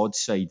odds and sods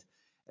side.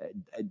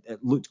 It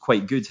looked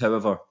quite good.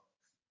 However,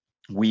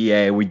 we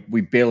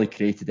barely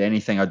created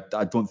anything.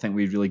 I don't think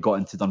we really got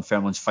into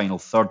Dunfermline's final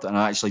third, and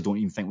I actually don't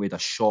even think we had a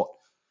shot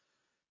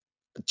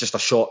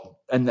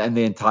in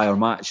the entire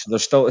match.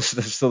 There's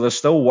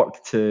still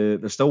work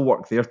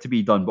there to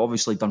be done. But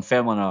obviously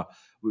Dunfermline are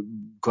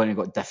going to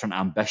got different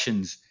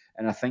ambitions,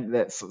 and I think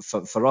that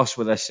for us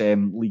with this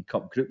League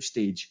Cup group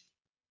stage,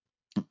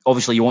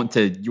 obviously you want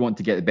to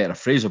get the better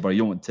Fraserburgh. You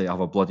don't want to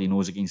have a bloody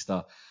nose against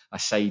a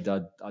side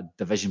a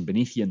division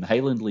beneath you in the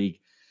Highland League.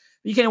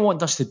 You kind of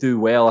want us to do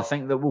well. I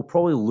think that we'll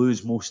probably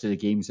lose most of the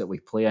games that we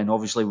play in.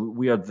 Obviously,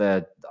 we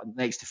are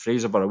next to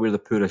Fraserburgh, we're the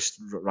poorest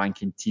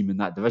ranking team in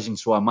that division.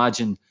 So I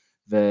imagine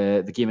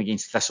the game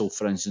against Thistle,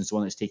 for instance, the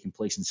one that's taking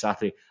place on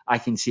Saturday, I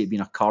can see it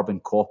being a carbon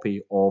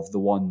copy of the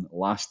one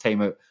last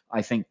time out.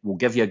 I think we'll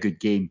give you a good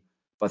game,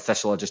 but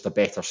Thistle are just a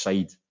better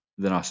side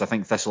than us. I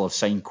think Thistle have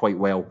signed quite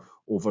well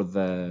over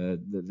the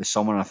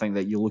summer. And I think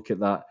that you look at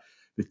that,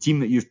 the team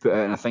that you've put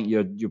out, and I think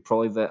you're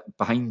probably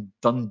behind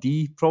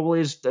Dundee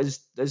probably is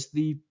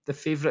the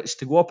favourites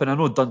to go up. And I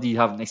know Dundee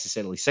haven't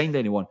necessarily signed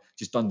anyone,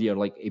 just Dundee are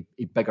like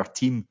a bigger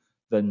team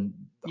than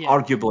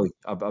arguably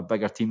a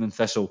bigger team than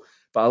Thistle.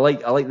 But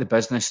I like the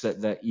business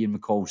that Ian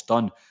McCall's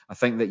done. I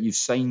think that you've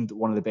signed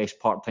one of the best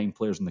part-time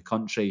players in the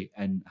country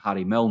in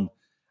Harry Milne.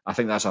 I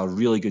think that's a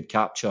really good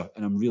capture,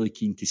 and I'm really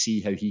keen to see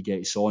how he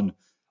gets on.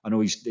 I know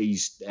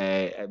he's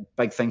a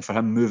big thing for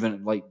him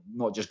moving, like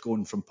not just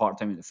going from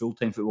part-time into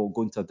full-time football,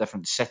 going to a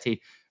different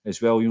city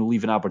as well,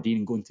 leaving Aberdeen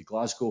and going to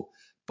Glasgow.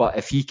 But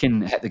if he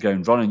can hit the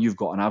ground running, you've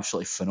got an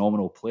absolutely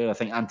phenomenal player. I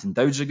think Anton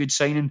Dowd's a good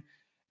signing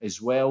as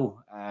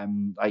well.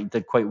 I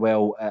did quite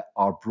well at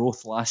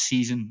Arbroath last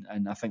season,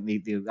 and I think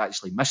they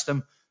actually missed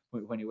him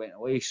when he went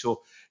away.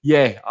 So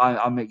yeah,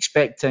 I'm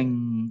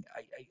expecting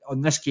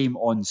on this game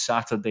on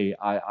Saturday.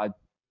 I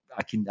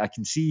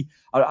can see.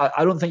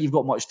 I don't think you've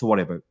got much to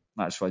worry about.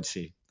 That's what I'd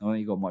say. I don't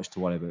think you've got much to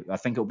worry about. I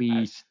think it'll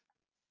be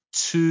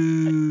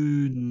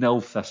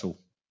 2-0 Thistle.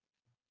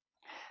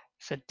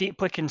 It's a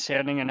deeply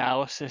concerning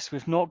analysis.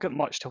 We've not got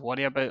much to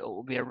worry about. It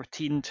will be a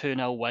routine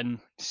 2-0 win.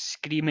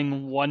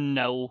 Screaming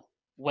 1-0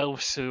 Will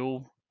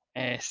Sewell,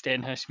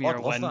 Stenhousemuir I'd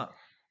love win. that.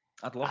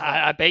 I'd love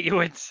that. I bet you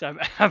would.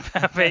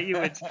 I bet you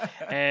would.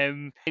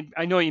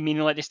 I know what you mean.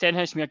 Like the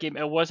Stenhousemuir game,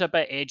 it was a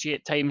bit edgy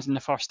at times in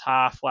the first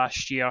half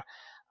last year,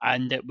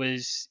 and it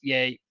was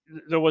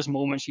there was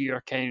moments you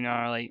were kind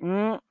of like,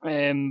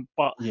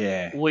 but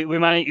Yeah. we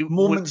managed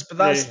moments, but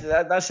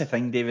that's the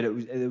thing, David.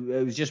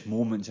 It was just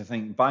moments. I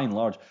think by and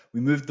large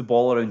we moved the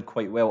ball around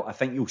quite well. I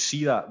think you'll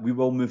see that we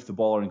will move the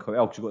ball around quite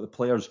well because we've got the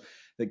players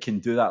that can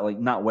do that. Like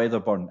Nat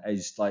Weatherburn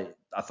is like,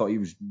 I thought he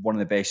was one of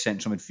the best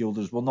central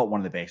midfielders. Well, not one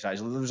of the best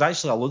actually. There was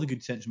actually a lot of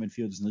good central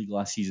midfielders in the league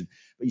last season,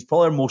 but he's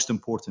probably our most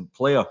important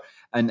player.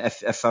 And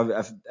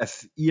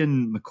if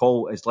Ian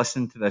McCall is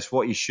listening to this,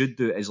 what he should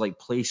do is like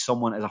play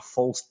someone as a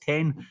false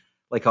 10,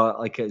 like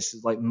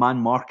it's like man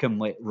mark him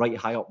like right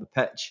high up the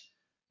pitch.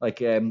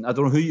 Like I don't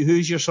know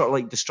who's your sort of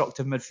like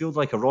destructive midfield,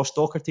 like a Ross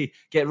Docherty.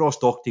 Get Ross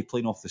Docherty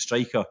playing off the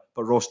striker,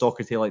 but Ross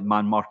Docherty like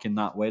man marking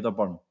that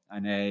Weatherburn,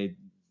 and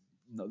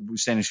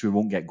Stenhousemuir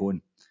won't get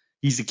going.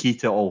 He's the key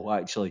to it all.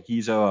 Actually,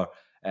 he's our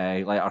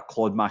like our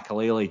Claude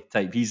Makelele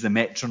type. He's the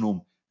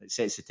metronome that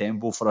sets the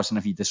tempo for us, and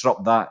if you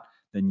disrupt that,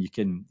 then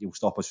you'll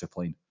stop us from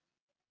playing.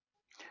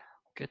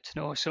 Good to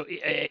know. So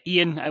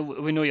Ian,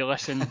 we know you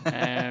listen.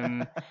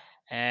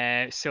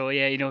 So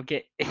yeah,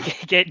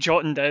 get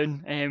jotting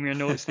down your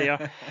notes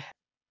there.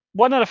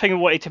 One other thing I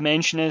wanted to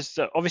mention is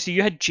that obviously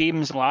you had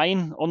James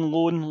Lyon on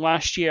loan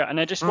last year, and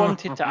I just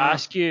wanted to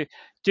ask you,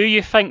 do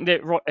you think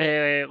that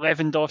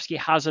Lewandowski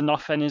has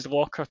enough in his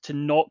locker to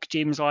knock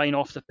James Lyon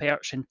off the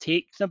perch and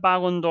take the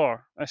Ballon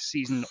d'Or this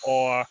season,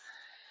 or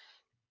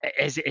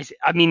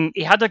I mean,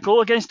 he had a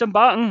goal against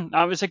Dumbarton.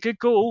 That was a good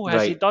goal.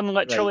 Has he done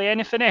literally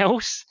anything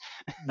else?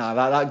 No,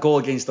 that goal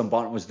against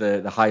Dumbarton was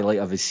the highlight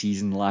of his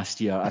season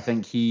last year. I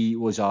think he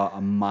was a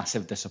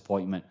massive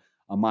disappointment.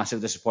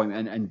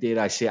 And dare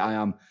I say,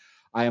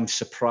 I am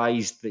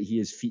surprised that he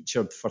is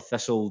featured for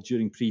Thistle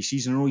during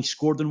pre-season. I know he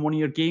scored in one of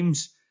your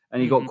games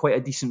and he got quite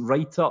a decent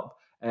write-up.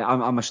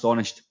 I'm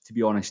astonished, to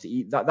be honest.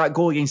 That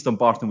goal against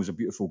Dumbarton was a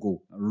beautiful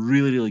goal, a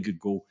really, really good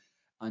goal.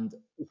 And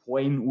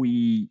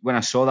when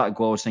I saw that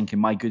goal, I was thinking,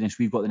 my goodness,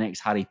 we've got the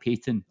next Harry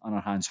Paton on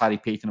our hands. Harry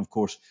Paton, of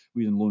course,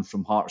 we were on loan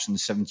from Hearts in the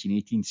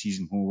 17-18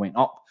 season when we went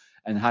up.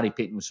 And Harry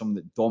Paton was someone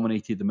that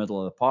dominated the middle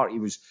of the park. He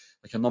was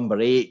like a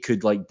number 8,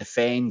 could like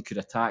defend, could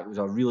attack. It was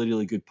a really,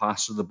 really good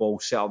passer of the ball,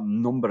 set up a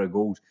number of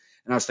goals.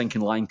 And I was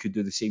thinking Lyon could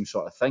do the same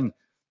sort of thing.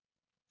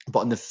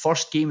 But in the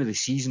first game of the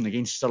season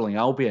against Stirling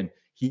Albion,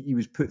 he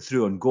was put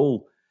through on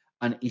goal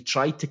and he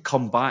tried to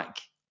come back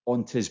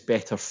onto his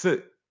better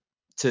foot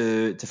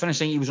to finish. I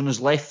think he was on his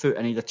left foot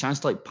and he had a chance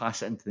to like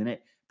pass it into the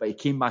net, but he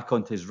came back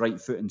onto his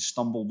right foot and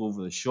stumbled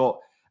over the shot,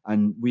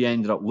 and we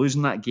ended up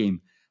losing that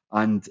game.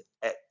 And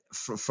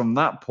from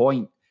that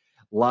point,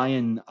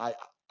 Lyon, I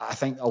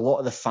think a lot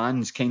of the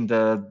fans kind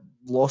of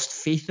lost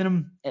faith in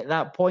him at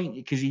that point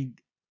because he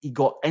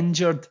got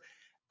injured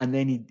and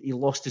then he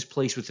lost his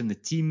place within the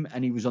team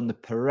and he was on the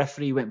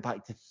periphery. He went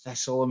back to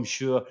Thistle, I'm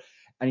sure,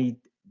 and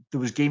there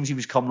was games he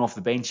was coming off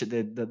the bench at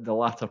the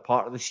latter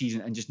part of the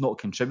season and just not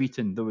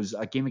contributing. There was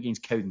a game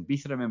against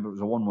Cowdenbeath, I remember, it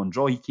was a 1-1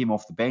 draw. He came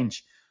off the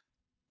bench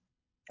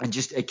and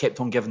just it kept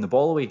on giving the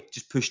ball away,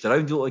 just pushed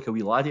around. He looked like a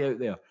wee laddie out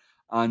there.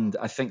 And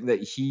I think that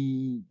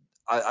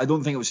I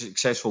don't think it was a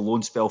successful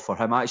loan spell for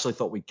him. I actually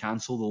thought we'd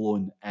cancel the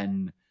loan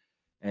in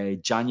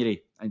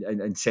January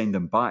and send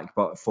him back,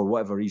 but for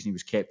whatever reason he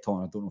was kept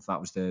on. I don't know if that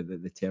was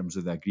the terms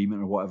of the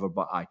agreement or whatever,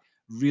 but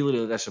really,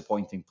 really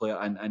disappointing player,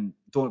 and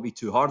don't be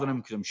too hard on him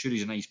because I'm sure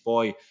he's a nice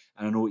boy,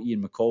 and I know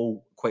Ian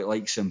McCall quite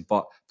likes him,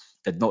 but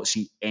did not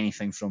see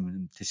anything from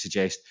him to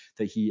suggest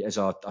that he is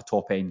a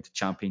top-end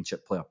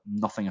championship player.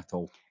 Nothing at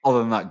all, other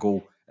than that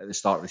goal at the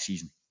start of the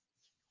season.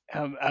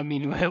 I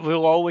mean,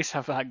 we'll always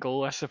have that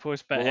goal, I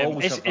suppose, but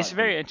it's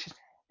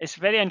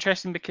very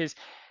interesting because,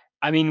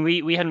 I mean,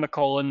 we had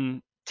McCall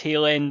on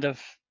tail end of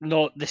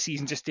not the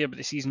season just there, but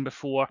the season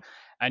before,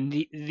 and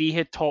they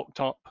had talked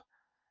up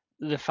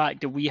the fact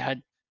that we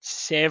had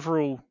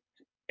several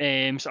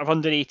sort of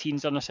under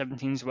 18s, under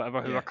 17s,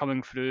 whatever, who were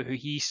coming through, who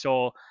he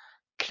saw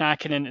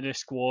cracking into the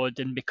squad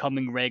and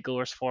becoming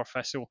regulars for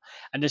Thistle.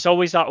 And there's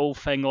always that old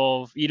thing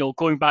of,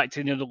 going back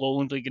to the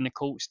Lowland League and the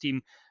Colts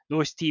team,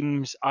 those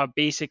teams are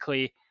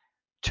basically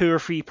 2 or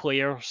 3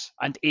 players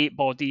and 8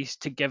 bodies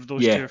to give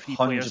those 2 or 3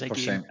 players a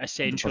game,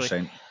 essentially.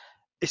 100%.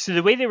 So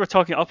the way they were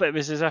talking up, it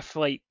was as if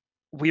like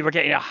we were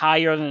getting a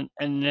higher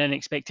than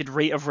expected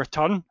rate of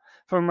return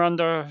from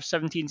under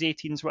 17s,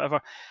 18s,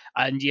 whatever.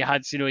 And you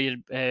had,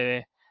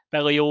 your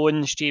Billy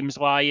Owens, James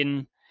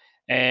Lyon,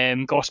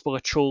 Gospel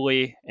of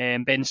Chole,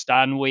 Ben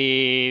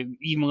Stanley,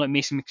 even like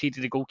Mason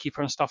McCready, the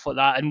goalkeeper, and stuff like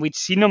that. And we'd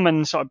seen them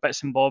in sort of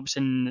bits and bobs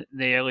in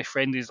the early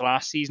friendlies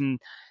last season,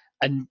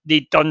 and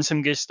they'd done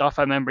some good stuff.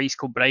 I remember East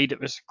Kilbride, it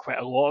was quite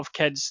a lot of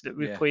kids that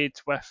we played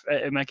with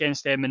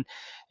against them,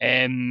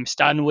 and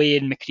Stanley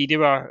and McCready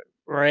were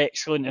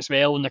excellent as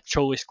well, and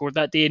Chole scored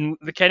that day. And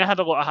we kind of had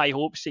a lot of high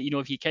hopes that,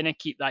 if you kind of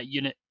keep that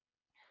unit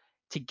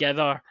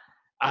together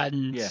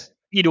and Yeah.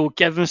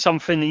 give them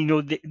something,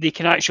 they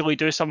can actually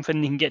do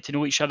something, they can get to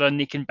know each other and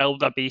they can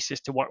build a basis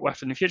to work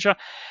with in the future.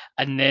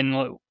 And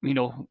then,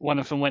 one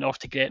of them went off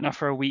to Gretna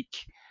for a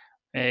week.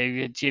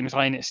 We had James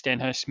Ryan at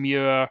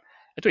Stenhousemuir.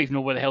 I don't even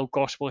know where the hell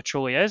Gospel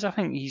truly is. I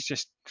think he's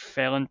just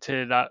fell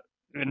into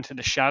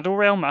the shadow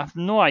realm. I have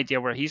no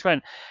idea where he's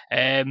went.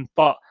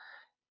 But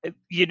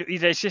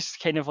it's just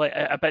kind of like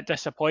a bit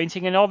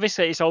disappointing. And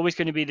obviously, it's always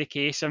going to be the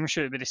case. I'm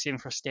sure it'd be the same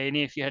for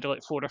Steny if you had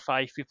like 4 or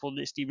 5 people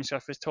that Stephen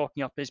Smith was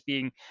talking up as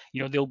being,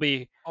 they'll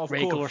be Of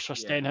regulars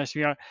course, for yeah.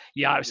 Stenhousemuir.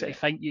 You absolutely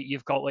think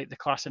you've got like the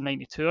class of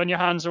 '92 on your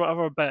hands or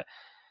whatever, but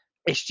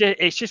it's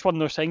just one of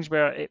those things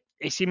where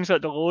it seems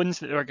like the loans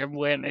that they were given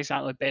weren't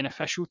exactly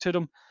beneficial to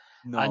them.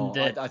 No,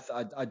 And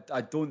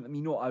I don't. I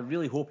mean, I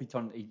really hope he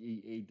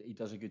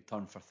does a good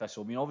turn for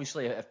Thistle. I mean,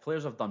 obviously, if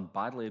players have done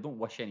badly, I don't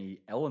wish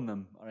any ill on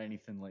them or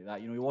anything like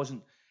that. He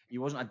wasn't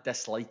a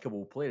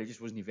dislikable player. He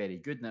just wasn't very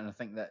good. And I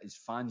think that as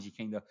fans, you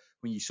kind of,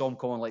 when you saw him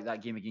coming like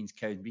that game against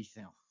Cowdenbeath, you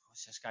think,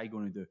 what's this guy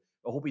going to do?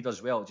 I hope he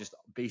does well. Just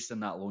based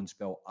on that loan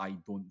spell, I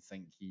don't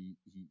think he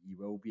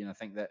will be. And I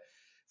think that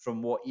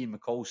from what Ian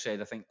McCall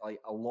said, I think like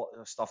a lot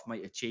of stuff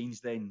might have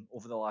changed then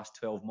over the last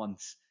 12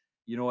 months.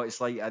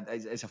 It's like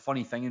it's a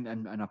funny thing in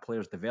a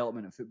player's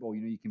development in football.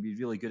 You can be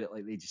really good at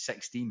like the age of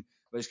 16,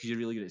 but it's because you're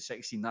really good at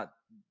 16. That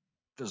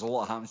there's a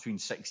lot of happens between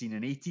 16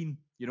 and 18.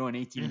 And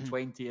 18 and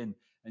 20 and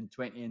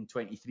 20 and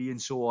 23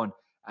 and so on.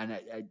 And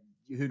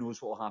who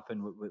knows what will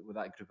happen with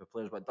that group of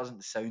players? But it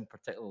doesn't sound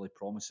particularly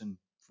promising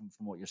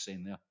from what you're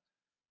saying there.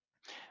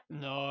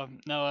 No,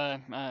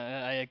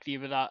 I agree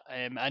with that.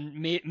 And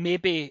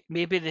maybe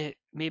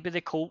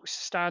the Colts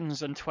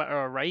stands on Twitter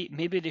are right.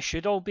 Maybe they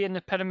should all be in the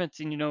pyramids,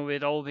 and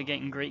we'd all be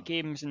getting great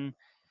games. And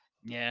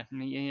yeah,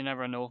 you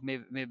never know.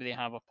 Maybe they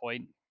have a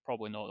point.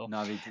 Probably not though.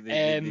 No,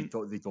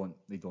 they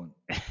don't.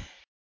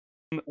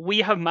 We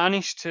have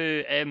managed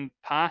to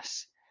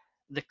pass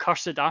the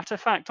cursed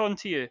artifact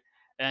onto you,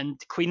 and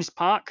Queen's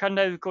Park are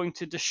now going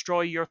to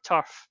destroy your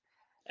turf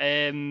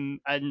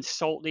and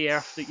salt the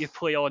earth that you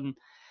play on.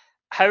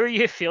 How are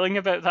you feeling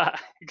about that?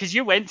 Because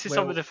you went to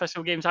some of the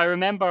Thistle games. I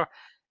remember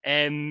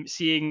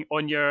seeing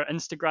on your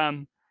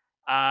Instagram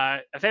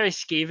a very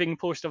scathing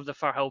post of the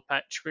Firhill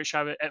pitch, which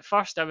at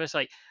first I was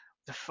like,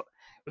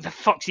 what the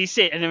fuck's he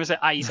saying? And I was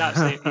like, he's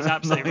absolutely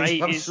No, right.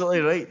 He's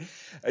absolutely right.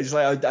 It's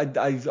like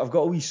I've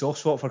got a wee soft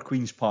spot for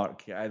Queen's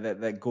Park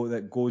that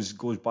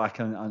goes back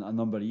a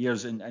number of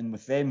years, and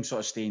with them sort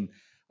of staying.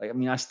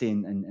 I stay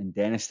in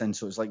Denniston,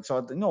 so it's like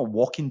not a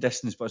walking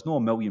distance, but it's not a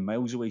million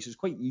miles away, so it's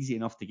quite easy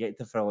enough to get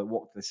to for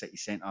walk to the city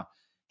centre,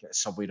 get a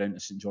subway down to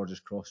St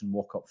George's Cross and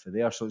walk up for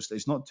there. So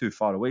it's not too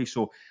far away.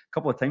 So a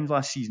couple of times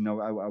last season,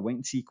 I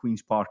went to see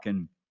Queen's Park,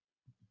 and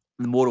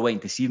the more I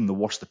went to see them, the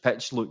worse the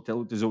pitch looked. It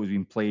looked as though it was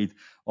being played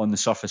on the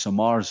surface of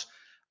Mars.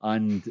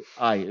 And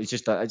it's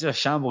just a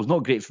shambles.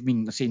 Not great for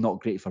me. I say not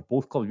great for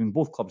both clubs.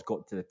 Both clubs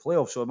got to the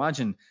playoffs, so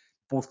imagine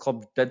both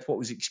clubs did what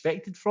was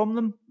expected from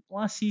them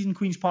last season.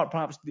 Queen's Park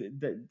perhaps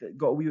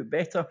got a wee bit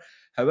better.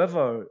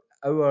 However,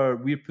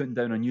 we're putting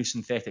down a new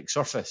synthetic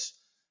surface,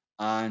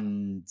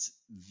 and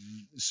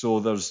so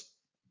there's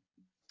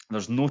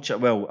no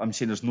I'm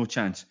saying there's no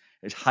chance.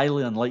 It's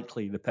highly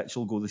unlikely the pitch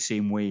will go the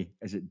same way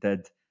as it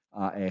did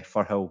at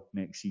Firhill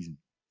next season.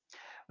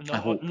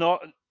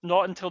 Not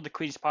until the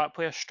Queen's Park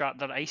players strap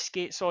their ice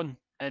skates on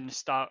and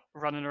start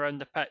running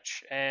around the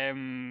pitch.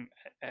 And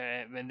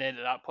then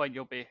at that point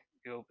you'll be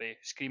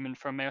screaming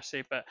for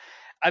mercy. But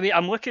I mean,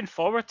 I'm looking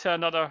forward to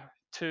another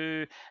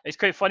two. It's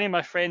quite funny.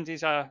 My friend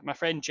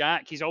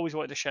Jack. He's always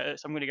wanted to shout out,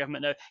 so I'm going to give him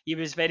it now. He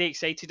was very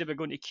excited about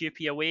going to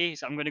QP away,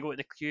 so I'm going to go to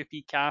the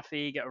QP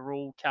cafe, get a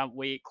roll, can't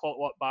wait,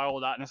 Clockwork Bar,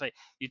 all that. And it's like,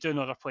 you do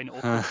another point at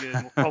Open View,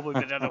 and we'll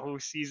probably be there the whole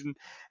season.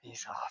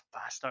 He's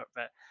bastard,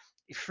 but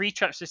 3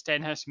 trips to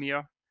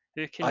Stenhousemuir.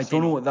 Who can I say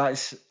don't know no? what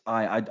that's.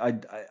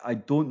 I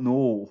don't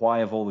know why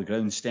of all the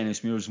grounds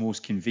Stenhousemuir is the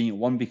most convenient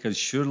one, because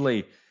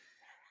surely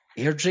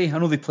Airdrie. I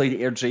know they played at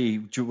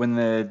Airdrie when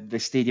the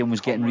stadium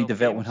was getting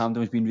redeveloped, when Hampden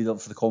was being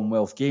redeveloped for the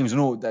Commonwealth Games. I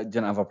know that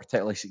didn't have a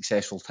particularly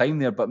successful time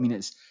there, but I mean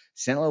it's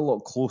certainly a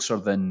lot closer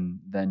than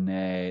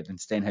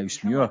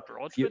Stenhousemuir. Like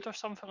Broadwood or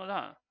something like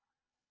that.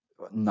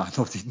 Nah,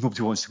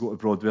 nobody wants to go to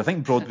Broadwood. I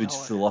think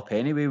Broadwood's full up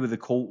anyway with the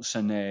Colts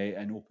and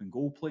Open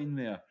Goal playing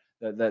there.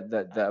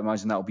 That I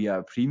imagine that'll be at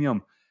a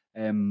premium.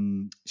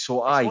 It's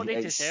what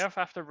they deserve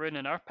after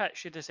ruining our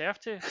pitch. They deserve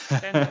to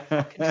spend a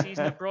fucking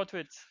season at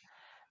Broadwood.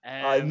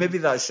 Maybe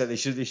that's it. They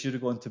should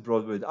have gone to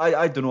Broadwood.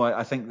 I don't know.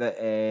 I think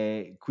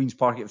that Queen's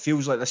Park. It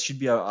feels like this should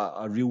be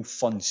a real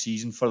fun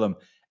season for them,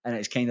 and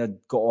it's kind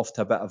of got off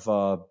to a bit of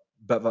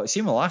a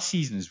same with last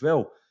season as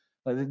well.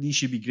 Like these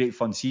should be great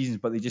fun seasons,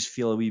 but they just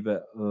feel a wee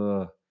bit.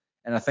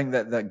 And I think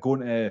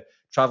that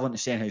traveling to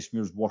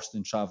Stenhousemuir is worse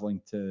than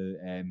traveling to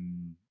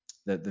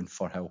than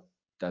Firhill.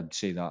 I'd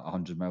say that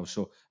 100 miles.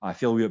 So I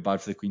feel a wee bit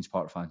bad for the Queen's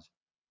Park fans.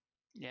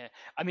 Yeah,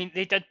 I mean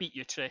they did beat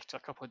Utrecht a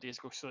couple of days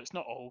ago, so it's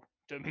not all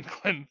doom and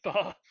gloom.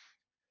 But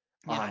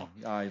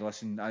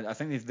listen, I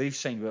think they've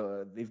signed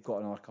well. They've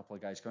got another couple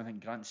of guys. I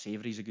think Grant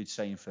Savory's a good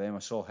sign for them. I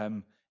saw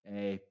him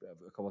a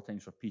couple of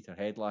times for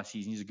Peterhead last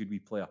season. He's a good wee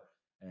player.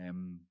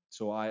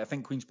 So I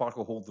think Queen's Park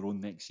will hold their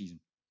own next season.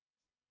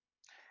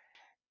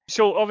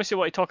 So obviously,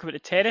 what to talk about the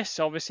terrace.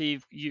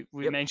 Obviously,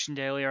 we mentioned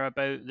earlier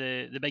about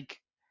the big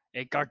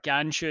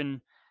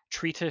gargantuan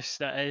treatise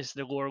that is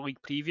the lower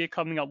league preview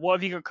coming up. What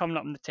have you got coming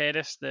up on the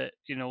terrace that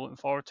looking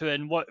forward to?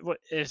 And what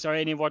is there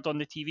any word on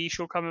the TV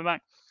show coming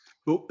back?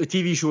 Well, the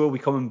TV show will be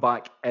coming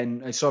back,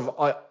 and it's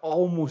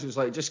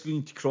like just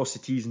going to cross the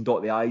T's and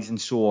dot the I's and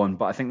so on.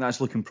 But I think that's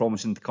looking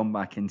promising to come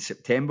back in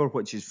September,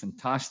 which is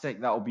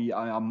fantastic. That'll be,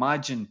 I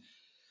imagine,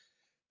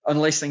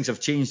 unless things have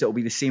changed, it'll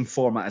be the same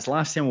format as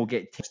last time. We'll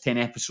get 10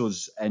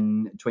 episodes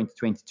in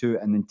 2022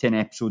 and then 10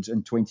 episodes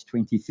in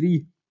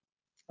 2023.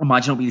 I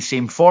imagine it'll be the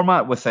same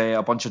format with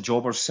a bunch of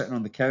jobbers sitting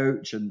on the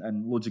couch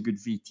and loads of good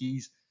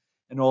VTs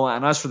and all that.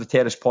 And as for the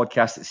Terrace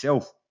podcast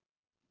itself,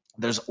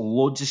 there's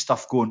loads of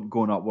stuff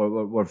going up.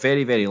 We're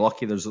very, very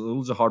lucky. There's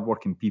loads of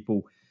hardworking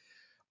people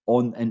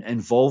on and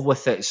involved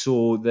with it.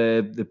 So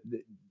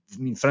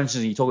for instance,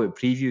 you talk about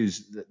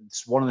previews.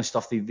 It's one of the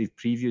stuff they've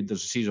previewed.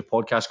 There's a series of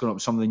podcasts going up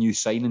with some of the new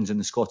signings in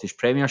the Scottish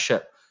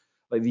Premiership.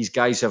 Like these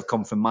guys have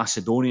come from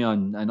Macedonia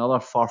and other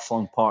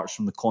far-flung parts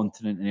from the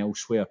continent and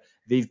elsewhere.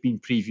 They've been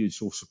previewed.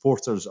 So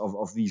supporters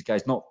of these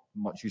guys, not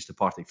much used to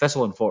Partick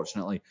Thistle,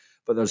 unfortunately,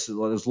 but there's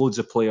loads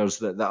of players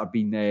that are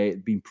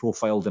being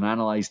profiled and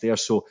analysed there.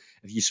 So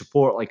if you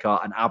support like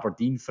an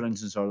Aberdeen, for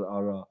instance,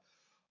 or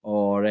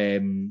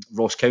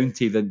Ross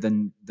County,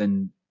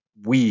 then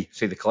we,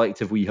 say the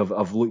collective, we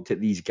have looked at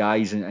these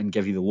guys and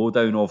give you the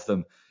lowdown of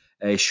them.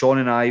 Sean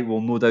and I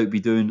will no doubt be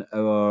doing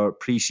our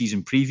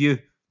pre-season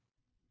preview,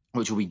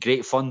 which will be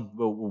great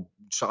fun.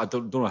 So I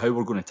don't know how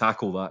we're going to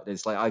tackle that.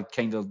 It's like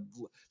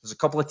there's a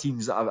couple of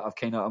teams that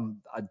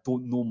I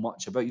don't know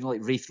much about.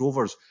 Like Wraith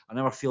Rovers, I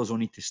never feel as I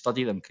need to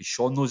study them because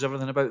Sean knows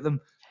everything about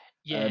them.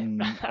 Yeah, I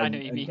know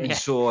what you mean. And yeah.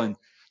 so on.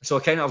 So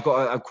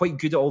I'm quite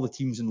good at all the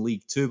teams in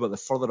League Two, but the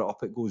further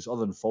up it goes,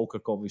 other than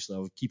Falkirk, obviously, I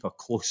would keep a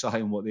close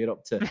eye on what they're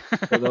up to.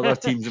 But the other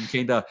teams, I'm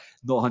kind of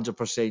not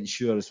 100%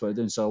 sure as to what they're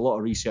doing. So a lot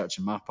of research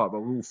on my part,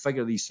 but we'll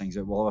figure these things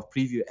out. We'll have a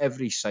preview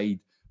every side.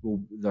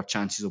 Their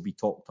chances will be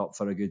topped up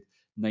for a good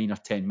 9 or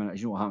 10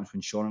 minutes. You know what happens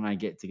when Sean and I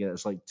get together?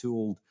 It's like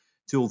two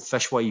old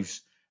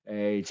fishwives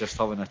just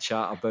having a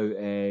chat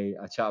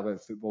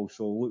about football.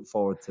 So look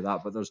forward to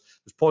that. But there's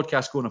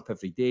podcasts going up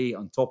every day.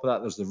 On top of that,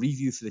 there's the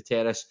review for the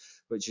Terrace,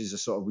 which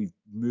is we've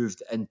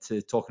moved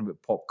into talking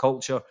about pop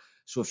culture.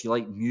 So if you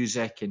like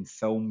music and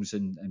films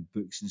and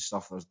books and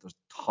stuff, there's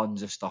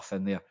tons of stuff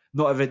in there.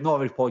 Not every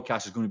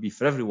podcast is going to be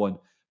for everyone,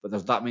 but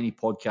there's that many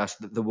podcasts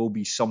that there will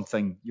be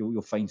something.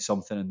 You'll find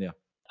something in there.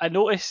 I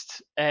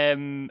noticed,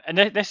 and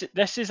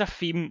this is a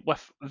theme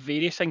with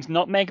various things.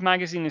 Nutmeg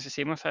Magazine is the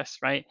same with this,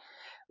 right?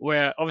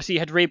 Where obviously you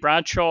had Ray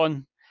Bradshaw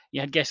on,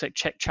 you had guests like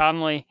Chick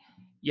Charnley,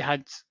 you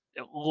had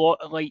a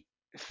lot like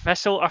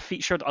Thistle are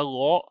featured a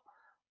lot.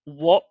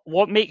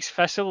 What makes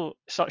Thistle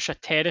such a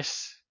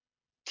Terrace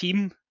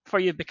team for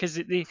you? Because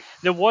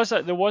there was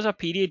a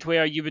period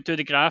where you would do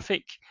the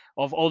graphic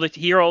of all the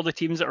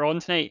teams that are on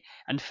tonight,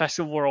 and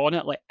Thistle were on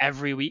it like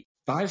every week.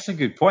 That's a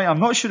good point. I'm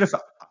not sure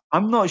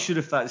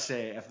if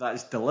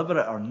that's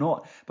deliberate or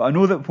not, but I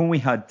know that when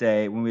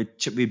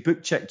we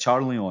booked Chick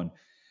Charnley on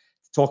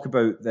to talk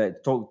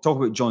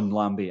about John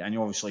Lambie, and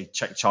obviously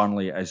Chick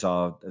Charnley is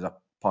a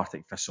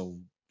Partick Thistle,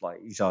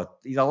 like he's a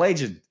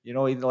legend,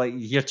 you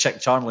hear Chick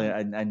Charnley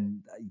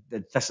and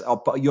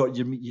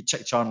you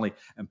Chick Charnley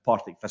and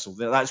Partick Thistle,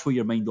 that's where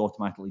your mind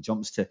automatically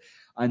jumps to.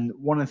 And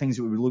one of the things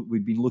that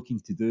we'd been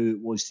looking to do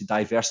was to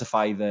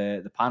diversify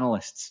the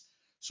panelists.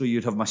 So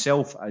you'd have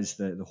myself as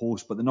the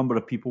host, but the number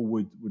of people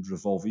would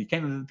revolve. You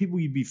kind of the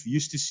people you'd be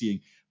used to seeing,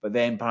 but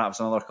then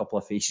perhaps another couple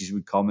of faces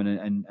would come in.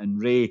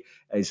 And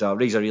Ray's a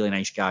really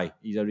nice guy.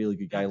 He's a really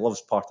good guy. Loves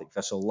Partick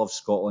Thistle, loves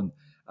Scotland,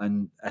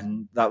 and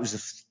that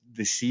was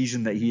the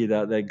season that he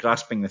had. The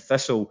Grasping the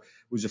Thistle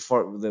was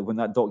when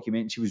that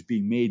documentary was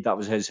being made. That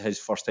was his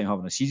first time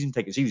having a season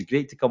ticket. So he was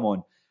great to come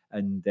on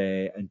and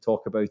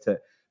talk about it.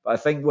 But I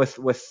think with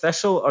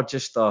Thistle are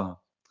just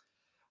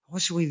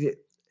what's the way that.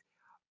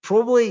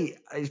 Probably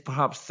is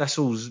perhaps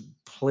Thistle's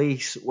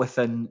place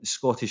within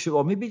Scottish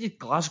football, maybe just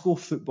Glasgow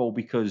football,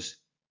 because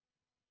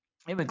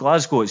in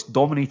Glasgow it's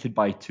dominated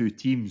by two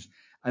teams,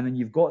 and then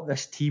you've got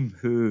this team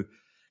who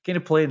kind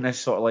of play in this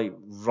sort of like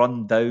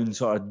run down,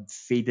 sort of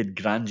faded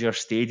grandeur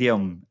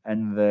stadium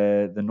in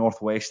the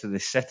northwest of the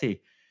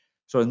city.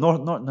 So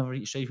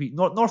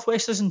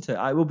northwest, isn't it?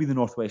 It will be the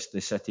northwest of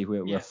the city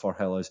where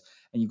Firhill is,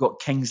 and you've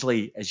got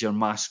Kingsley as your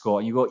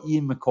mascot, and you've got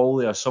Ian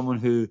McCauley as someone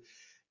who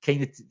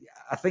kind of,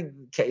 I think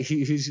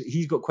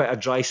he's got quite a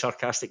dry,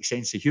 sarcastic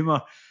sense of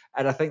humour,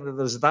 and I think that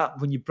there's that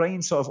when you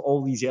bring sort of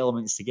all these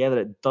elements together,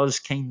 it does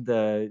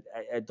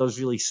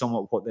really sum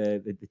up what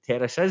the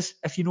Terrace is,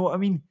 if you know what I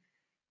mean.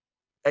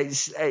 I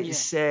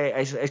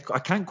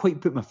can't quite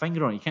put my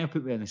finger on it. You can't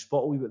put me on the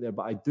spot a wee bit there,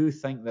 but I do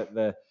think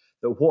that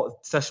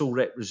what Thistle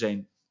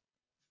represent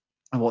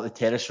and what the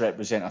Terrace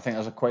represent, I think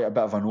there's quite a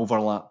bit of an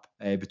overlap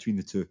between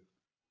the two.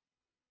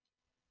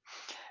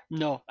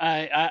 No,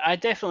 I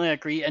definitely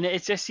agree, and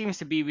it just seems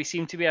to be we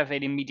seem to be a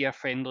very media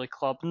friendly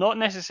club. Not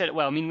necessarily,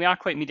 well, I mean we are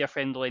quite media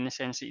friendly in the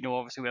sense that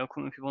obviously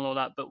welcoming people and all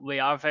that, but we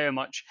are very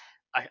much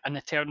an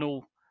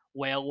eternal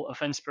well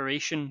of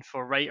inspiration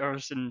for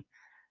writers and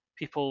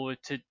people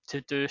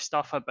to do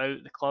stuff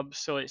about the club.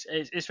 So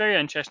it's very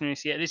interesting to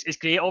see it. It's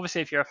great,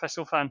 obviously, if you're a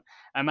Thistle fan.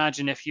 I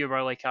imagine if you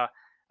were like a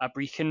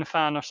Brecon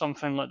fan or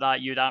something like that,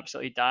 you'd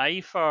absolutely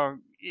die for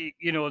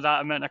that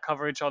amount of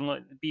coverage on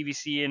like the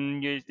BBC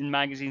and in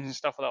magazines and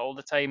stuff like that all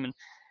the time. And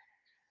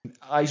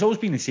It's always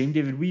been the same,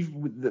 David.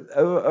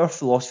 Our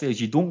philosophy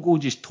is you don't go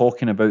just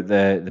talking about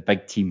the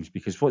big teams,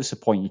 because what's the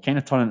point? You kind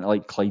of turn into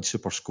like Clyde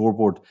Super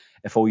Scoreboard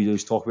if all you do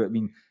is talk about. I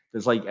mean,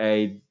 there's like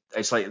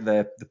it's like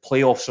the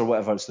playoffs or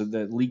whatever. It's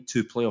the League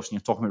Two playoffs, and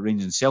you're talking about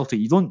Rangers and Celtic.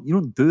 You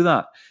don't do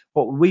that.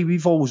 But the way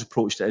we've always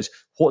approached it is,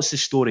 what's the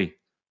story,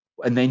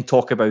 and then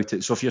talk about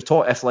it. So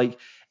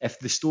if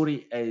the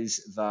story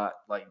is that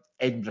like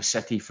Edinburgh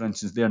City, for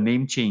instance, their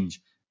name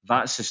change,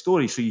 that's the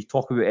story. So you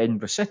talk about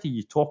Edinburgh City,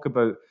 you talk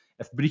about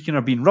if Brecon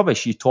are being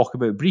rubbish, you talk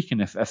about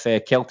Brecon. If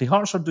Kelty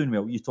Hearts are doing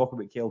well, you talk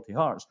about Kelty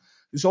Hearts.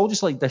 It's all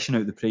just like dishing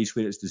out the praise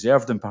where it's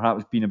deserved, and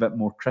perhaps being a bit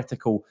more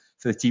critical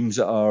for the teams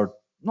that are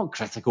not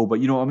critical, but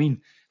you know what I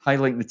mean,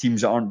 highlighting the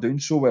teams that aren't doing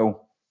so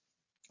well.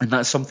 And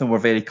that's something we're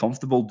very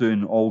comfortable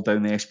doing all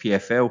down the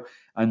SPFL,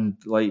 and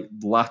like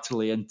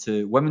laterally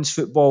into women's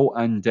football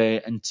and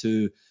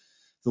into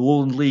the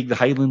Lowland League, the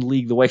Highland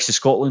League, the West of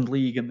Scotland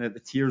League, and the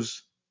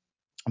tiers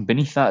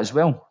beneath that as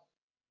well.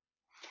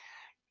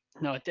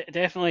 no,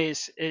 definitely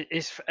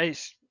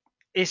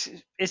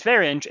it's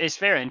very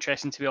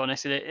interesting, to be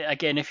honest.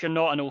 Again, if you're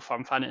not an Old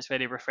Firm fan, it's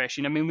very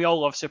refreshing. I mean, we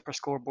all love Super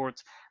Scoreboard.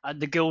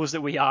 The ghouls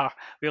that we are,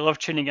 we love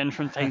tuning in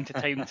from time to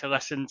time to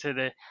listen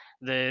to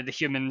the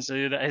humans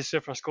that is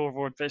Super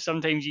Scoreboard. But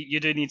sometimes you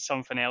do need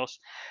something else.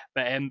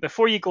 But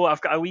before you go,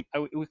 I've got a wee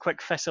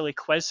quick Thistly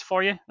quiz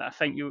for you that I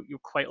think you'll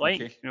quite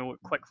like. Okay.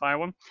 Quick fire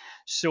one.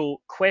 So,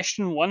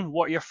 question one: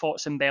 what are your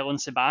thoughts on Belle and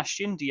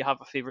Sebastian? Do you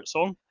have a favourite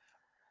song?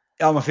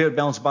 Yeah, my favourite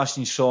Belle and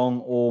Sebastian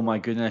song. Oh my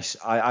goodness,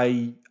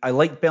 I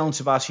liked Belle and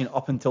Sebastian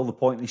up until the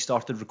point they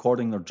started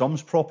recording their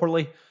drums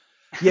properly.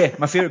 Yeah,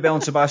 my favourite Belle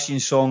and Sebastian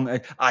song.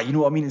 You know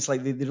what I mean? It's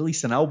like they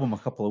released an album a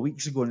couple of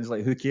weeks ago, and it's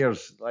like, who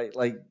cares? Like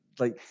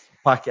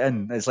pack it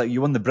in. It's like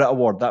you won the Brit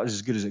Award. That was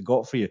as good as it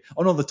got for you.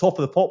 Oh no, the Top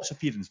of the Pops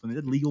appearance when they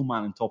did Legal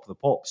Man and Top of the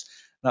Pops.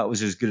 That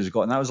was as good as it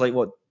got, and that was like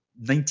what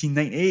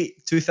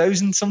 1998,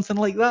 2000, something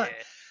like that.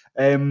 Yeah.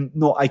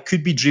 No, I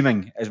Could Be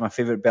Dreaming is my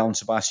favourite Belle and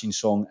Sebastian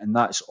song, and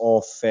that's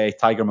off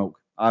Tiger Milk.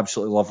 I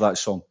absolutely love that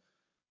song.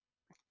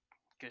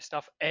 Good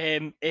stuff.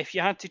 If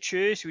you had to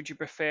choose, would you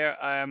prefer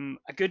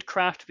a good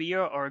craft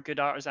beer or a good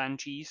artisan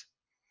cheese?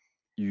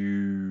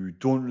 You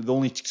don't. The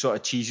only sort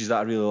of cheeses that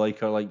I really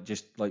like are like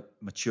just like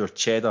mature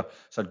cheddar.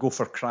 So I'd go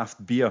for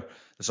craft beer.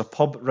 There's a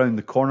pub round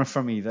the corner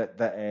for me that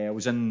I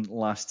was in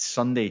last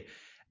Sunday,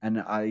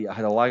 and I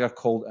had a lager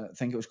called, I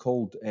think it was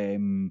called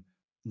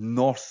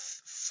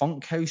North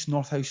Funk House,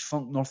 North House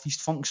Funk,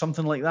 Northeast Funk,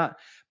 something like that.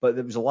 But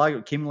it was a lager.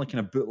 It came in like in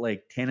a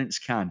bootleg Tennent's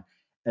can,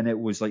 and it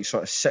was like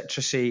sort of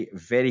citrusy,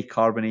 very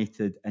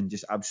carbonated, and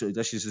just absolutely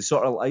delicious. The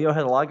sort of, I ever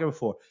had a lager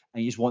before,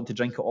 and you just want to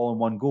drink it all in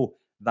one go.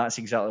 That's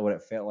exactly what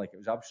it felt like. It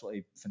was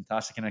absolutely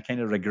fantastic, and I kind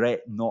of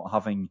regret not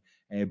having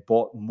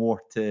bought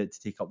more to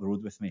take up the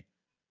road with me.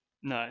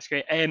 No, that's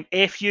great.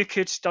 If you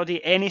could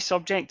study any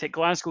subject at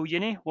Glasgow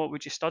Uni, what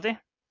would you study?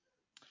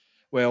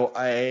 Well,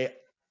 I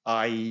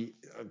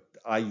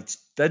I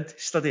did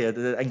study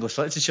English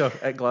literature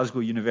at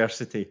Glasgow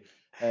University.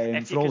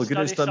 If you For all could the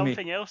good it's study done me.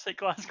 something else at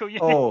Glasgow Uni?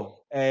 Oh,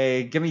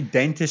 give me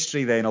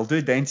dentistry then. I'll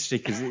do dentistry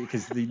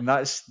because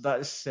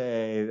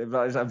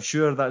I'm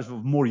sure that's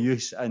of more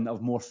use and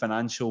of more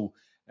financial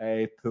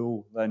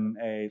pool than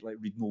like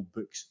reading old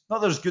books.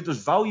 Not there's good, there's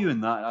value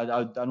in that.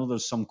 I know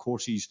there's some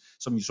courses,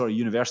 some sort of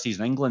universities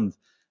in England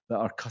that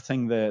are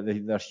cutting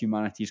their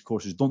humanities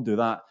courses. Don't do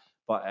that.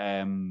 But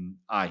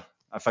aye,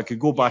 if I could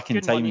go back in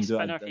Good time money and do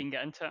spinner it, if you can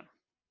get into it.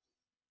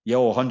 yeah,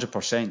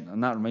 100%.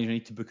 And that reminds me, I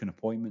need to book an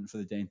appointment for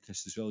the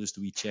dentist as well, just a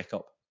wee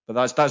checkup. But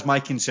that's my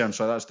concern.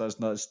 So that's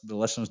the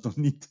listeners don't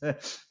need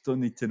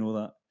to know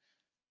that.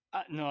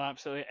 No,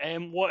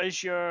 absolutely. What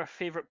is your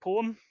favourite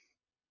poem?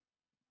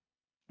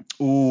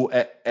 Oh,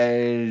 it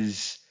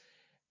is.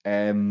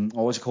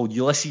 What's it called?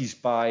 Ulysses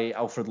by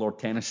Alfred Lord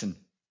Tennyson.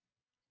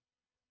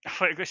 I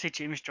thought you were going to say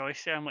James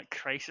Joyce there. I'm like,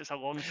 Christ, it's a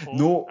long poem.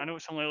 No, I know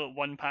it's only like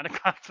one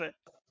paragraph, but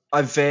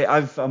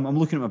I'm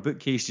looking at my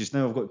bookcase just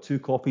now. I've got 2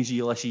 copies of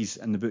Ulysses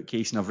in the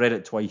bookcase, and I've read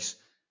it twice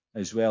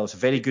as well. It's a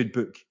very good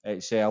book.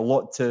 It's a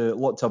lot to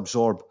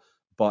absorb,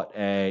 but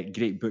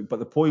great book. But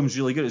the poem's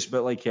really good. It's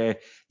about like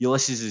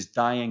Ulysses is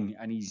dying,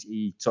 and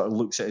he sort of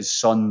looks at his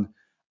son,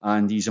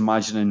 and he's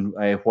imagining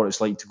what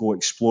it's like to go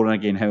exploring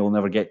again. How he'll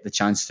never get the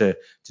chance to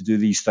do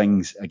these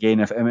things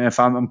again. If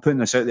I'm putting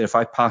this out there, if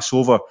I pass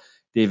over,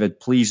 David,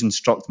 please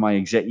instruct my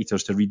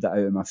executors to read that out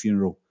at my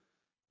funeral.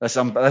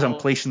 I'm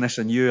placing this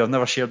on you. I've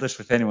never shared this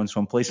with anyone, so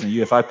I'm placing it on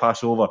you. If I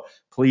pass over,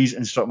 please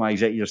instruct my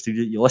executors to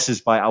read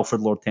Ulysses by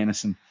Alfred Lord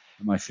Tennyson.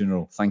 at my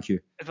funeral. Thank you.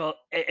 Well,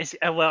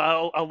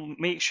 I'll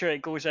make sure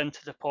it goes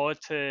into the pod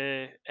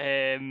to.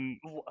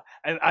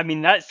 I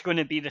mean, that's going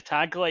to be the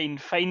tagline.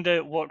 Find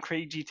out what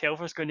Craig G.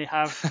 Telfer's going to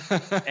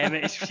have at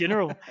his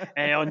funeral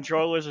on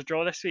Draw Lose or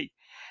Draw this week.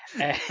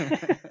 There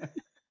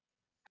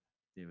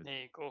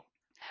you go.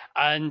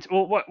 And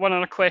one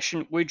other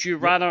question: would you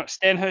rather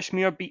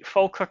Stenhousemuir beat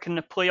Falkirk in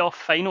the playoff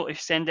final to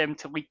send them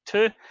to League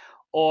Two,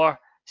 or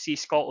see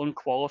Scotland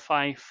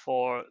qualify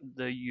for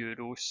the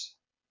Euros?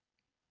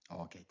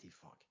 Oh, get the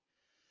fuck.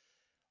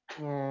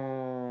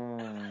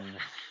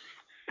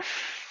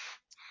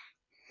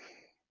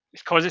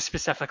 Because it's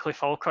specifically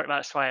Falkirk,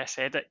 that's why I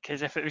said it.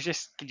 Because if it was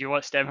just, do you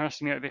want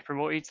Stenhousemuir to be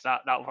promoted,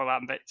 that would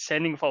happen. But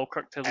sending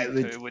Falkirk to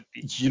League Two would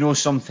be. You know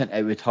something?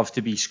 It would have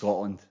to be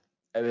Scotland.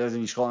 It would have to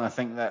be Scotland. I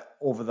think that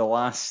over the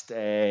last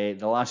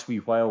wee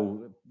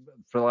while,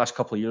 for the last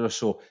couple of years or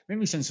so,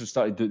 maybe since I've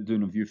started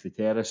doing a View for the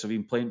Terrace, I've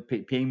been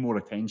paying more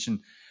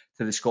attention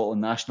to the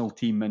Scotland national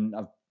team, and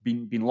I've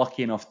been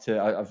lucky enough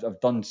to I've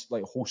done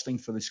like hosting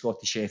for the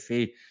Scottish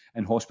FA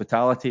and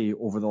hospitality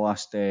over the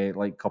last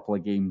couple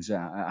of games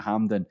at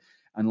Hampden,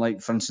 and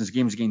like for instance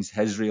games against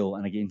Israel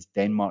and against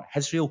Denmark.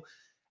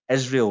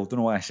 Israel, don't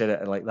know why I said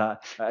it like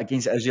that.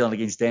 Against Israel and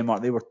against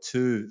Denmark,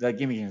 that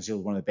game against Israel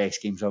was one of the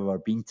best games I've ever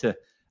been to,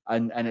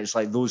 and it's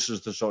like those are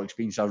the sort of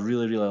experience I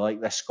really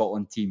like this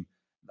Scotland team.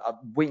 I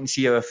wait and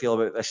see how I feel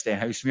about this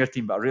Stenhousemuir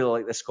team, but I really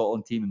like this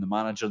Scotland team and the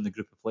manager and the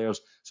group of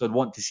players, so I'd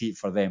want to see it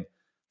for them.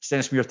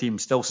 Stenhousemuir team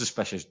still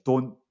suspicious.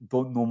 Don't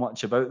know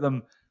much about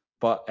them,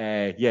 but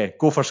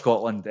go for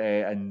Scotland,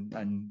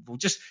 and we'll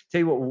just tell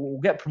you what, we'll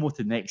get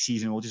promoted next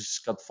season. We'll just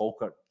scud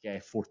Falkirk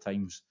 4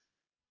 times,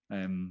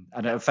 and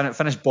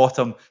finish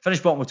bottom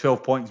with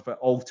 12 points, but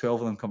all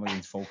 12 of them come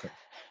against Falkirk.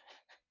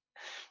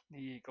 There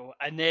you go.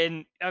 And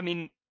then I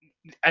mean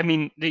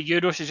the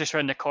Euros is just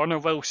around the corner.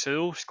 Will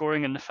Sewell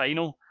scoring in the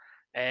final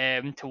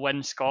to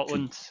win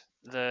Scotland.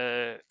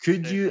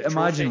 Could you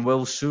imagine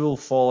Will Sewell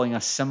following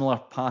a similar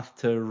path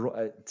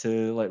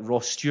to like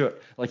Ross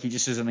Stewart? Like he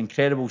just has an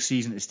incredible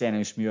season at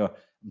Stenhousemuir.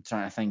 I'm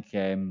trying to think.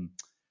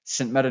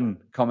 St Mirren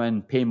come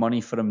in, pay money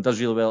for him, does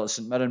really well at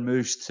St Mirren,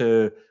 moves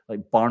to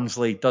like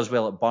Barnsley, does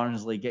well at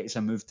Barnsley, gets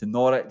a move to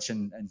Norwich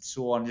and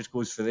so on, just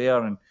goes for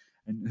there. And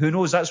who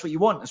knows? That's what you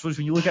want. I suppose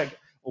when you look at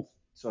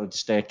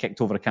just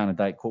kicked over a can of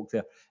Diet Coke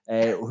there.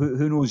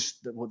 Who knows?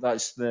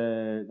 That's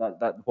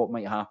what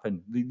might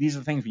happen. These are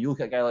the things when you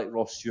look at a guy like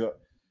Ross Stewart.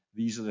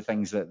 These are the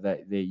things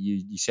that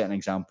you set an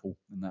example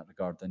in that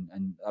regard,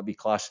 and that'd be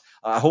class.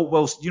 I hope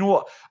Will. You know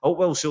what? I hope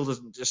Will Sewell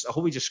doesn't just. I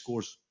hope he just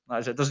scores.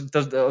 That's it.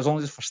 Doesn't as long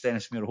as it's for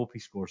Stenhousemuir. I hope he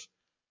scores.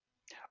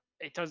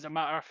 It doesn't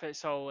matter if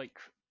it's all like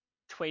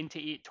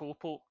 28 toe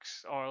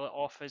pokes or like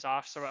off his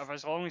arse or whatever,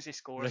 as long as he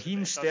scores.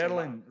 Raheem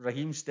Sterling,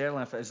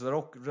 if it's the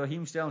rock,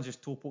 Raheem Sterling's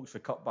just toe pokes for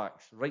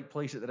cutbacks, right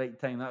place at the right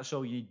time. That's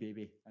all you need,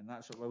 baby, and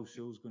that's what Will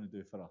Sewell's going to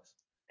do for us.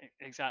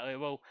 Exactly.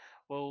 We'll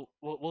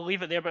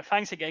leave it there. But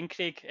thanks again,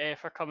 Craig,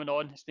 for coming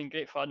on. It's been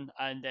great fun.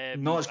 And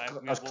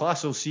as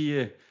class. I'll see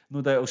you.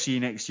 No doubt I'll see you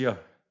next year.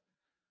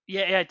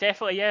 Yeah,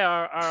 definitely. Yeah,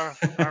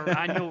 our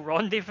annual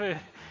rendezvous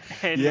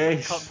in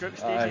the Cup group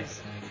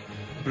stages.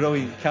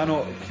 Brilliant.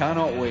 Cannot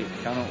wait.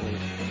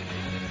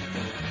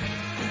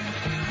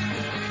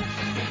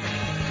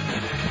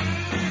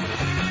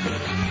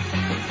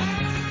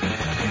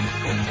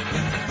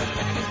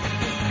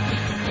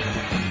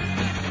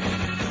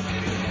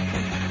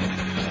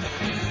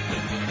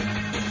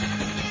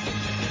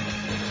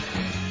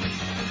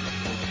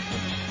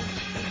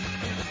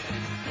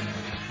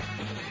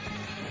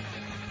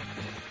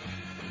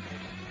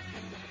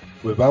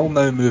 We will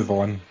now move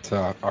on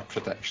to our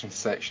predictions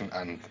section,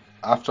 and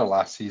after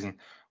last season,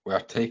 we are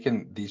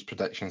taking these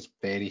predictions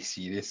very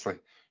seriously.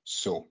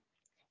 So,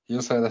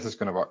 here's how this is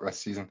going to work this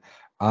season.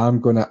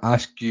 I'm going to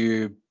ask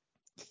you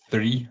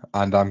 3,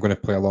 and I'm going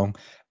to play along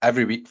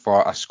every week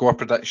for a score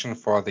prediction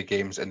for the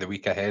games in the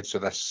week ahead. So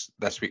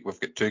this week we've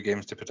got 2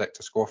 games to predict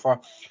a score for.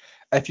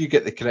 If you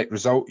get the correct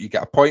result, you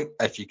get a point.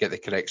 If you get the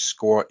correct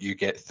score, you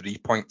get 3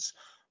 points.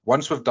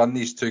 Once we've done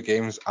these 2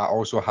 games, I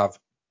also have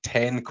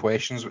 10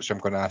 questions which I'm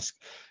going to ask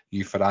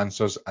you for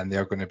answers, and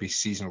they're going to be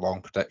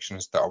season-long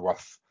predictions that are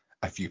worth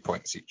a few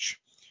points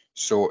each.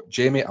 So,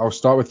 Jamie, I'll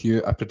start with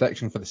you. A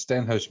prediction for the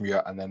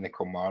Stenhousemuir and then the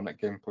Kilmarnock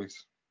game,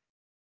 please.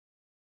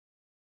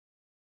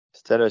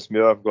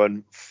 Stenhousemuir, I'm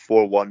going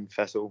 4-1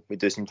 Thistle. We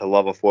do seem to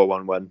love a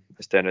 4-1 win.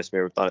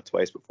 Stenhousemuir, we've done it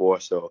twice before,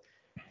 so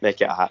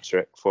make it a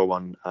hat-trick,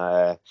 4-1.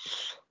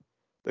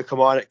 The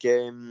Kilmarnock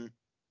game,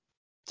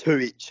 2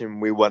 each,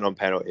 and we win on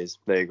penalties.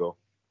 There you go.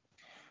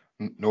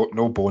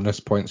 No bonus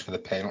points for the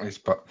penalties,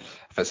 but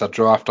if it's a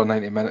draw after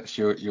 90 minutes,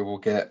 you will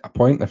get a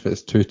point. If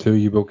it's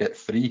 2-2, you will get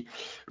 3.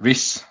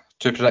 Reese,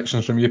 2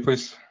 predictions from you,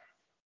 please.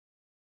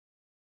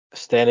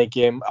 Stenny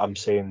game, I'm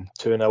saying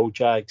 2-0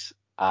 Jags,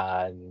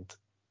 and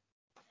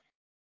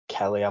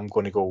Kelly, I'm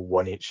going to go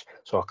 1 each.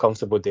 So a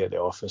comfortable day at the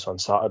office on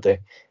Saturday,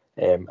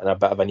 and a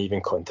bit of an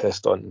even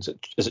contest on.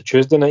 Is it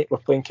Tuesday night we're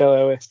playing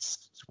Kelly away?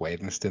 It's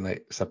Wednesday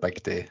night. It's a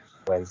big day.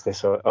 Wednesday,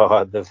 so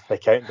the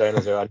countdown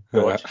is on.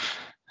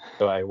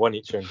 So 1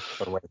 each on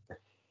Wednesday.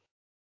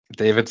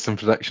 David, some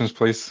predictions,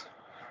 please.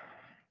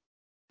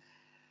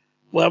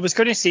 Well, I was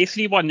going to say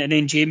 3-1, and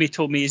then Jamie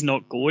told me he's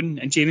not going.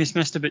 And Jamie's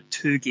missed about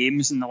 2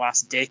 games in the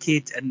last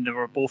decade, and they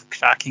were both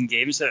cracking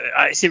games.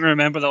 I seem to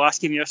remember the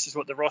last game he missed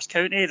was the Ross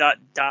County, that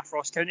daft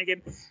Ross County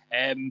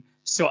game.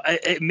 So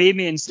it made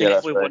me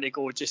instinctively want to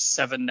go just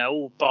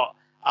 7-0, but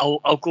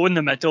I'll go in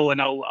the middle,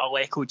 and I'll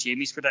echo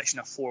Jamie's prediction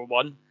of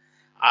 4-1.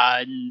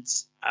 And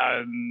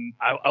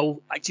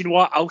do you know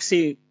what? I'll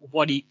say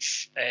 1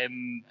 each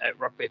at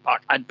Rugby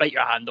Park. I'd bite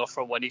your hand off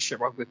for 1 each at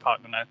Rugby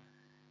Park now.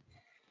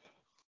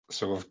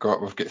 So we've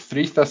got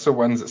 3 Thistle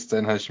wins at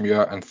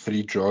Stenhousemuir and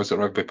 3 draws at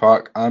Rugby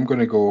Park. I'm going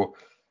to go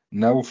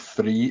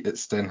 0-3 at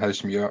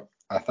Stenhousemuir.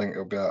 I think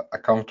it'll be a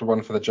comfortable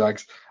one for the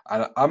Jags.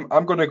 And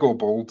I'm going to go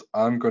bold.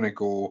 I'm going to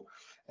go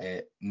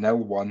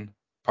 0-1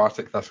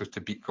 Partick Thistle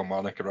to beat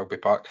Kilmarnock at Rugby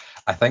Park.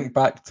 I think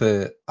back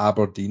to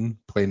Aberdeen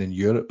playing in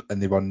Europe,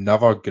 and they were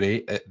never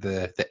great at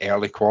the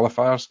early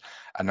qualifiers.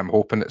 And I'm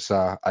hoping it's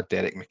a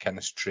Derek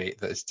McInnes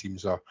trait that his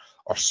teams are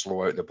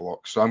slow out the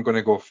block. So I'm going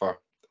to go for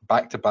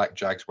back-to-back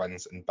Jags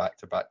wins and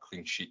back-to-back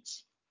clean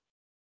sheets.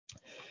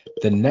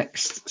 The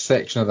next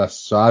section of this,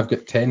 so I've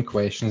got 10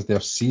 questions. They're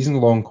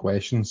season-long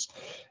questions,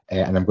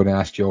 and I'm going to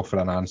ask you all for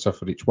an answer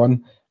for each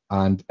one.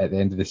 And at the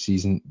end of the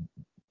season,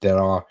 there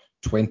are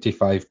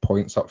 25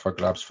 points up for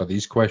grabs for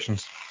these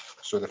questions.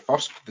 So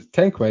the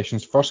 10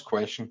 questions, first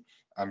question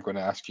I'm going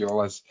to ask you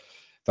all is,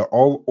 they're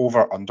all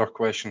over-under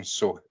questions.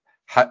 So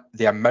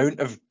the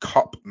amount of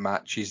cup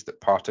matches that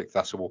Partick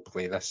Thistle will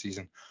play this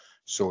season.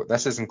 So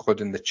this is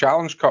including the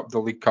Challenge Cup, the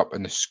League Cup,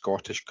 and the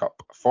Scottish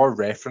Cup. For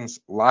reference,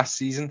 last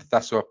season,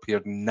 Thistle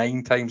appeared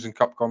 9 times in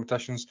cup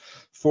competitions,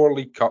 4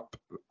 League Cup,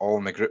 all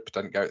in the group,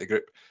 didn't get out the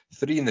group,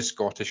 3 in the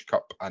Scottish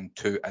Cup, and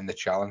 2 in the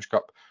Challenge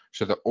Cup.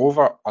 So the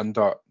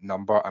over-under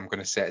number I'm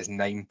going to set is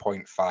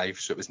 9.5.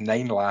 So it was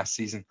 9 last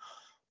season.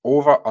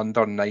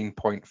 Over-under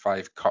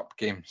 9.5 cup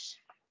games.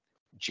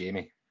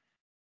 Jamie.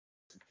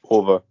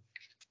 Over.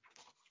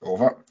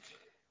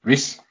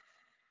 Reese.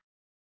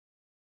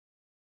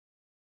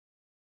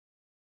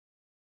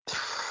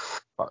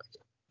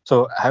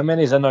 So how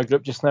many is in our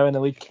group just now in the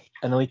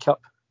League Cup?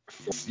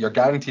 You're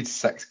guaranteed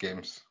 6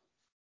 games.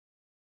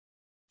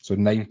 So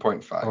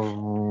 9.5.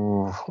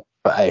 Oh,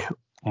 but aye,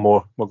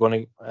 more. We're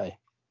going to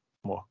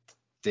more.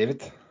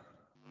 David?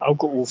 I'll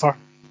go over.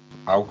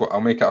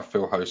 I'll make it a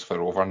full house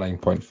for over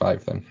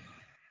 9.5 then.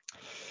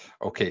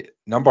 Okay,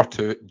 number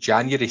 2,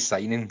 January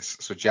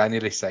signings. So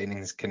January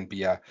signings can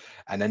be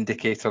an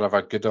indicator of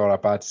a good or a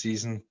bad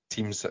season.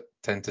 Teams that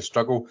tend to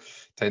struggle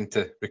tend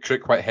to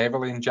recruit quite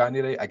heavily in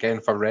January.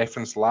 Again, for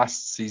reference,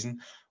 last season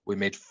we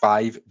made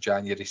 5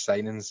 January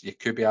signings: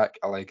 Jakubiak,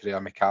 Allegria,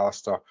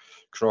 McAllister,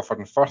 Crawford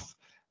and Firth.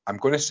 I'm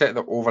going to set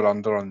the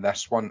over-under on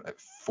this one at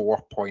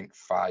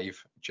 4.5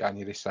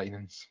 January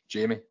signings.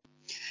 Jamie?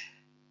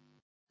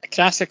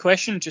 Can I ask a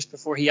question just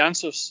before he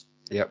answers?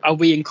 Yep. Are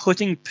we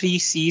including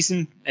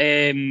pre-season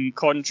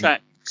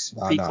contracts,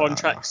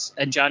 pre-contracts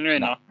in January?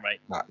 No, right.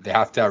 Nah, they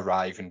have to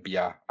arrive and be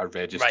a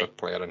registered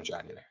player in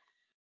January.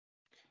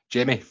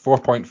 Jamie,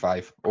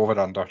 4.5,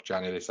 over-under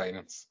January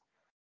signings.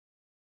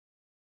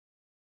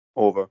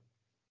 Over.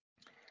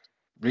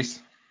 Reese?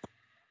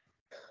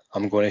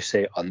 I'm going to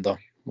say under.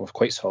 We're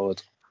quite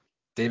solid.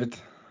 David?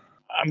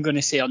 I'm going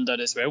to say under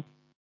as well.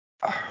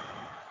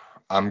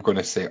 I'm going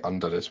to say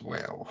under as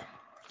well.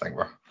 I think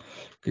we're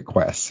got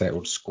quite a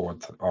settled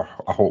squad, or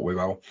I hope we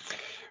will.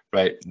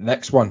 Right,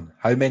 next one.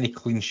 How many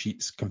clean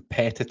sheets,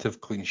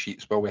 competitive clean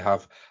sheets, will we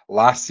have?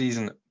 Last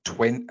season,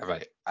 20.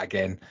 Right,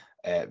 again,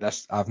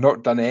 this I've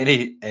not done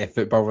any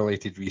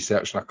football-related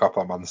research in a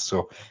couple of months,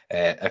 so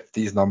if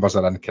these numbers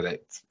are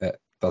incorrect, it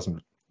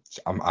doesn't.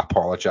 I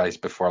apologise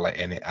before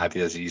any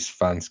Adi Aziz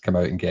fans come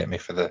out and get me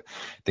for the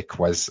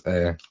quiz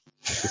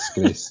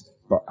disgrace.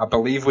 But I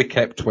believe we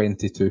kept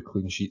 22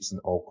 clean sheets in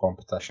all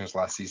competitions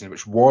last season,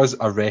 which was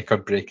a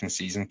record-breaking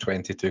season,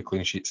 22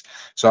 clean sheets.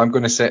 So I'm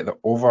going to set the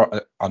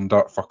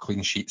over-under for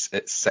clean sheets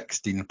at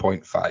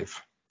 16.5.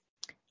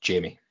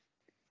 Jamie?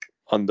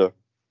 Under.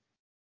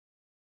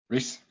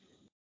 Reese?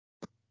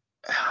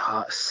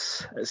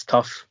 It's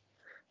tough.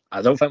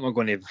 I don't think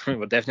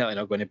we're definitely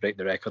not going to break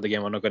the record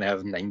again. We're not going to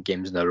have 9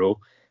 games in a row.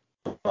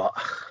 But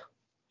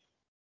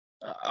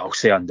I'll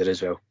say under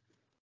as well.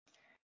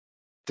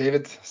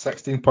 David,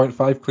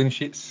 16.5 clean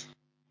sheets.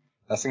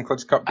 This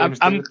includes cup games,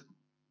 David?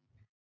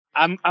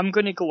 I'm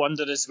going to go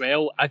under as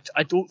well.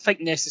 I don't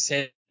think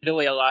necessarily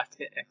a lack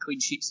of clean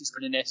sheets is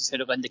going to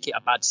necessarily indicate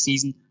a bad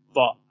season,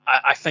 but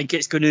I think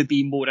it's going to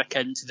be more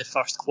akin to the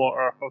first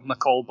quarter of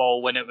McCall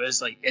Ball when it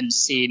was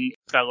insane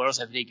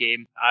thrillers every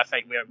game. I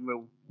think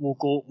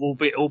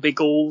it'll be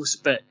goals,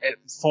 but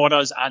for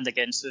us and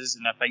against us,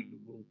 and I think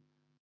we'll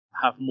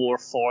have more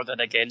for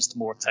than against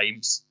more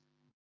times.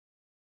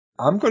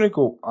 I'm going to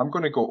go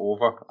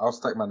over. I'll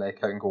stick my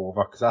neck out and go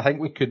over, because I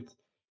think we could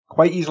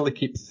quite easily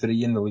keep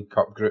 3 in the League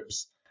Cup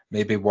groups,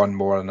 maybe 1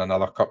 more in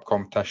another cup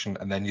competition,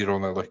 and then you're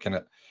only looking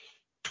at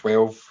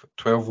 12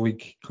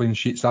 league clean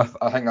sheets. I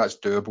think that's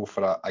doable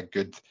for a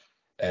good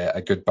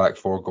back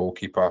 4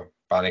 goalkeeper,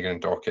 Bannigan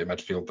and Dockett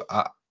midfield.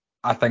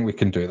 I think we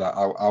can do that.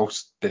 I'll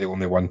be the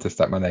only one to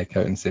stick my neck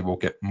out and say we'll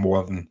get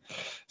more than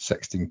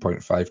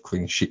 16.5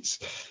 clean sheets.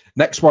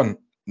 Next one,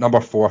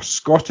 number 4,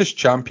 Scottish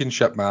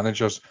Championship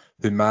managers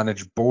who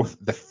manage both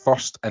the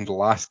first and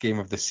last game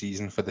of the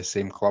season for the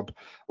same club.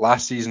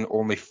 Last season,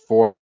 only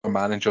 4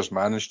 managers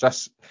managed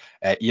this.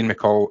 Ian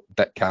McCall,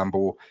 Dick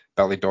Campbell,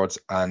 Billy Dodds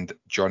and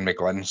John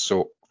McGlynn.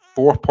 So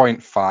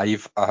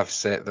 4.5 I have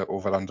set the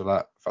over under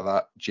that for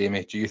that.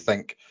 Jamie, do you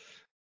think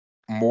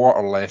more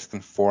or less than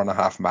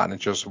 4.5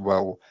 managers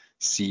will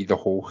see the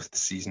whole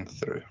season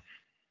through?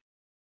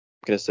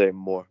 I'm going to say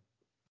more.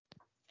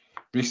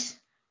 Reese?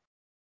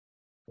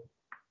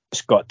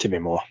 It's got to be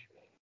more.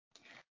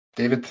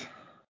 David?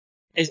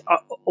 Is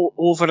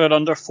over or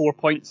under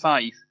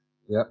 4.5?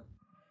 Yep.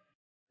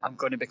 I'm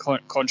going to be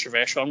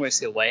controversial. I'm going to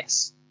say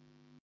less.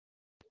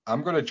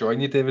 I'm going to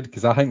join you, David,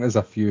 because I think there's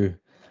a few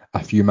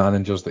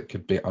managers that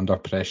could be under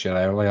pressure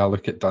early. I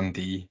look at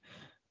Dundee,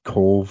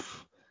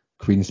 Cove,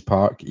 Queen's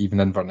Park, even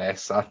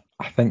Inverness. I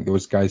think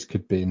those guys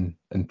could be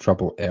in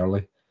trouble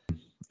early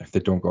if they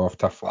don't go off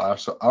to a flyer.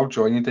 So I'll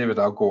join you, David.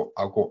 I'll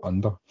go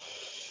under.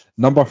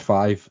 Number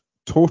 5,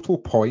 total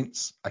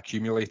points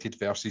accumulated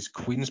versus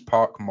Queen's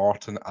Park,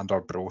 Morton and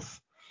Arbroath.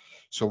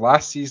 So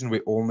last season we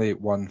only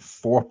won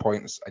 4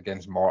 points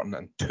against Morton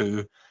and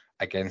 2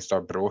 against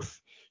Arbroath.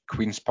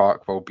 Queen's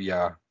Park will be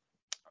a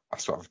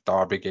sort of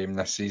derby game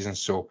this season.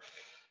 So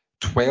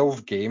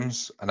 12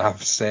 games, and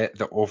I've set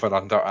the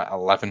over-under at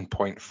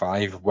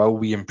 11.5. Will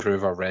we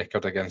improve our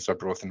record against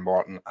Arbroath and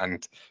Morton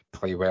and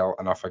play well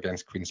enough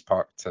against Queen's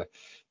Park to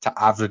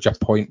average a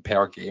point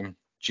per game?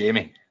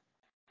 Jamie?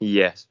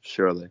 Yes,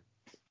 surely.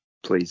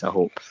 Please, I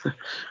hope.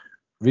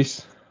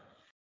 Reese?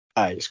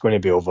 Aye, it's going to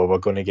be over. We're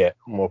going to get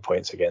more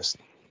points against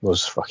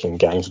those fucking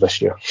gangs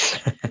this year.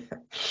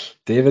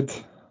 David?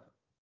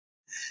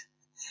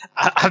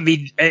 I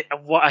mean,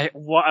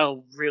 what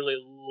a really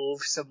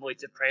loathsomely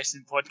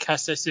depressing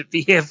podcast this would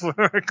be if we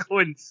were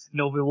going,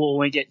 no, we will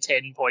only get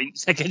 10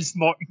 points against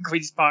Morton,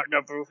 Queen's Park and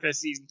Arbroath this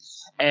season.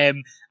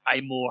 I'm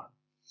more.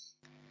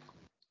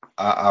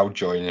 I'll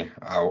join you.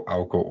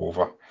 I'll go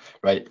over.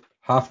 Right,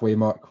 halfway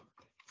mark.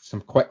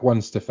 Some quick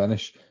ones to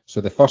finish.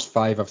 So the first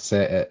 5 I've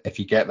set it. If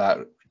you get that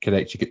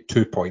correct, you get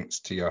 2 points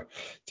to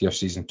your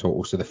season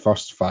total. So the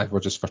first 5 were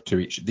just for 2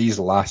 each. These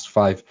last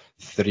 5,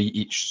 3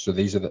 each. So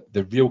these are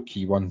the real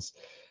key ones.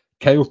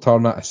 Kyle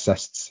Turner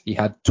assists. He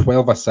had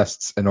 12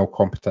 assists in all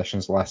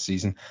competitions last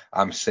season.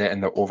 I'm setting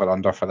the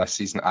over-under for this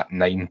season at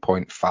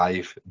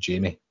 9.5.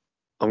 Jamie?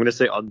 I'm going to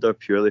say under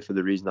purely for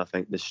the reason I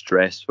think the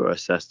stress for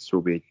assists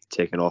will be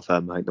taken off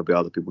him. I think there'll be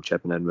other people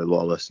chipping in with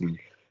Lawless and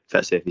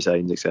Fitzsafety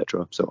signs,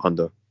 etc. So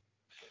under.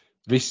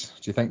 Reese,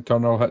 do you think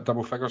Turner will hit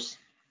double figures?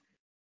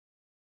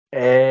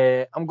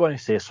 I'm going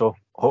to say so.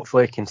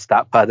 Hopefully, he can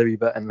stat pad a wee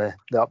bit in the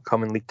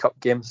upcoming League Cup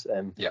games.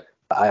 Yeah.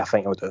 But I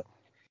think I'll do it.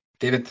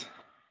 David?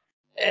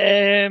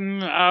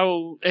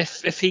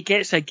 If he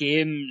gets a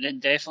game, then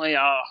definitely.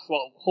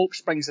 Hope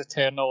springs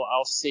eternal.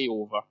 I'll say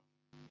over.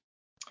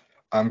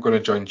 I'm going to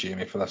join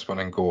Jamie for this one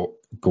and go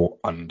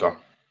under.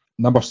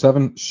 Number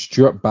 7,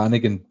 Stuart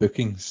Bannigan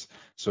bookings.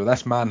 So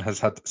this man has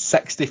had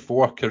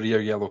 64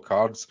 career yellow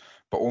cards,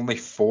 but only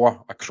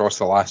 4 across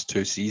the last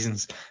 2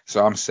 seasons.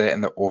 So I'm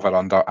setting the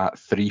over-under at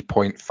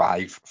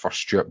 3.5 for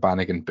Stuart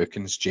Bannigan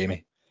bookings.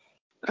 Jamie?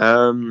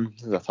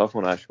 This is a tough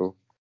one, actually.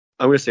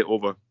 I'm going to say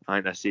over. I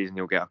think this season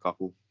he'll get a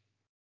couple.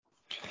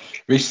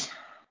 Reese?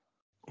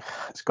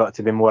 It's got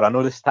to be more. I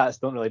know the stats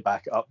don't really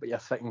back it up, but you're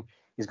thinking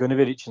he's going to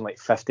be reaching like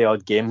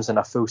 50-odd games in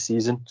a full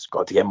season. It's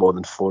got to get more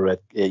than 4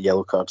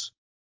 yellow cards.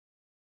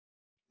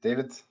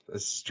 David,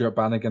 is Stuart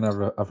Bannigan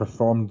a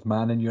reformed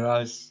man in your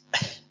eyes?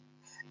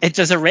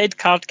 Does a red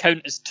card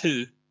count as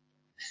 2?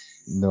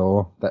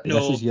 No,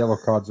 this is yellow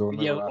cards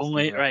only. Yeah,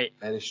 only, right.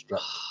 Very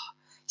strict.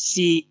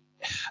 See,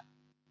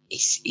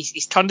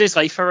 he's turned his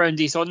life around.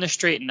 He's on the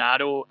straight and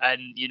narrow, and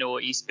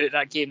he's out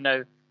that game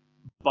now.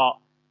 But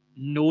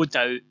no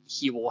doubt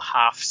he will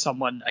have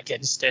someone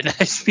against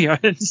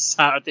Ennismere on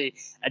Saturday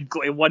and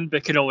go to 1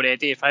 booking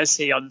already. If I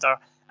say under,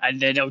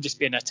 and then it'll just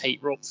be in a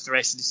tightrope for the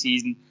rest of the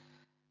season.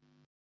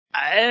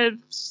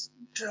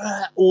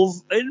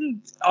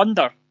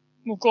 Under.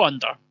 We'll go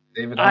under.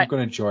 David, I'm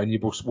going to join you.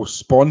 We'll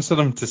sponsor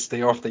him to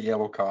stay off the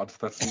yellow cards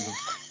this season.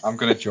 I'm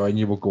going to join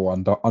you. We'll go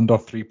under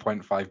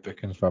 3.5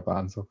 bookings for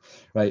Banzo.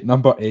 Right,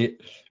 number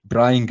 8,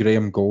 Brian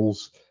Graham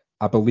goals.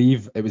 I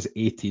believe it was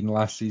 18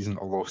 last season,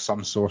 although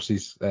some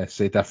sources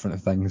say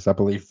different things. I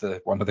believe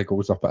one of the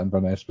goals up at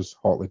Inverness was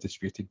hotly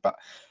disputed, but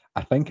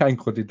I think I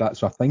included that.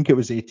 So I think it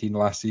was 18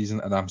 last season,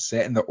 and I'm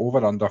setting the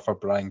over-under for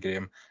Brian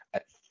Graham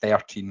at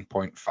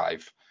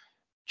 13.5.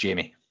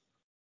 Jamie?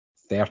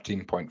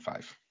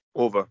 13.5.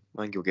 Over.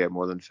 I think he'll get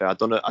more than fair. I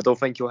don't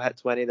think he'll hit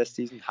 20 this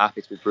season.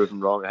 Happy to be proven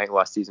wrong. I think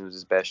last season was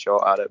his best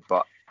shot at it,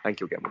 but I think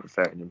he'll get more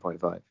than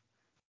 13.5.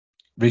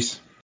 Reese?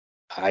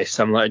 Aye,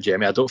 similar to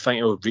Jamie. I don't think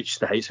he'll reach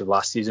the heights of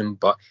last season,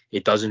 but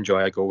he does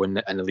enjoy a goal in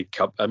the League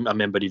Cup. I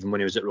remember even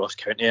when he was at Ross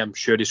County, I'm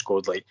sure he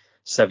scored like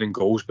 7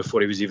 goals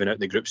before he was even out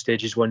the group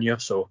stages one year.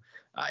 So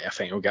I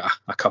think he'll get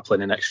a couple in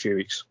the next few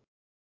weeks.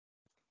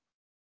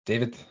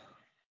 David?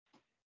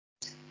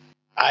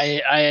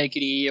 I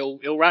agree.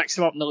 He'll rack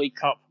some up in the League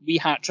Cup. Wee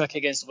hat trick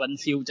against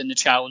Linfield in the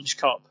Challenge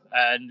Cup,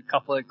 and a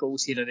couple of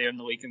goals here or there in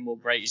the league, and will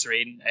bright as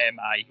rain.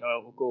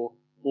 We'll go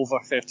over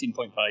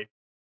 13.5.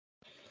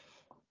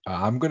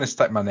 I'm going to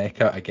stick my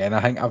neck out again. I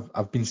think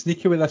I've been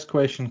sneaky with this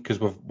question because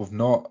we've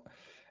not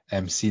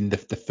seen the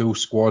full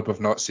squad.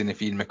 We've not seen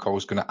if Ian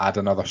McCall's going to add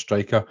another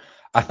striker.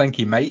 I think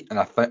he might, and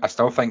I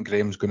still think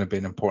Graham's going to be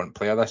an important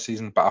player this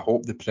season. But I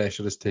hope the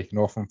pressure is taken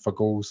off him for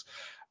goals.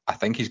 I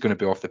think he's going to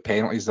be off the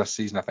penalties this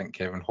season. I think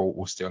Kevin Holt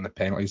will stay on the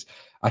penalties.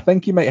 I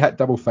think he might hit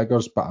double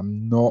figures, but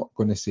I'm not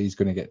going to say he's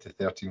going to get to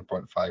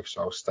 13.5.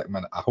 So I'll stick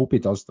my. I hope he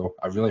does though.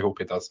 I really hope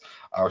he does.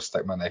 I'll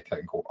stick my neck out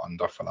and go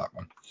under for that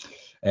one.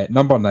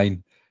 Number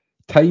 9.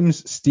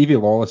 Times Stevie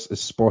Lawless is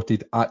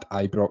spotted at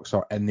Ibrox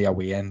or in the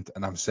away end,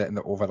 and I'm setting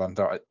the over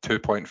under at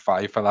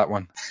 2.5 for that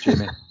one.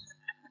 Jamie.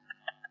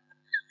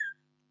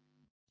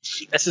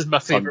 This is my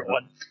favourite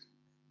one.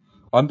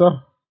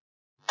 Under?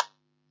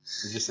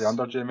 Did you say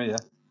under, Jamie? Yeah.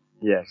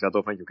 Yeah, 'cause I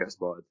don't think you'll get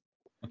spotted.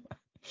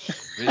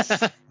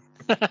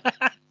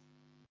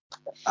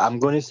 I'm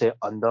going to say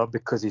under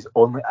because he's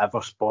only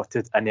ever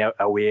spotted in the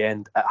away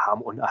end at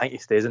Hamilton. I think he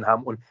stays in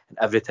Hamilton, and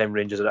every time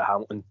Rangers are at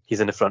Hamilton, he's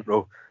in the front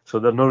row. So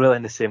they're not really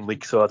in the same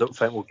league, so I don't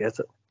think we'll get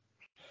it.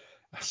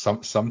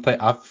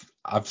 Sometimes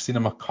I've seen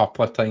him a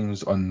couple of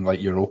times on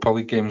like Europa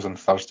League games on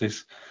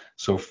Thursdays.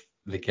 So if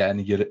they get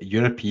any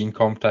European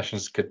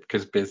competitions,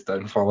 could be his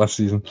downfall this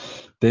season.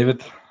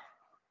 David?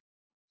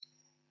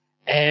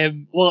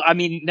 Well, I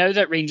mean, now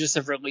that Rangers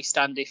have released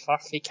Andy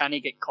Firth, he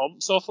can't get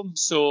comps off him.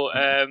 So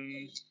I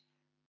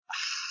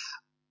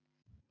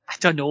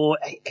don't know.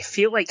 I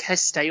feel like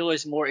his style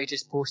is more to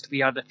just post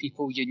 "We Are the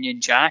People,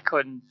 Union Jack"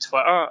 on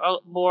Twitter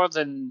more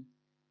than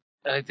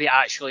be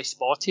actually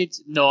spotted.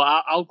 No,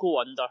 I'll go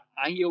under.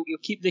 I think he'll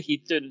keep the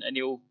heat down and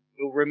he'll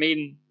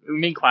remain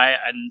quiet,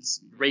 and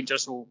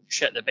Rangers will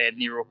shit the bed in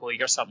the Europa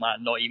League or something like that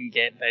and not even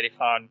get very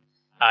far.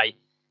 Aye,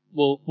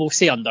 we'll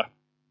say under.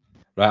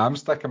 Right, I'm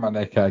sticking my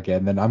neck out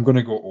again. Then I'm going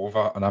to go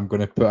over, and I'm going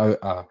to put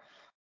out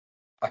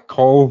a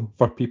call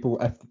for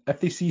people. If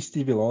they see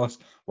Stevie Lawless,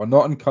 we're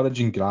not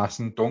encouraging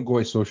grassing. Don't go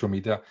to social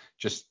media.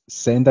 Just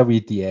send a wee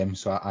DM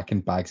so I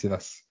can bagsy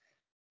this.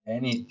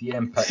 Any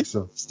DM pics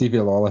of Stevie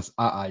Lawless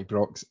at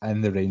Ibrox in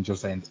the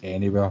Rangers end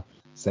anywhere,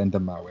 send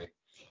them my way.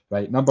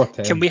 Right, number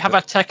 10. Can we have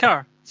a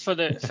ticker for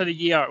the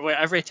year where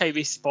every time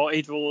he's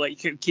spotted, we'll like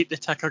keep the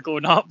ticker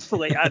going up?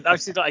 Like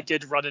that's not a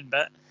good running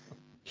bit.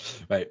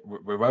 Right,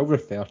 we will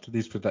refer to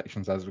these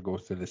predictions as we go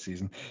through the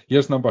season.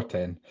 Here's number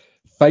 10.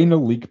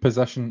 Final league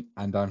position,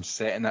 and I'm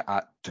setting it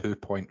at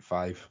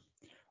 2.5.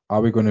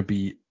 Are we going to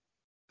be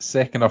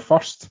second or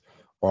first,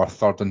 or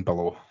third and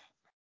below?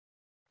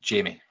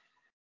 Jamie.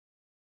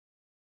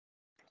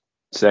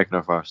 Second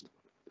or first.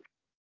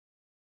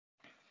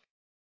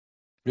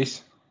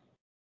 Reese.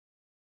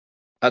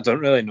 I don't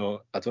really know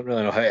how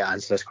to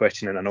answer this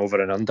question in an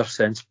over and under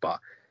sense,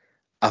 but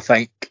I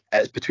think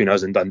it's between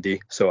us and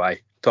Dundee, so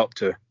top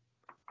 2.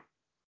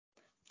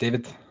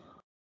 David.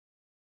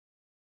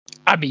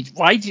 I mean,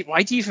 why do you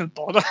even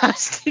bother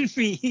asking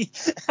me?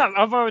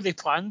 I've already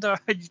planned our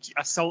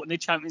assault in the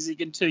Champions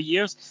League in 2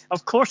 years.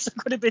 Of course,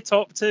 they're going to be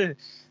top 2.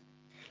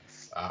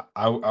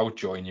 I'll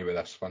join you with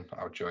this one.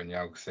 I'll join you.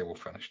 I'll say we'll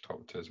finish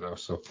top 2 as well.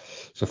 So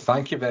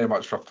thank you very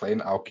much for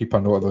playing. I'll keep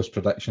a note of those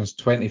predictions.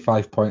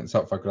 25 points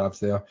up for grabs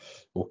there.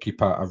 We'll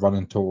keep a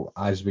running total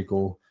as we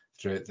go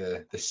throughout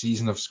the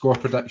season of score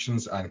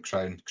predictions and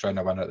crown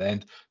a winner at the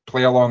end.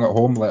 Play along at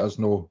home. Let us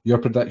know your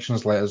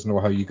predictions. Let us know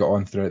how you got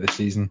on throughout the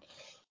season.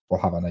 We'll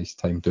have a nice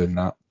time doing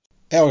that.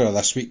 Earlier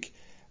this week,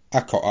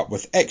 I caught up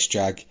with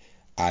ex-Jag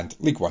and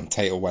League One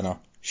title winner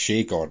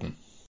Shay Gordon.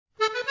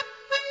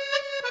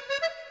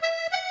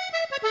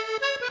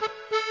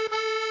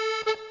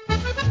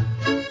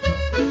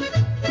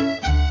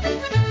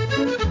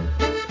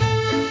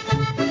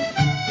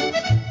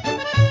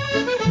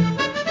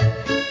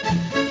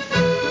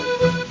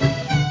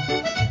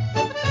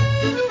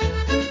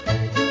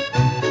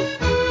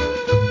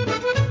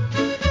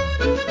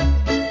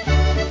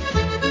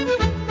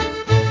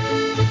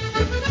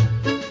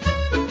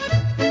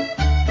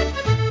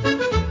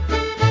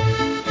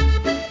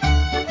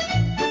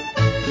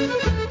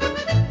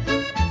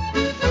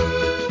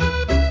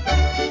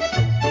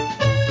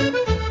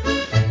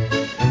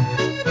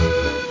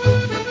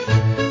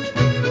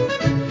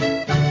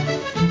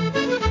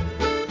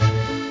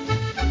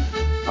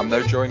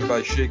 Joined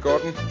by Shay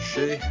Gordon.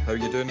 Shay, how are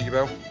you doing? Are you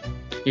well?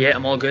 Yeah,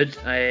 I'm all good.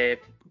 I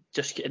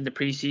just in the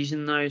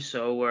pre-season now,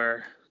 so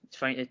it's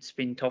fine. It's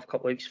been a tough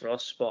couple of weeks for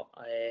us, but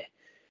a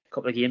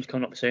couple of games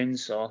coming up soon,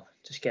 so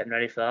just getting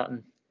ready for that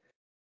and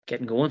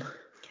getting going.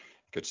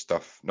 Good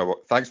stuff. No,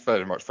 thanks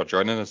very much for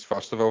joining us.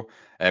 First of all,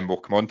 we'll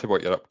come on to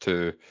what you're up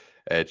to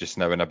just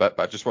now in a bit,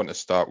 but I just want to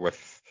start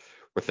with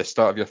the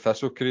start of your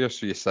Thistle career.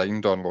 So you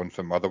signed on loan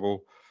from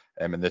Motherwell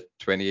in the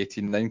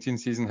 2018-19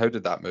 season. How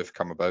did that move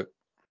come about?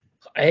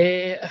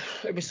 It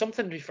was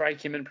something before I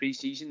came in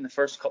pre-season. The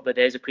first couple of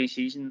days of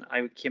pre-season,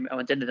 I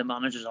went into the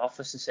manager's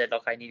office and said,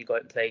 look, I need to go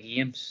out and play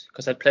games,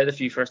 because I'd played a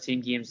few first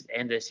team games at the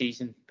end of the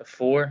season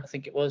before, I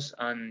think it was,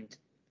 and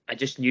I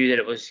just knew that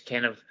it was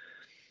kind of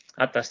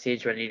at that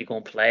stage where I needed to go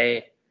and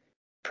play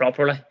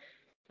properly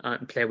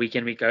and play week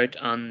in, week out.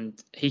 And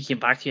he came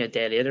back to me a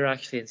day later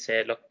actually and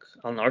said, look,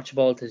 Alan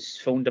Archibald has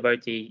phoned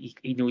about he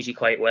knows you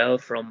quite well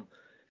from,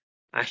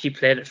 I actually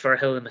played at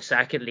Firhill in my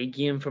second league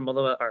game for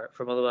Motherwell,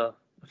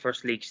 my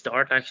first league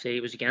start actually.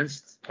 It was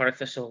against Partick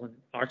Thistle when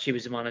Archie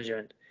was the manager,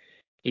 and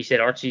he said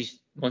Archie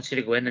wants you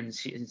to go in and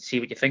see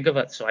what you think of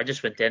it. So I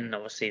just went in,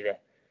 obviously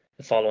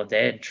the following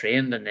day, and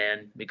trained, and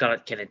then we got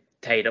it kind of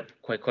tied up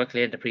quite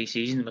quickly in the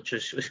pre-season, which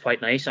was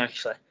quite nice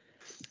actually.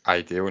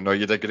 Ideal. No,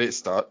 you had a great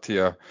start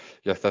to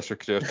your Thistle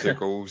career.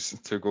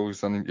 Two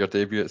goals on your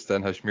debut at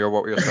Stenhousemuir.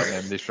 What were your sort of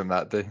memories from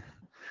that day?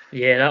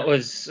 Yeah, that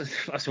was,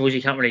 I suppose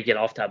you can't really get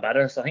off that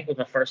better. So I think it was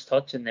my first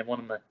touch, and then one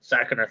of my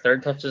second or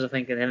third touches, I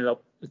think, and ended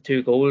up with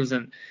 2 goals.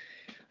 And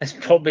it's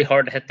probably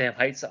hard to hit them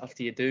heights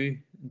after you do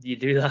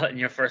that in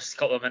your first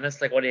couple of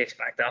minutes. Like, what do you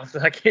expect after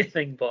that kind of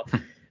thing? But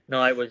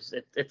no,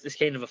 it's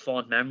kind of a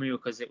fond memory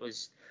because it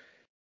was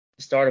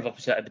the start of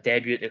a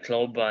debut at the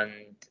club, and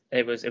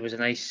it was a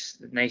nice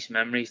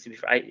memories. To be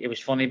fair, it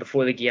was funny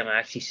before the game. I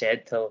actually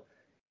said till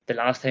the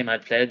last time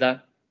I'd played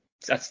that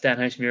at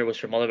Stenhousemuir was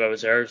for Motherwell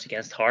Reserves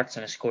against Hearts,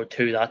 and I scored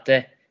 2 that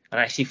day. And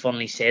I actually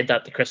funnily said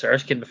that to Chris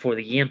Erskine before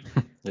the game.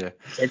 Yeah.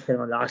 I said to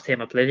him, last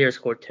time I played here, I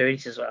scored 2. He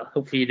says, well,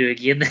 hopefully you do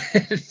again.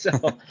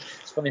 So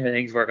it's funny how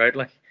things work out.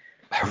 Like,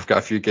 We've got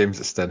a few games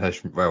at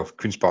Stenhousemuir. Well,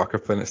 Queen's Park are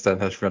playing at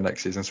Stenhousemuir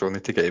next season, so we'll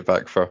need to get you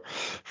back for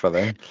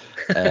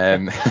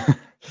them.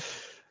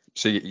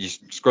 So you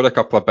scored a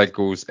couple of big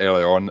goals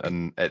early on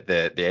and at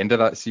the end of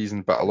that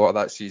season, but a lot of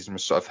that season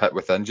was sort of hit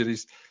with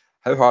injuries.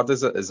 How hard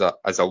is it as a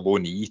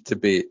loanee to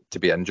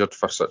be injured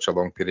for such a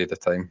long period of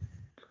time?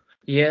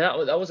 yeah,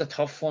 that was a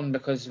tough one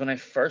because when I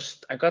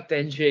got the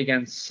injury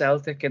against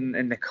Celtic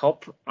in the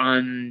cup,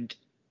 and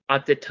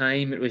at the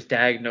time it was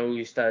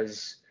diagnosed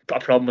as a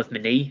problem with my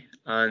knee,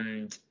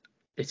 and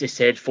it just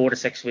said 4 to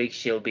 6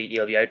 weeks you'll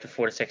be out for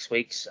 4 to 6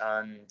 weeks,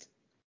 and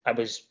I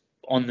was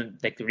on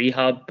the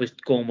rehab was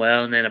going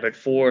well, and then about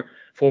four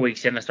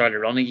weeks in I started to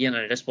run again,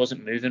 and I just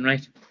wasn't moving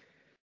right.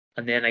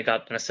 And then I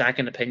got a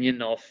second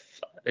opinion of,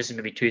 this is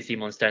maybe 2 or 3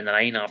 months down the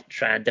line after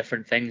trying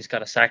different things,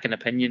 got a second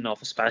opinion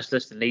of a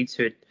specialist in Leeds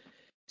who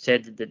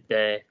said that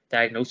the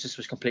diagnosis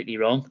was completely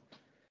wrong.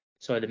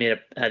 So they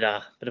had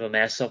a bit of a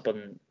mess up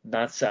on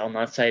that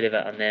side of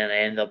it, and then I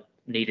ended up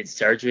needed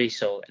surgery.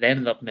 So it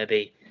ended up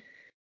maybe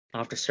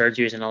after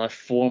surgery was another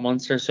 4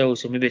 months or so.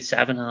 So maybe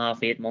 7.5,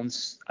 8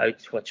 months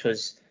out, which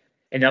was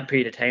in that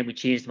period of time we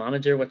changed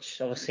manager,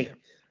 which obviously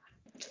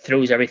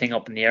throws everything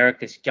up in the air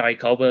because Gary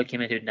Caldwell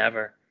came in who'd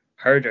never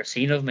heard or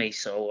seen of me.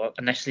 So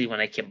initially when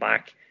I came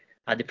back,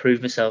 I had to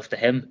prove myself to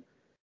him.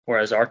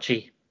 Whereas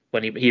Archie,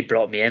 when he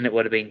brought me in, it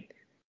would have been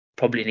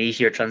probably an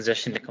easier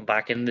transition to come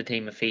back into the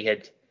team if he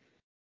had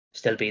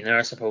still been there,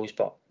 I suppose.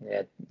 But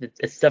yeah,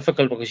 it's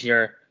difficult because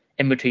you're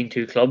in between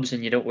 2 clubs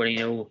and you don't really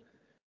know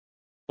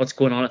what's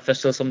going on at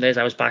Thistle. Some days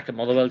I was back at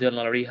Motherwell doing a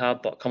lot of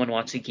rehab, but come and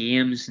watch the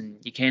games, and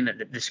you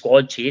the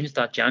squad changed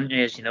that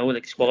January, as you know.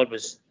 Like, the squad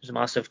was a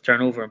massive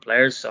turnover in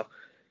players, so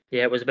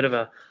yeah, it was a bit of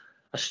a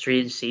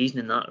strange season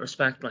in that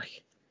respect.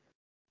 Like,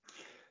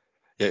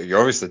 yeah, you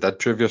obviously did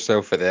prove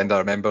yourself at the end. I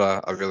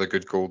remember a really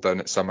good goal down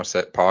at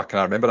Somerset Park,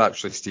 and I remember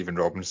actually Stephen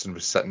Robinson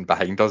was sitting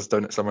behind us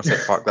down at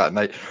Somerset Park that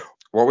night.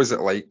 What was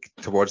it like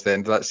towards the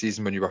end of that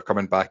season when you were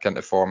coming back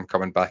into form,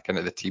 coming back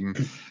into the team?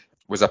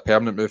 Was a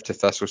permanent move to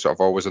Thistle sort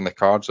of always on the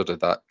cards, or did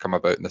that come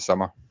about in the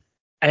summer?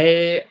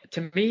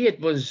 To me, it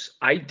was.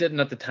 I didn't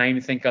at the time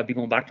think I'd be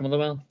going back to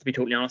Motherwell. To be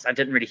totally honest, I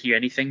didn't really hear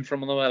anything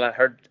from Motherwell.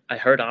 I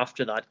heard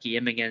after that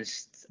game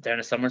against down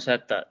at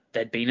Somerset that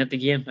they'd been at the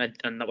game,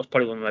 and that was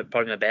probably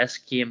my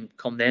best game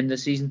come the end of the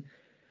season.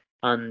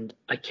 And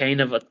I kind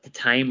of at the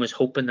time was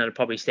hoping that I'd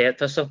probably stay at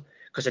Thistle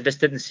because I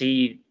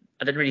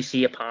didn't really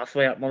see a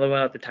pathway at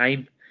Motherwell at the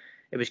time.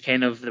 It was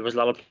kind of, there was a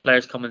lot of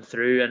players coming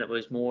through, and it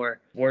was more,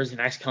 where's the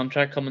next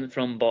contract coming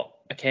from? But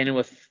I kind of,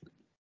 with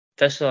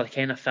Thistle, I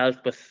kind of felt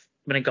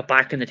when I got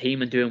back in the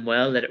team and doing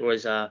well, that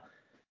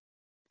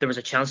there was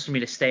a chance for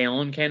me to stay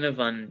on kind of,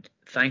 and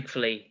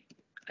thankfully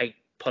I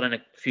put in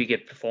a few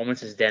good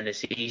performances at the end of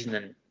the season,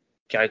 and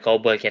Gary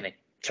Caldwell kind of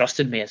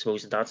trusted me, I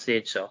suppose, at that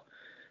stage. So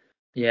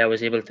yeah, I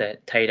was able to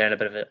tie down a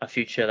bit of a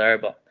future there.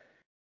 But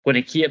when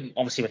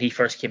he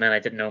first came in, I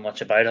didn't know much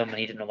about him, and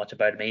he didn't know much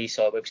about me,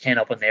 so it was kind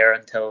of up in there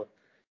until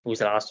it was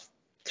the last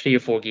 3 or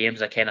 4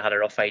 games. I kind of had a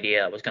rough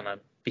idea it was going to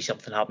be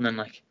something happening.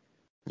 Like,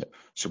 yeah.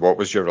 So what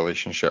was your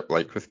relationship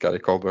like with Gary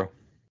Caldwell?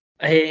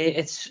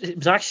 It's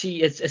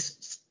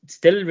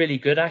still really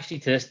good actually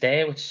to this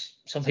day, which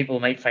some people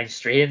might find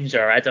strange,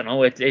 or I don't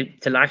know.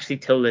 Till actually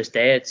till this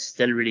day, it's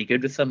still really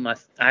good with him. I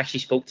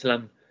actually spoke to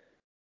him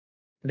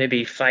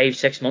maybe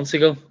 5-6 months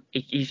ago.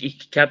 He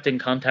kept in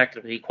contact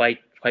with me quite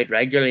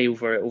regularly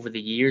over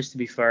the years, to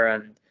be fair.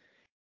 And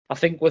I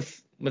think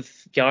with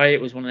Gary,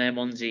 it was one of them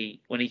ones.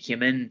 When he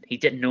came in, he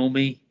didn't know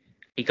me.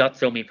 He got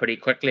to know me pretty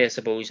quickly, I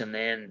suppose, and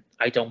then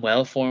I done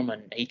well for him,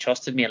 and he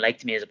trusted me and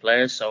liked me as a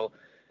player, so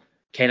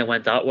kind of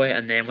went that way.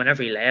 And then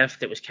whenever he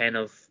left, it was kind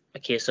of a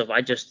case of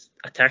I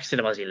texted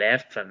him as he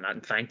left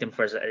and thanked him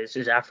for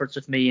his efforts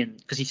with me, and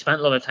because he spent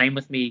a lot of time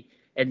with me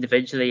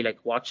individually, like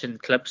watching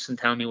clips and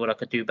telling me what I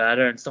could do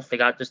better and stuff like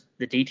that, just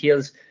the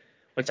details,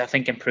 which I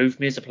think improved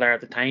me as a player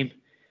at the time.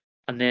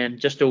 And then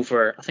just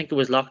over, I think it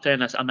was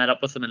lockdown, I met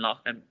up with him in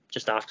lockdown,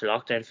 just after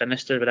lockdown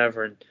finished or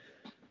whatever, and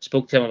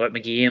spoke to him about my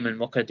game and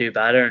what could I do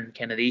better and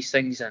kind of these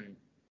things. And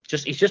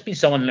he's just been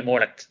someone more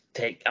like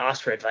to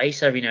ask for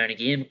advice every now and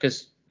again,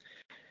 because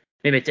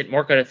maybe it didn't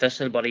work out at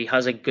Thistle, but he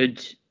has a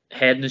good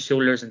head on his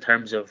shoulders in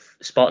terms of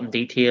spotting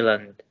detail,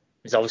 and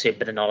there's obviously a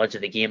bit of knowledge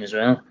of the game as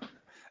well.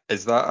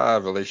 Is that a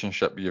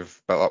relationship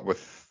you've built up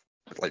with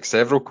like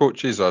several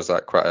coaches, or is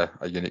that quite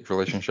a unique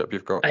relationship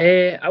you've got?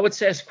 I would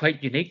say it's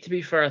quite unique, to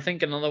be fair. I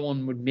think another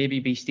one would maybe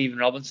be Stephen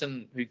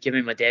Robinson, who gave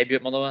me my debut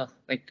at Motherwell.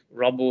 Like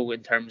Robbo,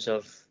 in terms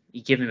of,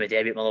 he gave me my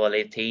debut at Motherwell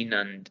 18,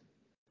 and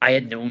I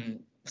had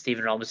known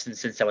Stephen Robinson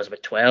since I was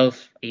about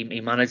 12. He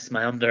managed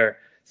my under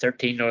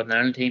 13 Northern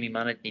Ireland team.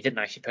 He didn't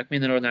actually pick me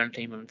in the Northern Ireland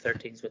team on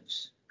 13s,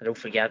 which I don't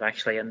forget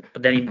actually.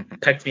 But then he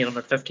picked me on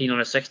under 15,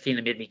 under 16,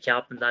 and made me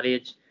captain at that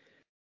age.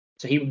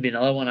 So he would be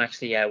another one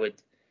actually. I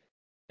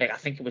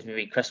think it was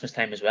maybe Christmas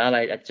time as well.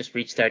 I just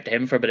reached out to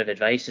him for a bit of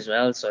advice as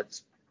well. So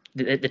it's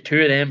the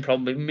two of them,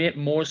 probably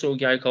more so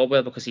Gary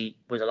Caldwell, because he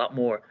was a lot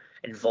more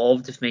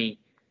involved with me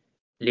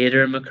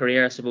later in my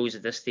career. I suppose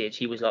at this stage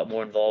he was a lot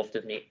more involved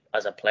with me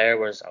as a player,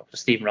 whereas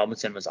Stephen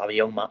Robinson was a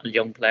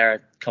young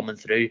player coming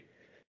through,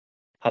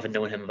 having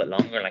known him a bit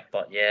longer.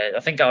 But yeah, I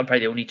think that would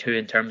probably be the only two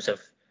in terms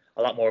of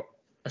a lot more,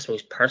 I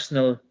suppose,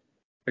 personal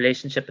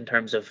relationship, in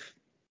terms of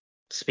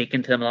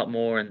speaking to him a lot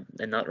more in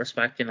that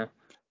respect, you know.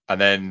 And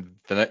then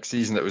the next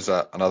season, it was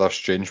another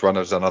strange one.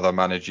 It was another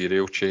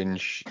managerial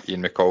change.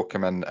 Ian McCall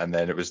came in, and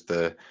then it was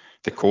the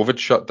COVID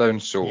shutdown.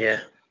 So yeah,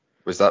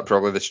 was that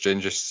probably the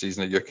strangest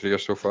season of your career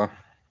so far?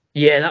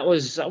 Yeah, that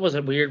was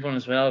a weird one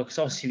as well, because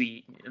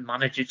obviously the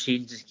manager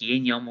changes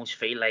again. You almost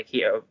feel like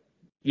you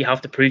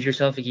have to prove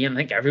yourself again. I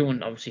think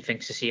everyone obviously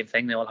thinks the same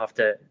thing. They all have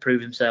to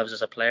prove themselves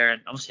as a player,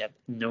 and obviously I've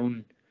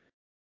known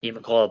Ian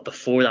McCall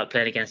before that,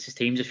 playing against his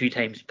teams a few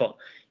times, but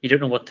you don't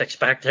know what to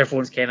expect.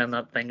 Everyone's kind of in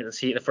that thing to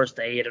see it the first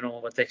day. You don't know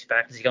what to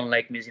expect. Is he going to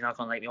like me? Is he not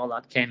going to like me? All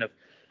that kind of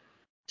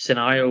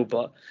scenario.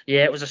 But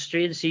yeah, it was a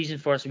strange season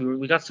for us.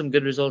 We got some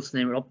good results, and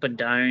they were up and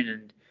down.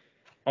 And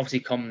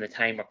obviously, come the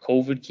time where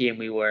COVID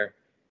came,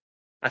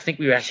 I think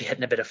we were actually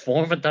hitting a bit of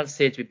form at that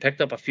stage. We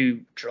picked up a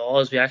few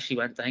draws. We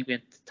went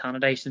to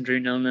Tannadice and drew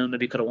 0-0.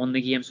 Maybe could have won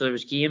the game. So there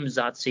was games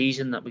that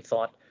season that we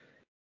thought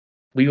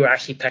we were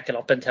actually picking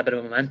up into a bit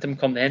of momentum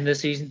come the end of the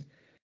season.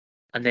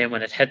 And then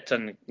when it hit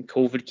and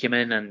COVID came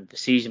in and the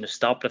season was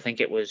stopped, I think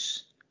it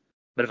was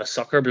a bit of a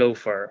sucker blow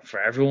for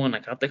everyone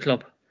at the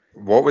club.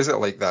 What was it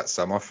like that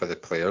summer for the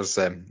players?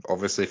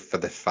 Obviously for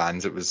the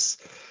fans, it was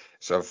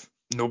sort of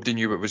nobody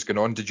knew what was going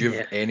on. Did you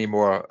have any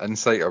more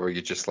insight, or were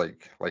you just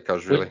like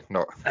us, really?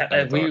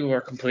 We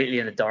were completely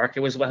in the dark. It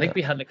was, I think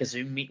we had like a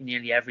Zoom meeting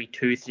nearly every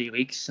 2-3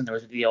 weeks, and there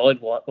was the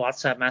odd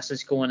WhatsApp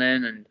message going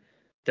in, and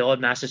the odd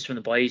message from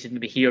the boys, and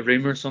maybe hear a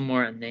rumor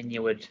somewhere, and then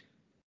you would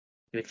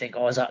think,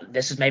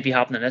 this is maybe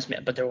happening,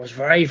 but there was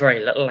very, very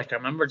little. Like I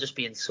remember just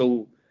being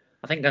so,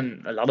 I think,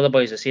 and a lot of the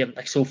boys I see,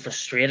 like so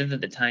frustrated at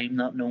the time,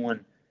 not knowing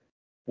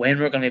when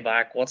we're going to be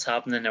back, what's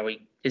happening,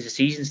 is the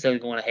season still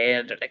going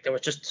ahead? Like there was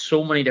just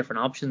so many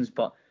different options,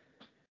 but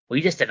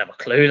we just didn't have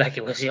a clue. Like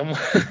it was,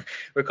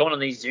 we're coming on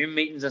these Zoom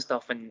meetings and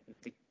stuff, and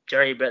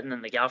Jerry Britton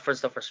and the gaffer and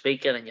stuff are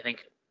speaking, and you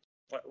think,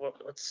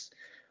 what's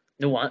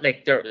no one,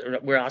 like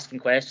we're asking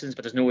questions,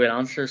 but there's no real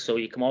answers. So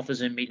you come off the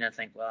Zoom meeting and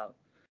think, well,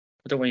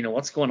 I don't really know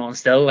what's going on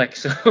still. Like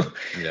so,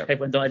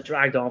 it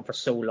dragged on for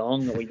so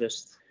long that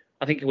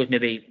I think it was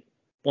maybe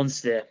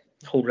once the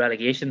whole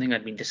relegation thing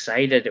had been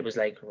decided, it was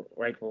like,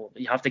 right, well,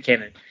 you have to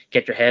kind of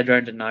get your head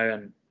around it now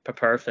and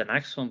prepare for the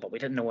next one. But we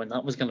didn't know when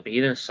that was going to be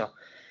either. So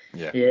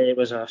yeah, it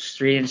was a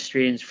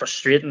strange,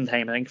 frustrating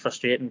time. I think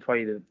frustrating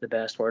probably the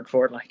best word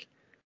for it. Like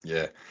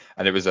yeah,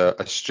 and it was a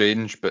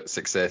strange but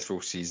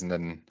successful season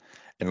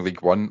in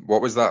League One.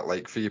 What was that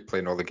like for you,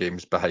 playing all the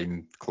games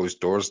behind closed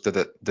doors? Did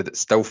it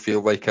still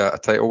feel like a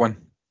title win?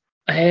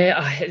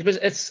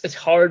 It's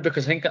hard,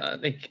 because I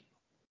think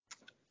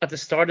at the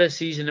start of the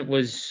season it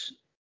was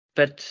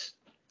a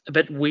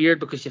bit weird,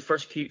 because the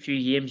first few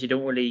games you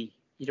don't really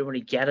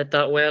get it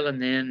that well,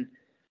 and then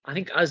I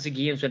think as the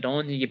games went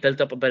on, you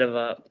built up a bit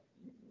of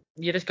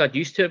you just got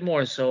used to it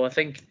more. So I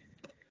think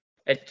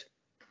it's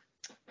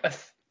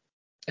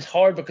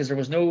hard, because there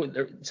was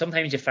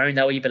sometimes you found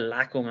that wee bit of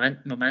lack of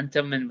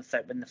momentum, and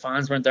when the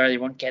fans weren't there, they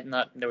weren't getting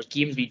that. There was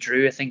games we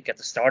drew, I think, at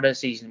the start of the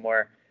season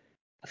where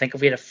I think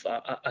if we had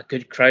a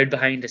good crowd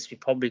behind us, we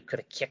probably could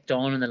have kicked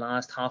on in the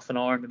last half an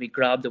hour and maybe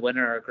grabbed the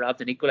winner or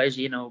grabbed an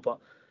equaliser, but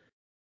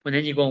when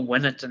then you go and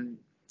win it, and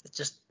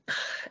it's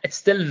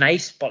still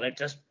nice, but it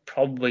just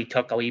probably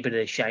took a wee bit of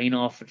the shine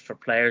off it for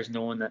players,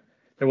 knowing that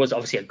there was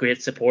obviously a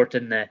great support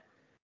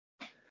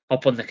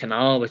up on the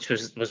canal, which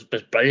was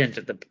brilliant,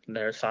 that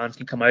their fans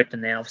can come out,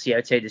 and then obviously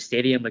outside the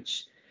stadium,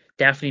 which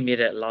definitely made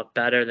it a lot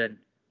better than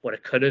what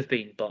it could have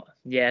been. But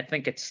yeah, I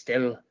think it's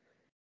still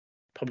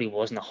probably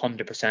wasn't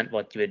 100%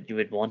 what you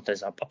would want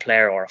as a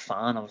player or a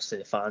fan. Obviously,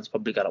 the fans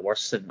probably got it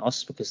worse than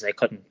us because they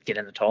couldn't get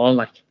in at all.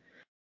 Like,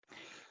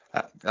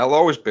 It'll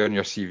always be on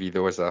your CV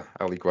though as a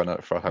league winner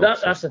for Hull.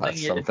 that's So the thing.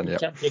 that's something. You Yeah.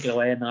 can't take it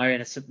away now.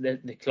 And it's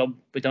the club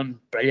we done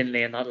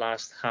brilliantly in that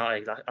last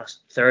third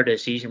of the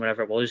season,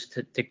 whatever it was,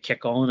 to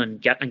kick on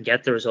and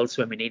get the results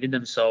when we needed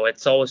them. So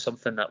it's always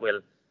something that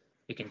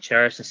we can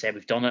cherish and say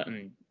we've done it.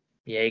 And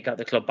yeah, you got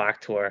the club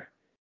back to where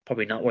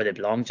probably not where they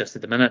belong just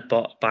at the minute,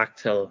 but back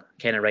to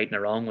kind of righting the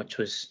wrong, which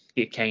was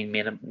the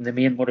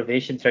main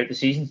motivation throughout the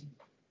season.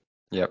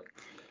 Yep.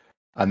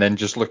 And then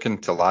just looking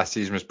to last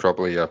season was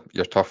probably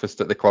your toughest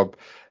at the club.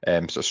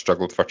 Sort of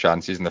struggled for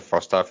chances in the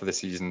first half of the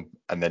season,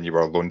 and then you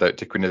were loaned out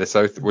to Queen of the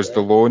South. Was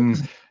the loan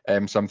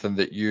something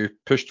that you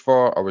pushed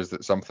for, or was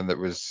it something that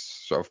was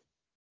sort of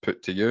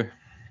put to you?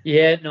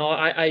 Yeah, no,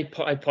 I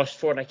pushed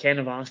for it. I kind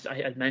of asked. I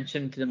had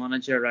mentioned to the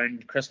manager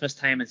around Christmas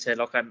time and said,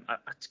 look,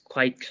 it's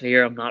quite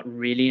clear I'm not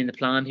really in the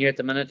plan here at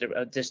the minute.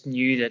 I just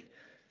knew that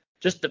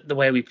just the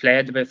way we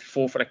played, about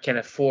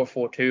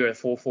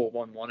 4-4-2 or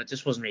 4-4-1-1, it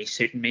just wasn't really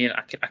suiting me. And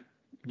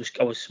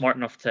I was smart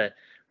enough or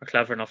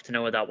clever enough to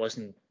know that I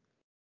wasn't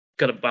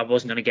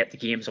gonna get the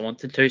games I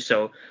wanted to.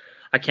 So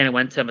I kind of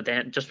went to him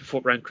then just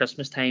before around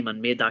Christmas time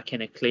and made that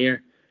kind of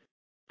clear.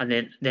 And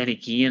then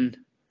again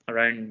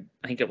around,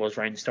 I think it was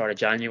around the start of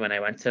January, when I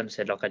went to him and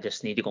said, look, I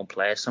just need to go and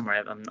play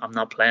somewhere. I'm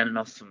not playing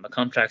enough. My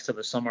contract's of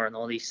the summer and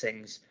all these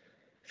things.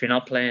 If you're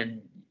not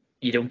playing,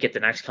 you don't get the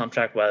next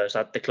contract, whether it's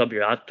at the club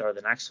you're at or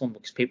the next one,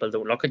 because people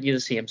don't look at you the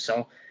same.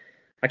 So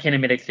I kind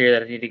of made it clear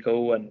that I need to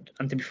go. And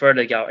to be fair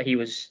to the guy, he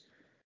was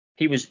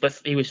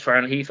fair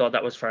enough. He thought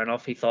that was fair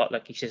enough. He thought,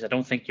 like, he says, I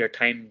don't think your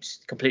time's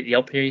completely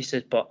up here. He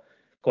says, but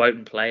go out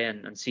and play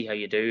and see how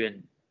you do,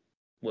 and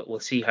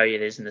we'll see how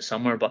it is in the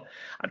summer. But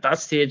at that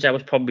stage, I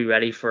was probably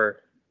ready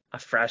for a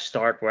fresh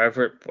start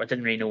wherever. I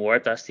didn't really know where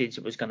at that stage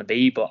it was going to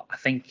be, but I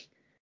think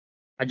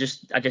I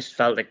just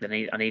felt like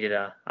I needed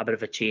a bit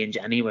of a change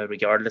anyway,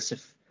 regardless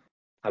if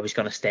I was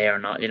going to stay or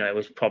not. It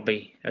was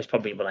probably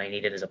what I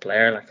needed as a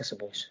player, like, I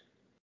suppose.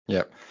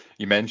 Yeah.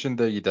 You mentioned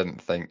that you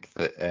didn't think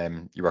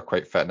that you were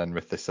quite fitting in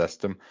with the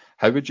system.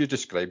 How would you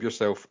describe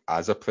yourself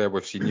as a player?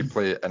 We've seen you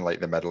play in like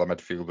the middle of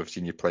midfield. We've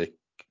seen you play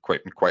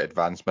quite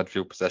advanced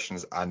midfield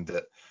positions and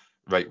at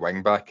right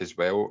wing back as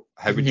well.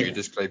 How would you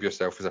describe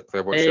yourself as a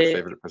player? What's your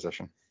favourite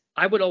position?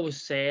 I would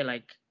always say,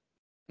 like,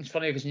 it's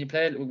funny because when you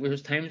play, there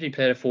was times we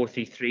played a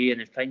 4-3-3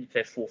 and if you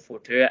play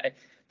 4-4-2,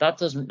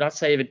 that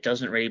side of it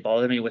doesn't really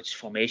bother me which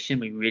formation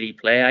we really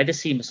play. I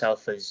just see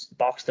myself as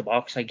box to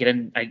box. I get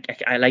in,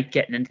 I like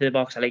getting into the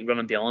box. I like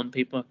running beyond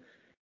people,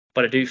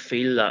 but I do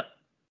feel that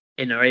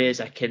in areas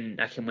I can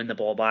win the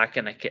ball back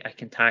and I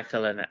can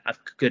tackle and I've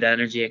good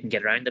energy. I can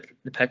get around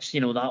the pitch,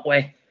 that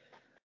way.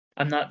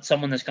 I'm not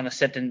someone that's going to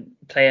sit and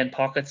play in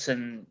pockets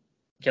and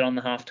get on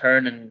the half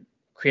turn and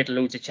create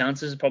loads of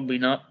chances. Probably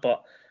not,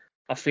 but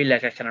I feel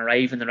like I can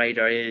arrive in the right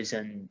areas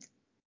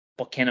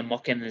but kind of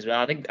muck in as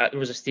well. I think there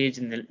was a stage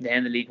in the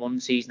end of the League One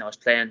season I was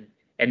playing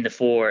in the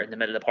 4 in the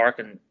middle of the park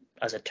and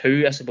as a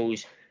 2, I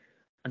suppose,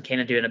 and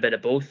kind of doing a bit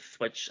of both,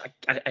 which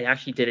I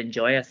actually did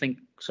enjoy. I think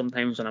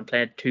sometimes when I'm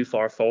playing too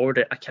far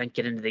forward, I can't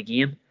get into the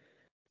game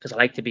because I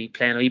like to be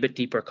playing a wee bit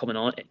deeper, coming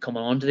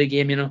on to the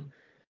game,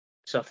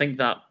 So I think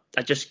that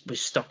I just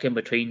was stuck in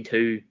between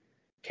two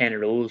kind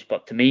of roles.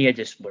 But to me, I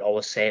just would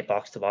always say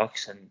box to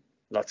box and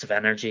lots of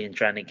energy and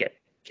trying to get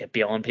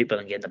beyond people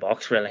and get in the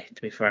box, really,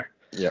 to be fair.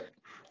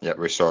 Yeah,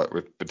 we saw it.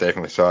 We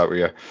definitely saw it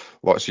with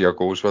lots of your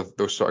goals with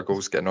those sort of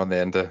goals getting on the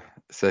end of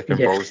second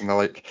balls and the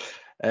like.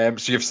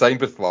 So you've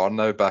signed with Larne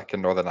now back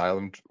in Northern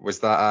Ireland. Was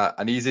that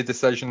an easy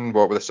decision?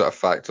 What were the sort of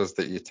factors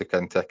that you took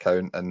into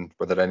account, and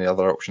were there any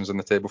other options on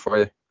the table for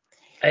you?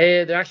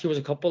 There actually was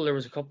a couple. There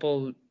was a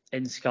couple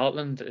in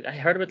Scotland. I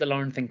heard about the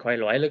Larne thing quite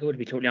a while ago, to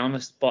be totally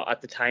honest. But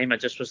at the time, I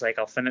just was like,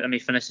 let me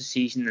finish the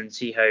season and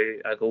see how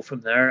I go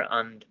from there.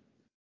 And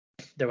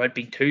there had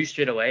been 2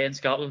 straight away in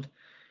Scotland.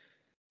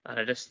 And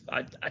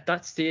at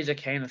that stage, I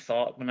kind of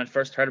thought, when I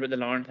first heard about the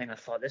Larne thing, I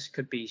thought this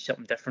could be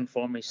something different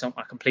for me,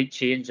 a complete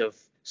change of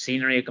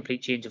scenery, a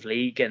complete change of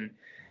league, and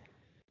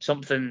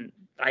something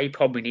I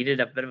probably needed,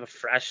 a bit of a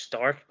fresh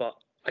start. But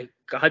I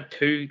had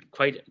 2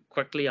 quite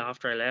quickly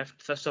after I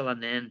left Thistle,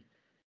 and then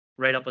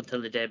right up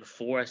until the day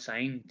before I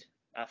signed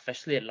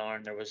officially at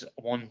Larne, there was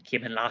one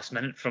came in last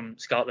minute from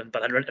Scotland,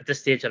 but at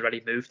this stage I'd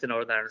already moved to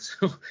Northern Ireland,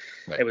 so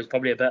It was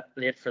probably a bit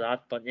late for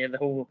that. But yeah, the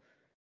whole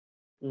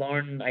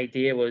Larne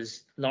idea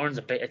was, Larne's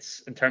a bit,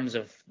 it's in terms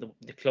of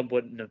the club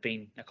wouldn't have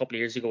been a couple of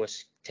years ago,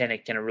 it's kind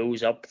of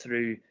rose up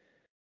through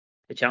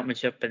the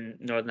championship in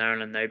Northern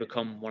Ireland and now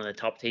become one of the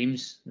top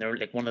teams. They're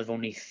like one of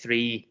only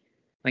 3,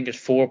 I think there's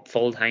 4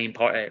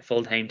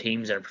 full-time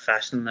teams that are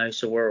professional now,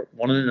 so we're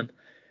one of them,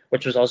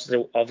 which was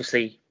also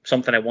obviously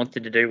something I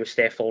wanted to do, was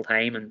stay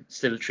full-time and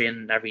still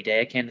train every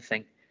day kind of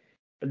thing.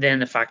 But then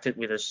the fact that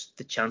there's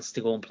the chance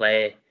to go and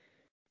play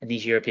in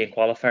these European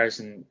qualifiers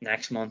and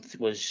next month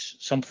was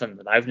something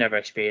that I've never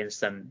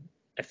experienced, and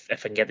if I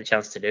can get the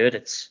chance to do it,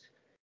 it's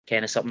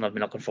kind of something I've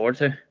been looking forward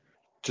to.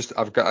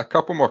 I've got a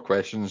couple more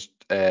questions,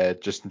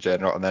 just in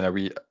general, and then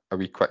a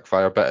wee quick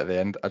fire bit at the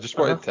end. I just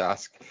wanted Uh-huh. to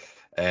ask,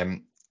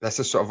 this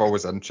has sort of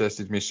always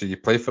interested me. So you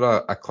play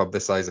for a club the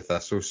size of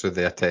Thistle, so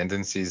the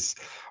attendances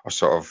are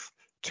sort of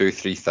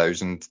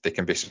 2,000-3,000. They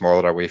can be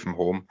smaller away from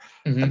home,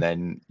 Mhm. and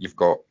then you've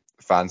got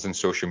fans on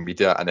social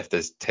media, and if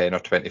there's 10 or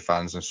 20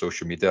 fans on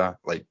social media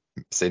like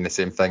saying the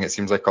same thing, it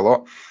seems like a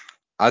lot.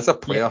 As a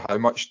player, how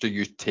much do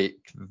you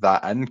take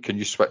that in? Can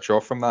you switch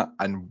off from that?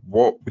 And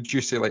what would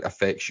you say like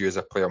affects you as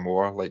a player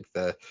more, like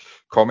the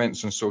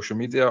comments on social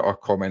media or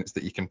comments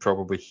that you can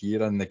probably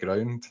hear on the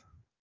ground?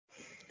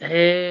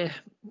 Uh,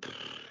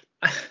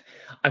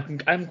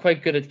 I'm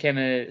quite good at kind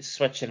of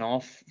switching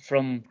off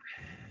from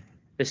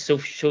the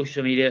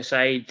social media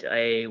side.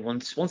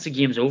 Once the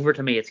game's over,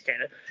 to me, it's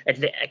kind of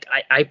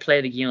I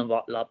play the game a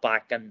lot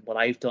back and what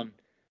I've done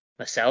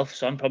myself,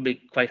 so I'm probably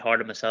quite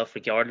hard on myself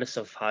regardless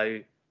of how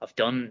I've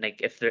done.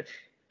 Like if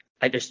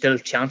there's still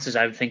chances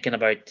I'm thinking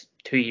about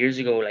 2 years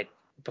ago, like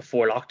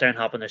before lockdown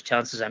happened, there's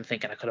chances I'm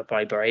thinking I could have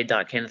probably buried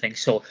that kind of thing.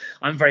 So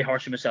I'm very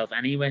harsh on myself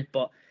anyway.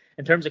 But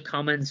in terms of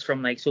comments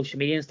from like social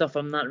media and stuff,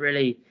 I'm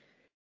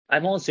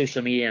on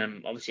social media and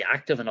I'm obviously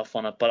active enough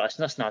on it, but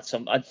that's not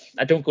some.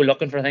 I don't go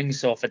looking for things,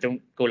 so if I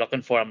don't go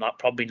looking for it, I'm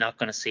probably not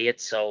going to see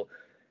it. So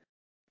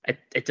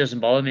it doesn't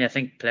bother me. I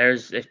think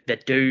players, if they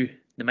do,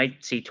 they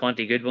might see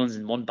 20 good ones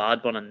and one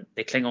bad one, and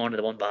they cling on to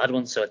the one bad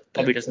one, so it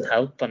probably doesn't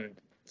help. And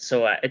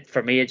so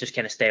for me, I just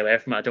kind of stay away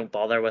from it. I don't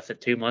bother with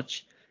it too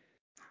much.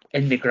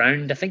 In the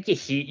ground, I think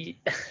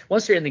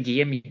once you're in the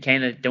game, you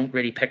kind of don't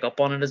really pick up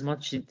on it as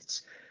much.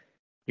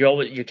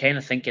 You're kind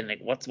of thinking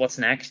like what's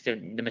next. The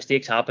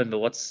mistakes happen, but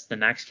what's the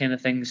next kind of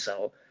thing.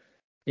 So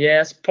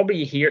yeah, it's probably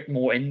you hear it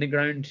more in the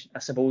ground, I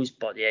suppose.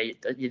 But yeah,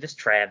 you just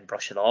try and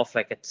brush it off.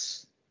 Like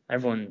it's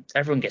everyone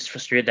gets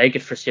frustrated. I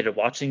get frustrated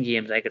watching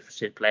games. I get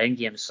frustrated playing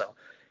games. So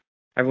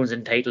everyone's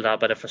entitled to that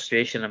bit of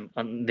frustration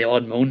and the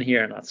odd moan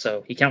here and that.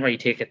 So you can't really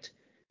take it.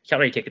 You can't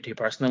really take it too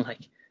personal.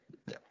 Like.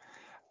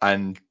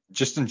 And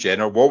just in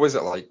general, what was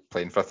it like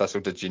playing for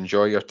Thistle? Did you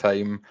enjoy your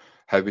time?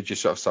 How would you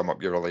sort of sum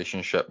up your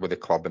relationship with the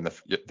club and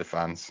the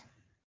fans?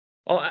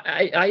 Oh,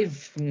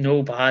 I've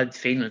no bad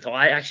feeling at all.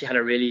 I actually had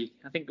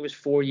I think it was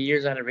 4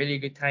 years. I had a really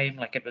good time.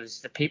 Like it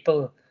was the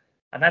people,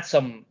 and that's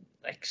some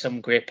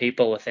great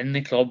people within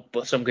the club,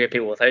 but some great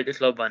people without the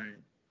club. And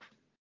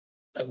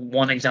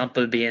one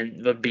example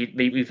would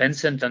be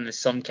Vincent and his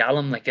son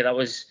Callum. Like that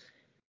was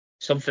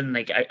something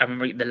like I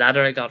remember the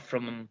letter I got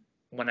from him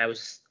when I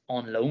was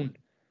on loan.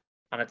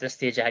 And at this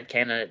stage, I had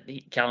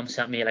Callum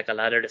sent me like a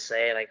letter to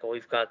say like, oh,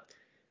 we've got,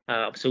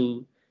 I'm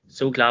so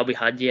glad we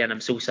had you, and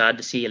I'm so sad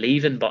to see you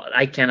leaving. But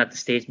I kind of at the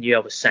stage knew I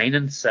was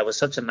signing, so it was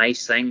such a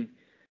nice thing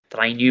that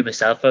I knew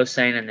myself I was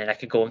signing, and then I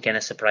could go and kind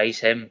of surprise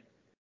him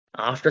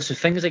after. So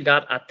things like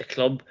that at the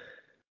club,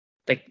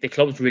 like the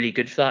club's really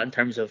good for that in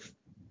terms of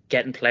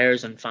getting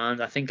players and fans.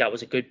 I think that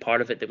was a good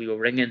part of it that we were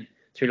ringing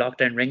through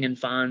lockdown, ringing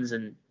fans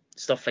and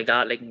stuff like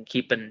that, like and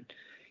keeping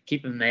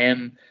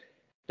them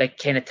like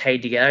kind of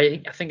tied together.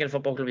 I think in a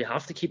football club you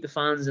have to keep the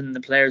fans and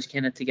the players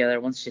kind of together.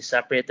 Once you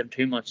separate them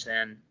too much,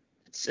 then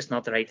it's just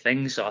not the right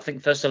thing. So I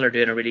think Thistle are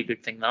doing a really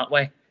good thing that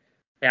way.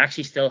 I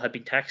actually still have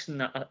been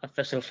texting a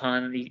Thistle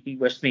fan, and he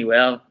wished me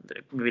well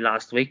maybe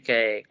last week.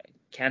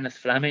 Kenneth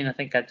Fleming, I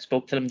think I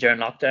spoke to him during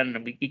lockdown,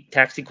 and we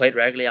texted quite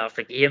regularly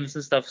after games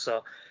and stuff.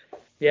 So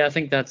yeah, I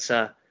think that's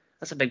a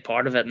big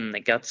part of it, and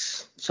like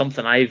that's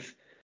something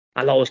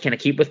I'll always kind of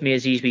keep with me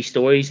as these wee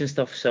stories and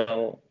stuff.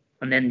 So,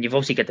 and then you've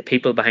obviously got the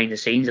people behind the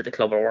scenes at the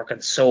club are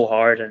working so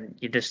hard, and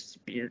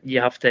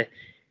you have to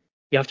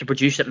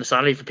produce it in the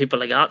salary for people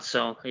like that.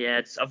 So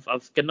yeah,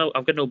 I've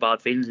got no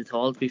bad feelings at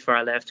all. To be fair,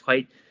 I left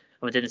I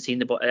didn't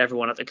see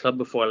everyone at the club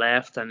before I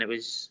left, and it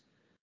was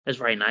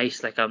very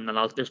nice. Like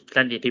there's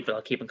plenty of people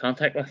I'll keep in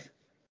contact with.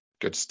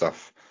 Good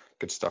stuff.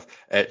 Good stuff.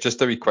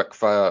 Just a wee quick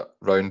fire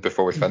round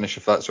before we finish,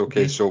 if that's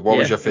okay. So, what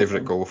was your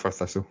favourite goal for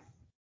Thistle?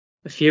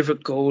 My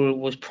favourite goal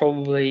was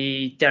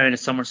probably down at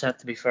Somerset.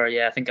 To be fair,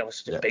 yeah, I think that was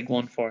such a big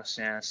one for us.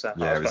 Yeah, so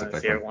yeah, that it was my a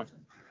big favourite one.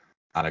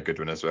 And a good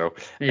one as well.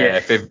 Yeah.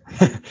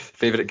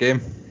 Favourite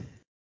game?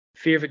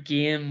 Favourite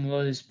game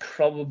was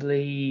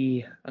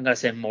probably, I'm gonna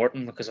say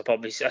Morton because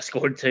I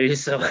scored two,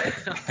 so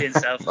I'm being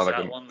selfish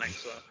that one. Like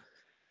so.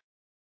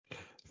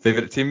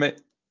 Favourite teammate?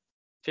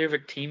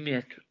 Favourite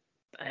teammate?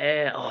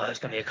 There's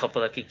gonna be a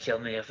couple that could kill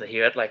me if they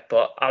hear it. Like,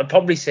 but I'd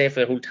probably say for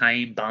the whole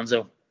time,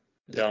 Banzo.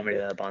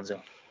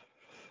 Banzo.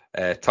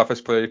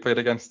 Toughest player you played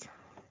against?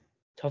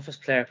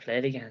 Toughest player I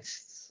played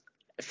against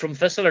from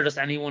Thistle or just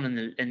anyone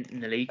in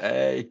the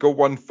league? Go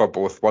one for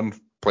both. One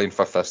playing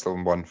for Thistle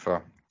and one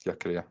for your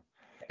career.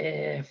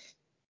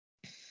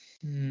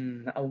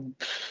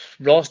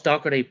 Ross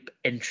Docherty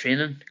in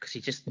training because he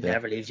just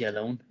never leaves you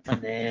alone,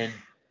 and then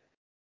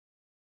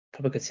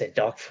probably could say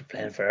Doc for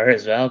playing for her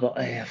as well. But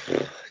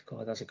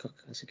God, that's a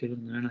good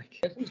one there. Like,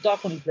 I suppose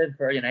Doc when he played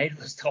for United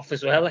was tough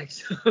as well. Like,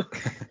 so.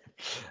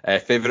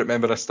 Favourite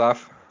member of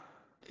staff?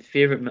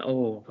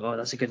 Oh God,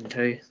 that's a good one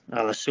too.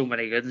 Oh, there's so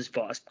many good ones,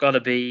 but it's got to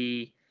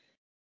be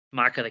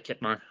Mark the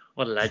Kit Man.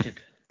 What a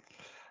legend.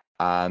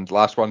 And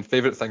last one,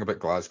 favourite thing about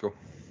Glasgow?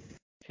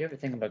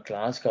 Favourite thing about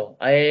Glasgow?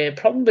 I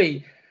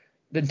probably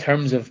in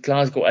terms of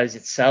Glasgow as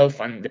itself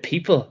and the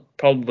people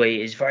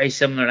probably is very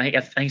similar. I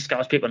think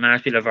Scottish people and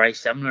Irish people are very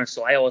similar.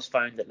 So I always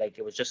found that like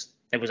it was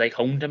like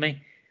home to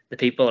me. The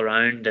people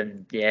around,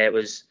 and yeah, it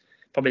was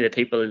probably the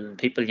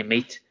people you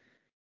meet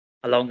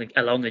along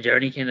the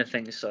journey kind of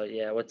thing. So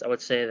yeah, I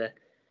would say that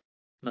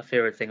my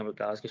favourite thing about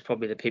Glasgow is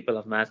probably the people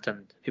I've met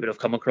and people I've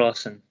come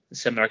across and the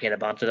similar kind of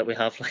banter that we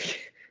have.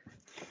 Like,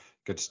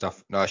 Good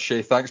stuff. No,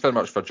 Shay, thanks very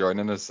much for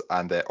joining us,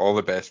 and all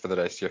the best for the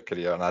rest of your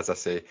career. And as I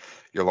say,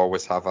 you'll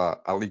always have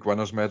a league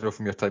winners medal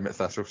from your time at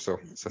Thistle. So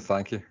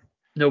thank you.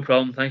 No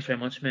problem. Thanks very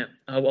much, mate.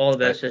 I hope all the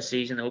best this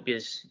season. I hope you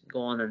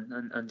go on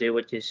and do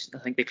what you. I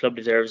think the club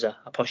deserves a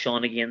push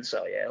on again.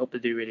 So yeah, I hope they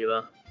do really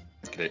well.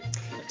 Great.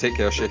 Take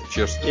care, Shay.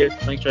 Cheers. Cheers.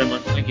 Thanks very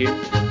much. Thank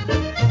you.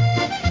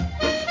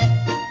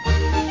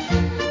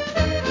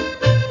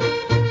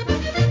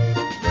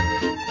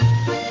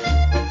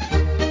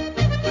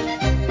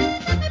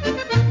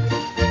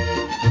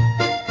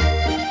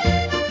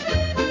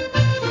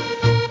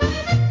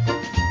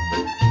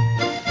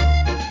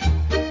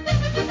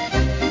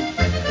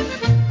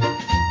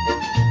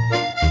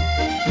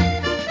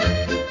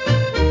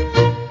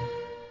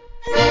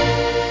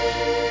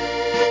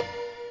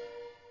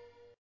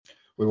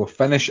 We will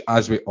finish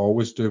as we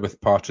always do with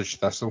Partridge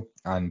Thistle,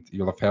 and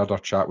you'll have heard our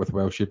chat with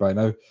Welshie by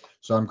now.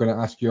 So I'm going to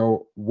ask you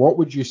all, what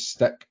would you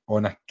stick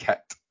on a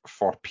kit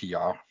for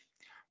PR?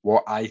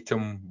 What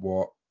item,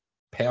 what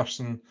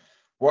person,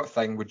 what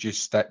thing would you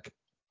stick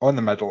on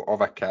the middle of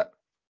a kit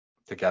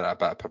to get a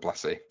bit of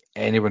publicity?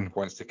 Anyone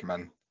wants to come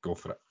in, go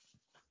for it.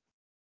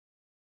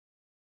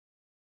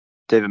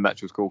 David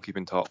Mitchell's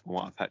goalkeeping top. I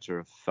want a picture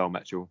of Phil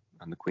Mitchell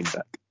and the Queen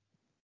Vic.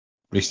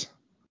 Reese?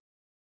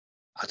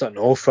 I don't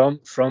know. From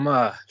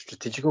a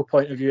strategical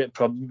point of view, it'd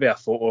probably be a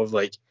photo of,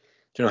 like, do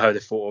you know how the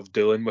photo of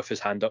Doolan with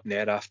his hand up in the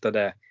air after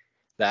the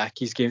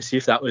Accies game? See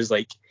if that was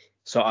like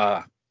sort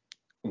of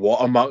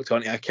watermarked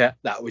onto a kit,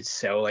 that would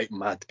sell like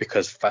mad,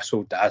 because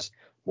Thistle Daz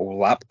will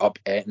lap up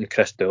and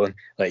Chris Doolan.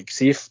 Like,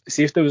 see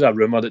if there was a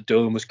rumour that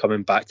Doolan was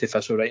coming back to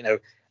Thistle right now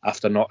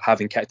after not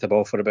having kicked the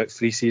ball for about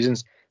 3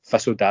 seasons,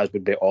 Thistle Daz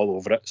would be all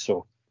over it.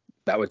 So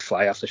that would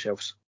fly off the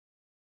shelves.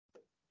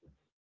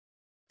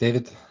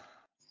 David?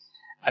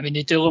 I mean,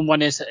 the Doolan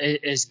one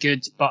is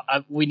good, but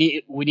we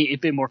need to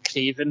be more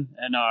craven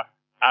in our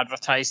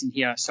advertising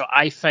here. So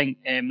I think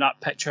that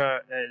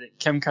picture, the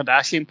Kim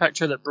Kardashian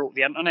picture that broke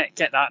the internet,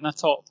 get that in the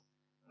top,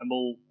 and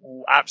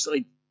we'll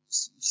absolutely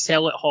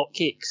sell it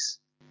hotcakes.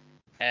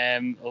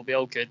 It'll be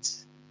all good.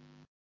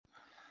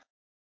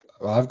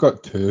 Well, I've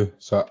got 2.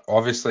 So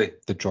obviously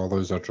the Draw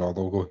Loser Draw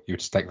logo, you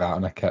would stick that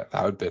on a kit.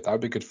 That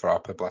would be good for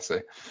our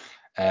publicity.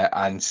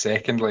 And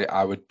secondly,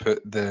 I would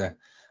put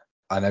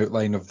an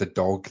outline of the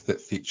dog that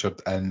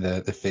featured in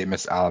the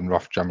famous Alan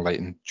Rough Jim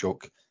Leighton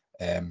joke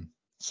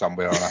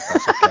somewhere on a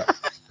Thistle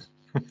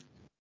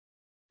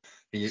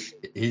kit.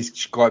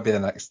 He's got to be the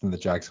next in the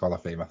Jags Hall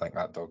of Fame, I think,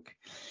 that dog.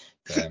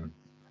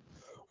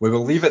 We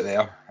will leave it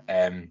there.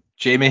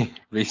 Jamie,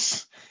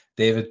 Reese,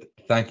 David,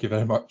 thank you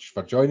very much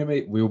for joining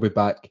me. We'll be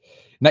back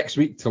next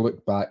week to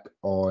look back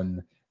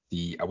on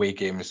the away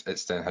games at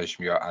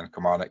Stenhousemuir and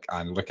Kilmarnock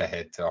and look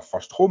ahead to our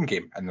first home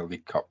game in the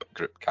League Cup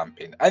group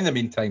campaign. In the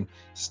meantime,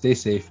 stay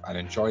safe and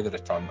enjoy the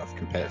return of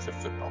competitive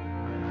football.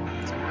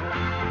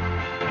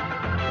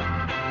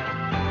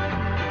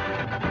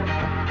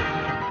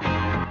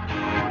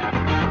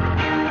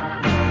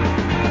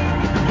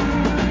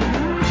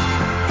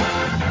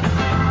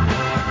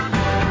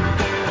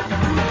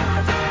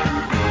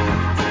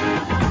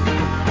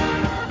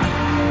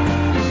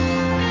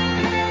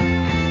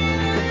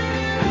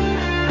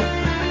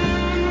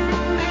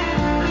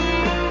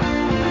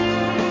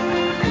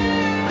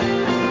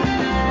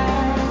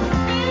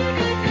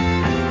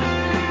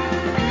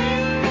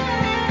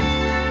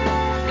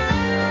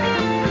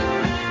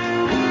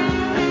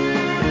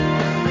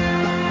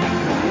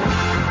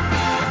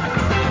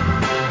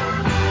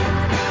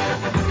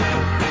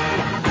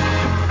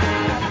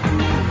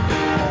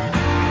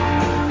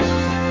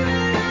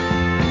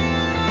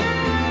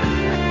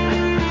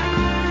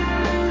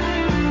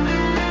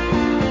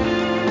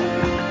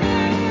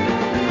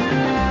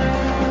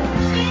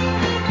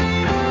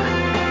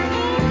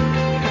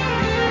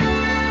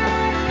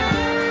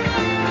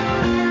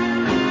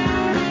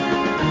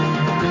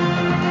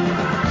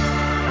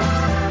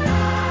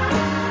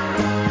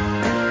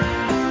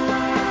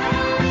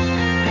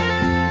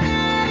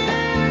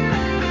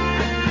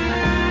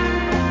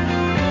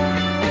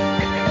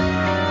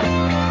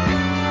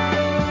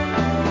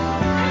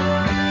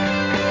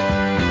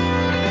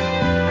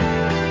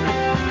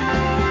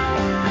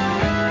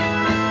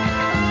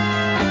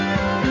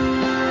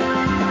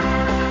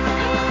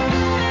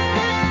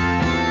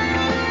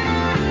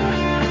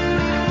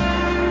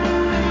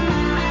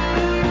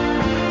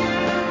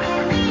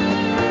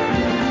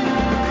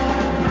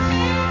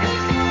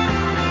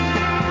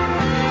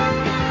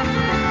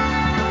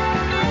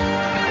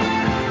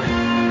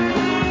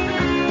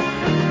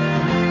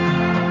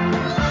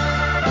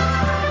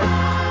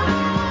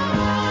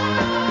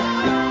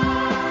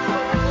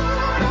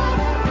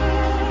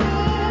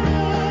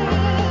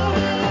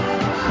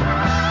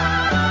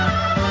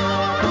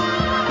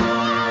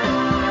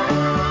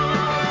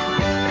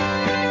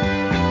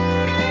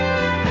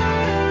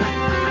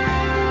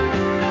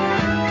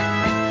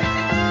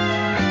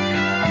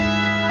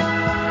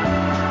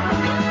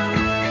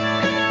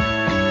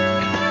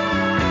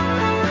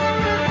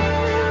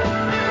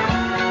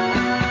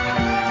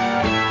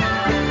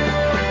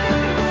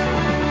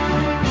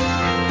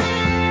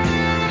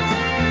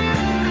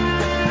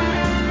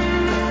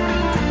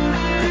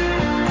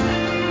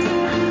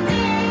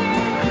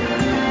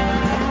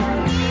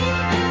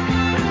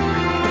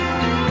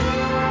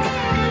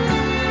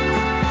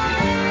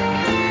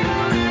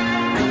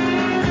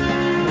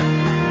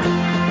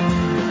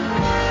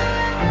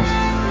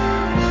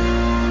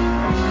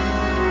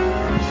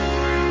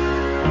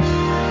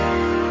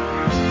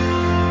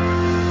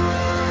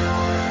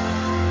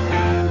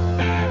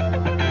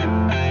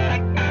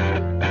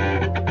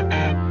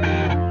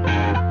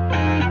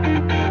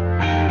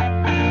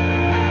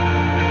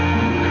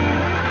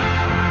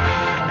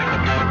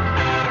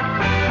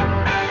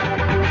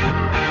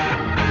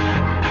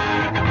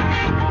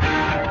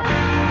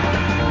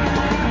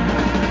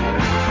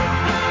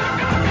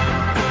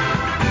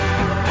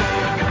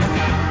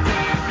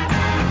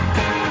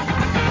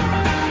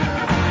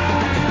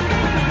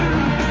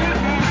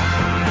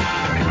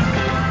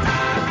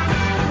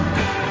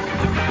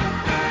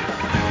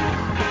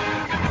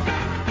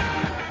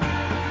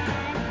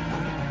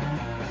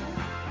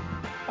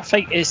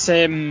 think it's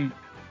a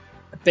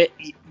bit.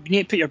 You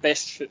need to put your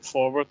best foot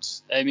forward.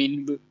 I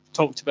mean, we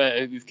talked about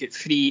how we've got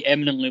 3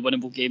 eminently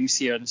winnable games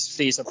here, and it's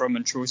Fraser,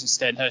 Bromwich-Rose,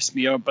 and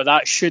Stenhousemuir, but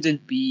that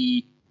shouldn't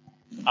be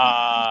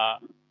a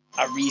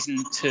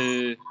reason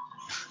to.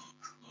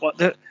 What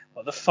the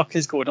fuck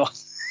is going on?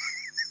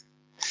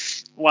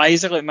 Why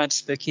is there like mad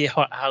spooky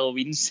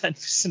Halloween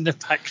synths in the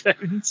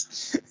background?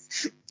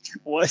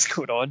 What is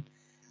going on?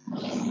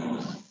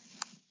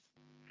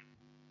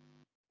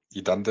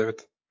 You done,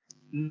 David?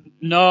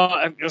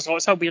 No, there's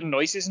lots of weird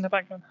noises in the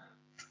background.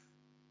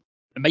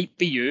 It might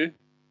be you.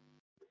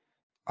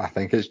 I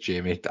think it's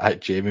Jamie.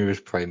 Jamie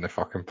was playing the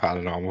fucking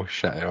paranormal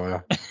shit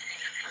earlier.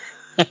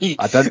 I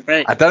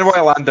didn't want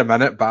to land a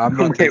minute, but I'm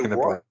not taking the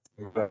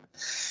blame.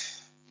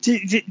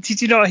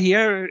 Did you not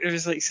hear? It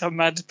was like some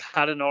mad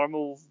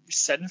paranormal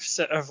synth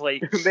sort of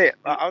like. Mate,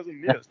 I was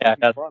in mute.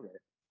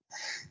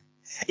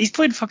 He's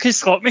playing fucking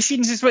slot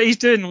machines. Is what he's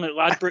doing, like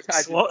Ladbroke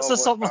slots or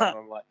something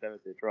like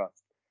that.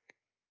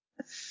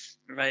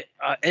 Right.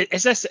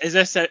 Is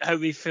this how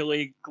we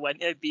fully go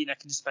into it being a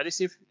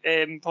conspiracy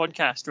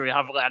podcast, where we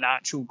have like an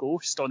actual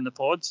ghost on the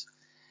pods?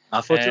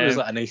 I thought it was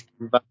like a nice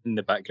back in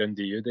the background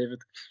to you,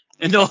 David.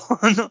 No.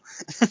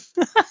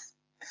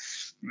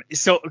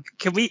 So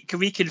can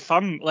we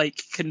confirm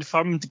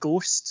confirmed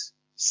ghost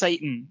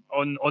sighting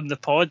on the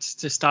pod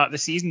to start the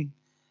season?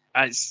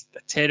 It's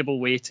a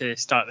terrible way to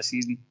start the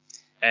season.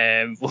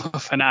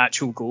 With an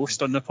actual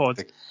ghost on the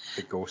pod.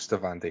 The ghost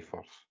of Andy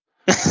Firth.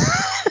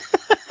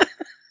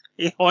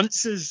 He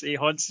haunts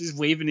us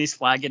waving his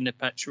flag in the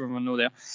pitch when we're not there.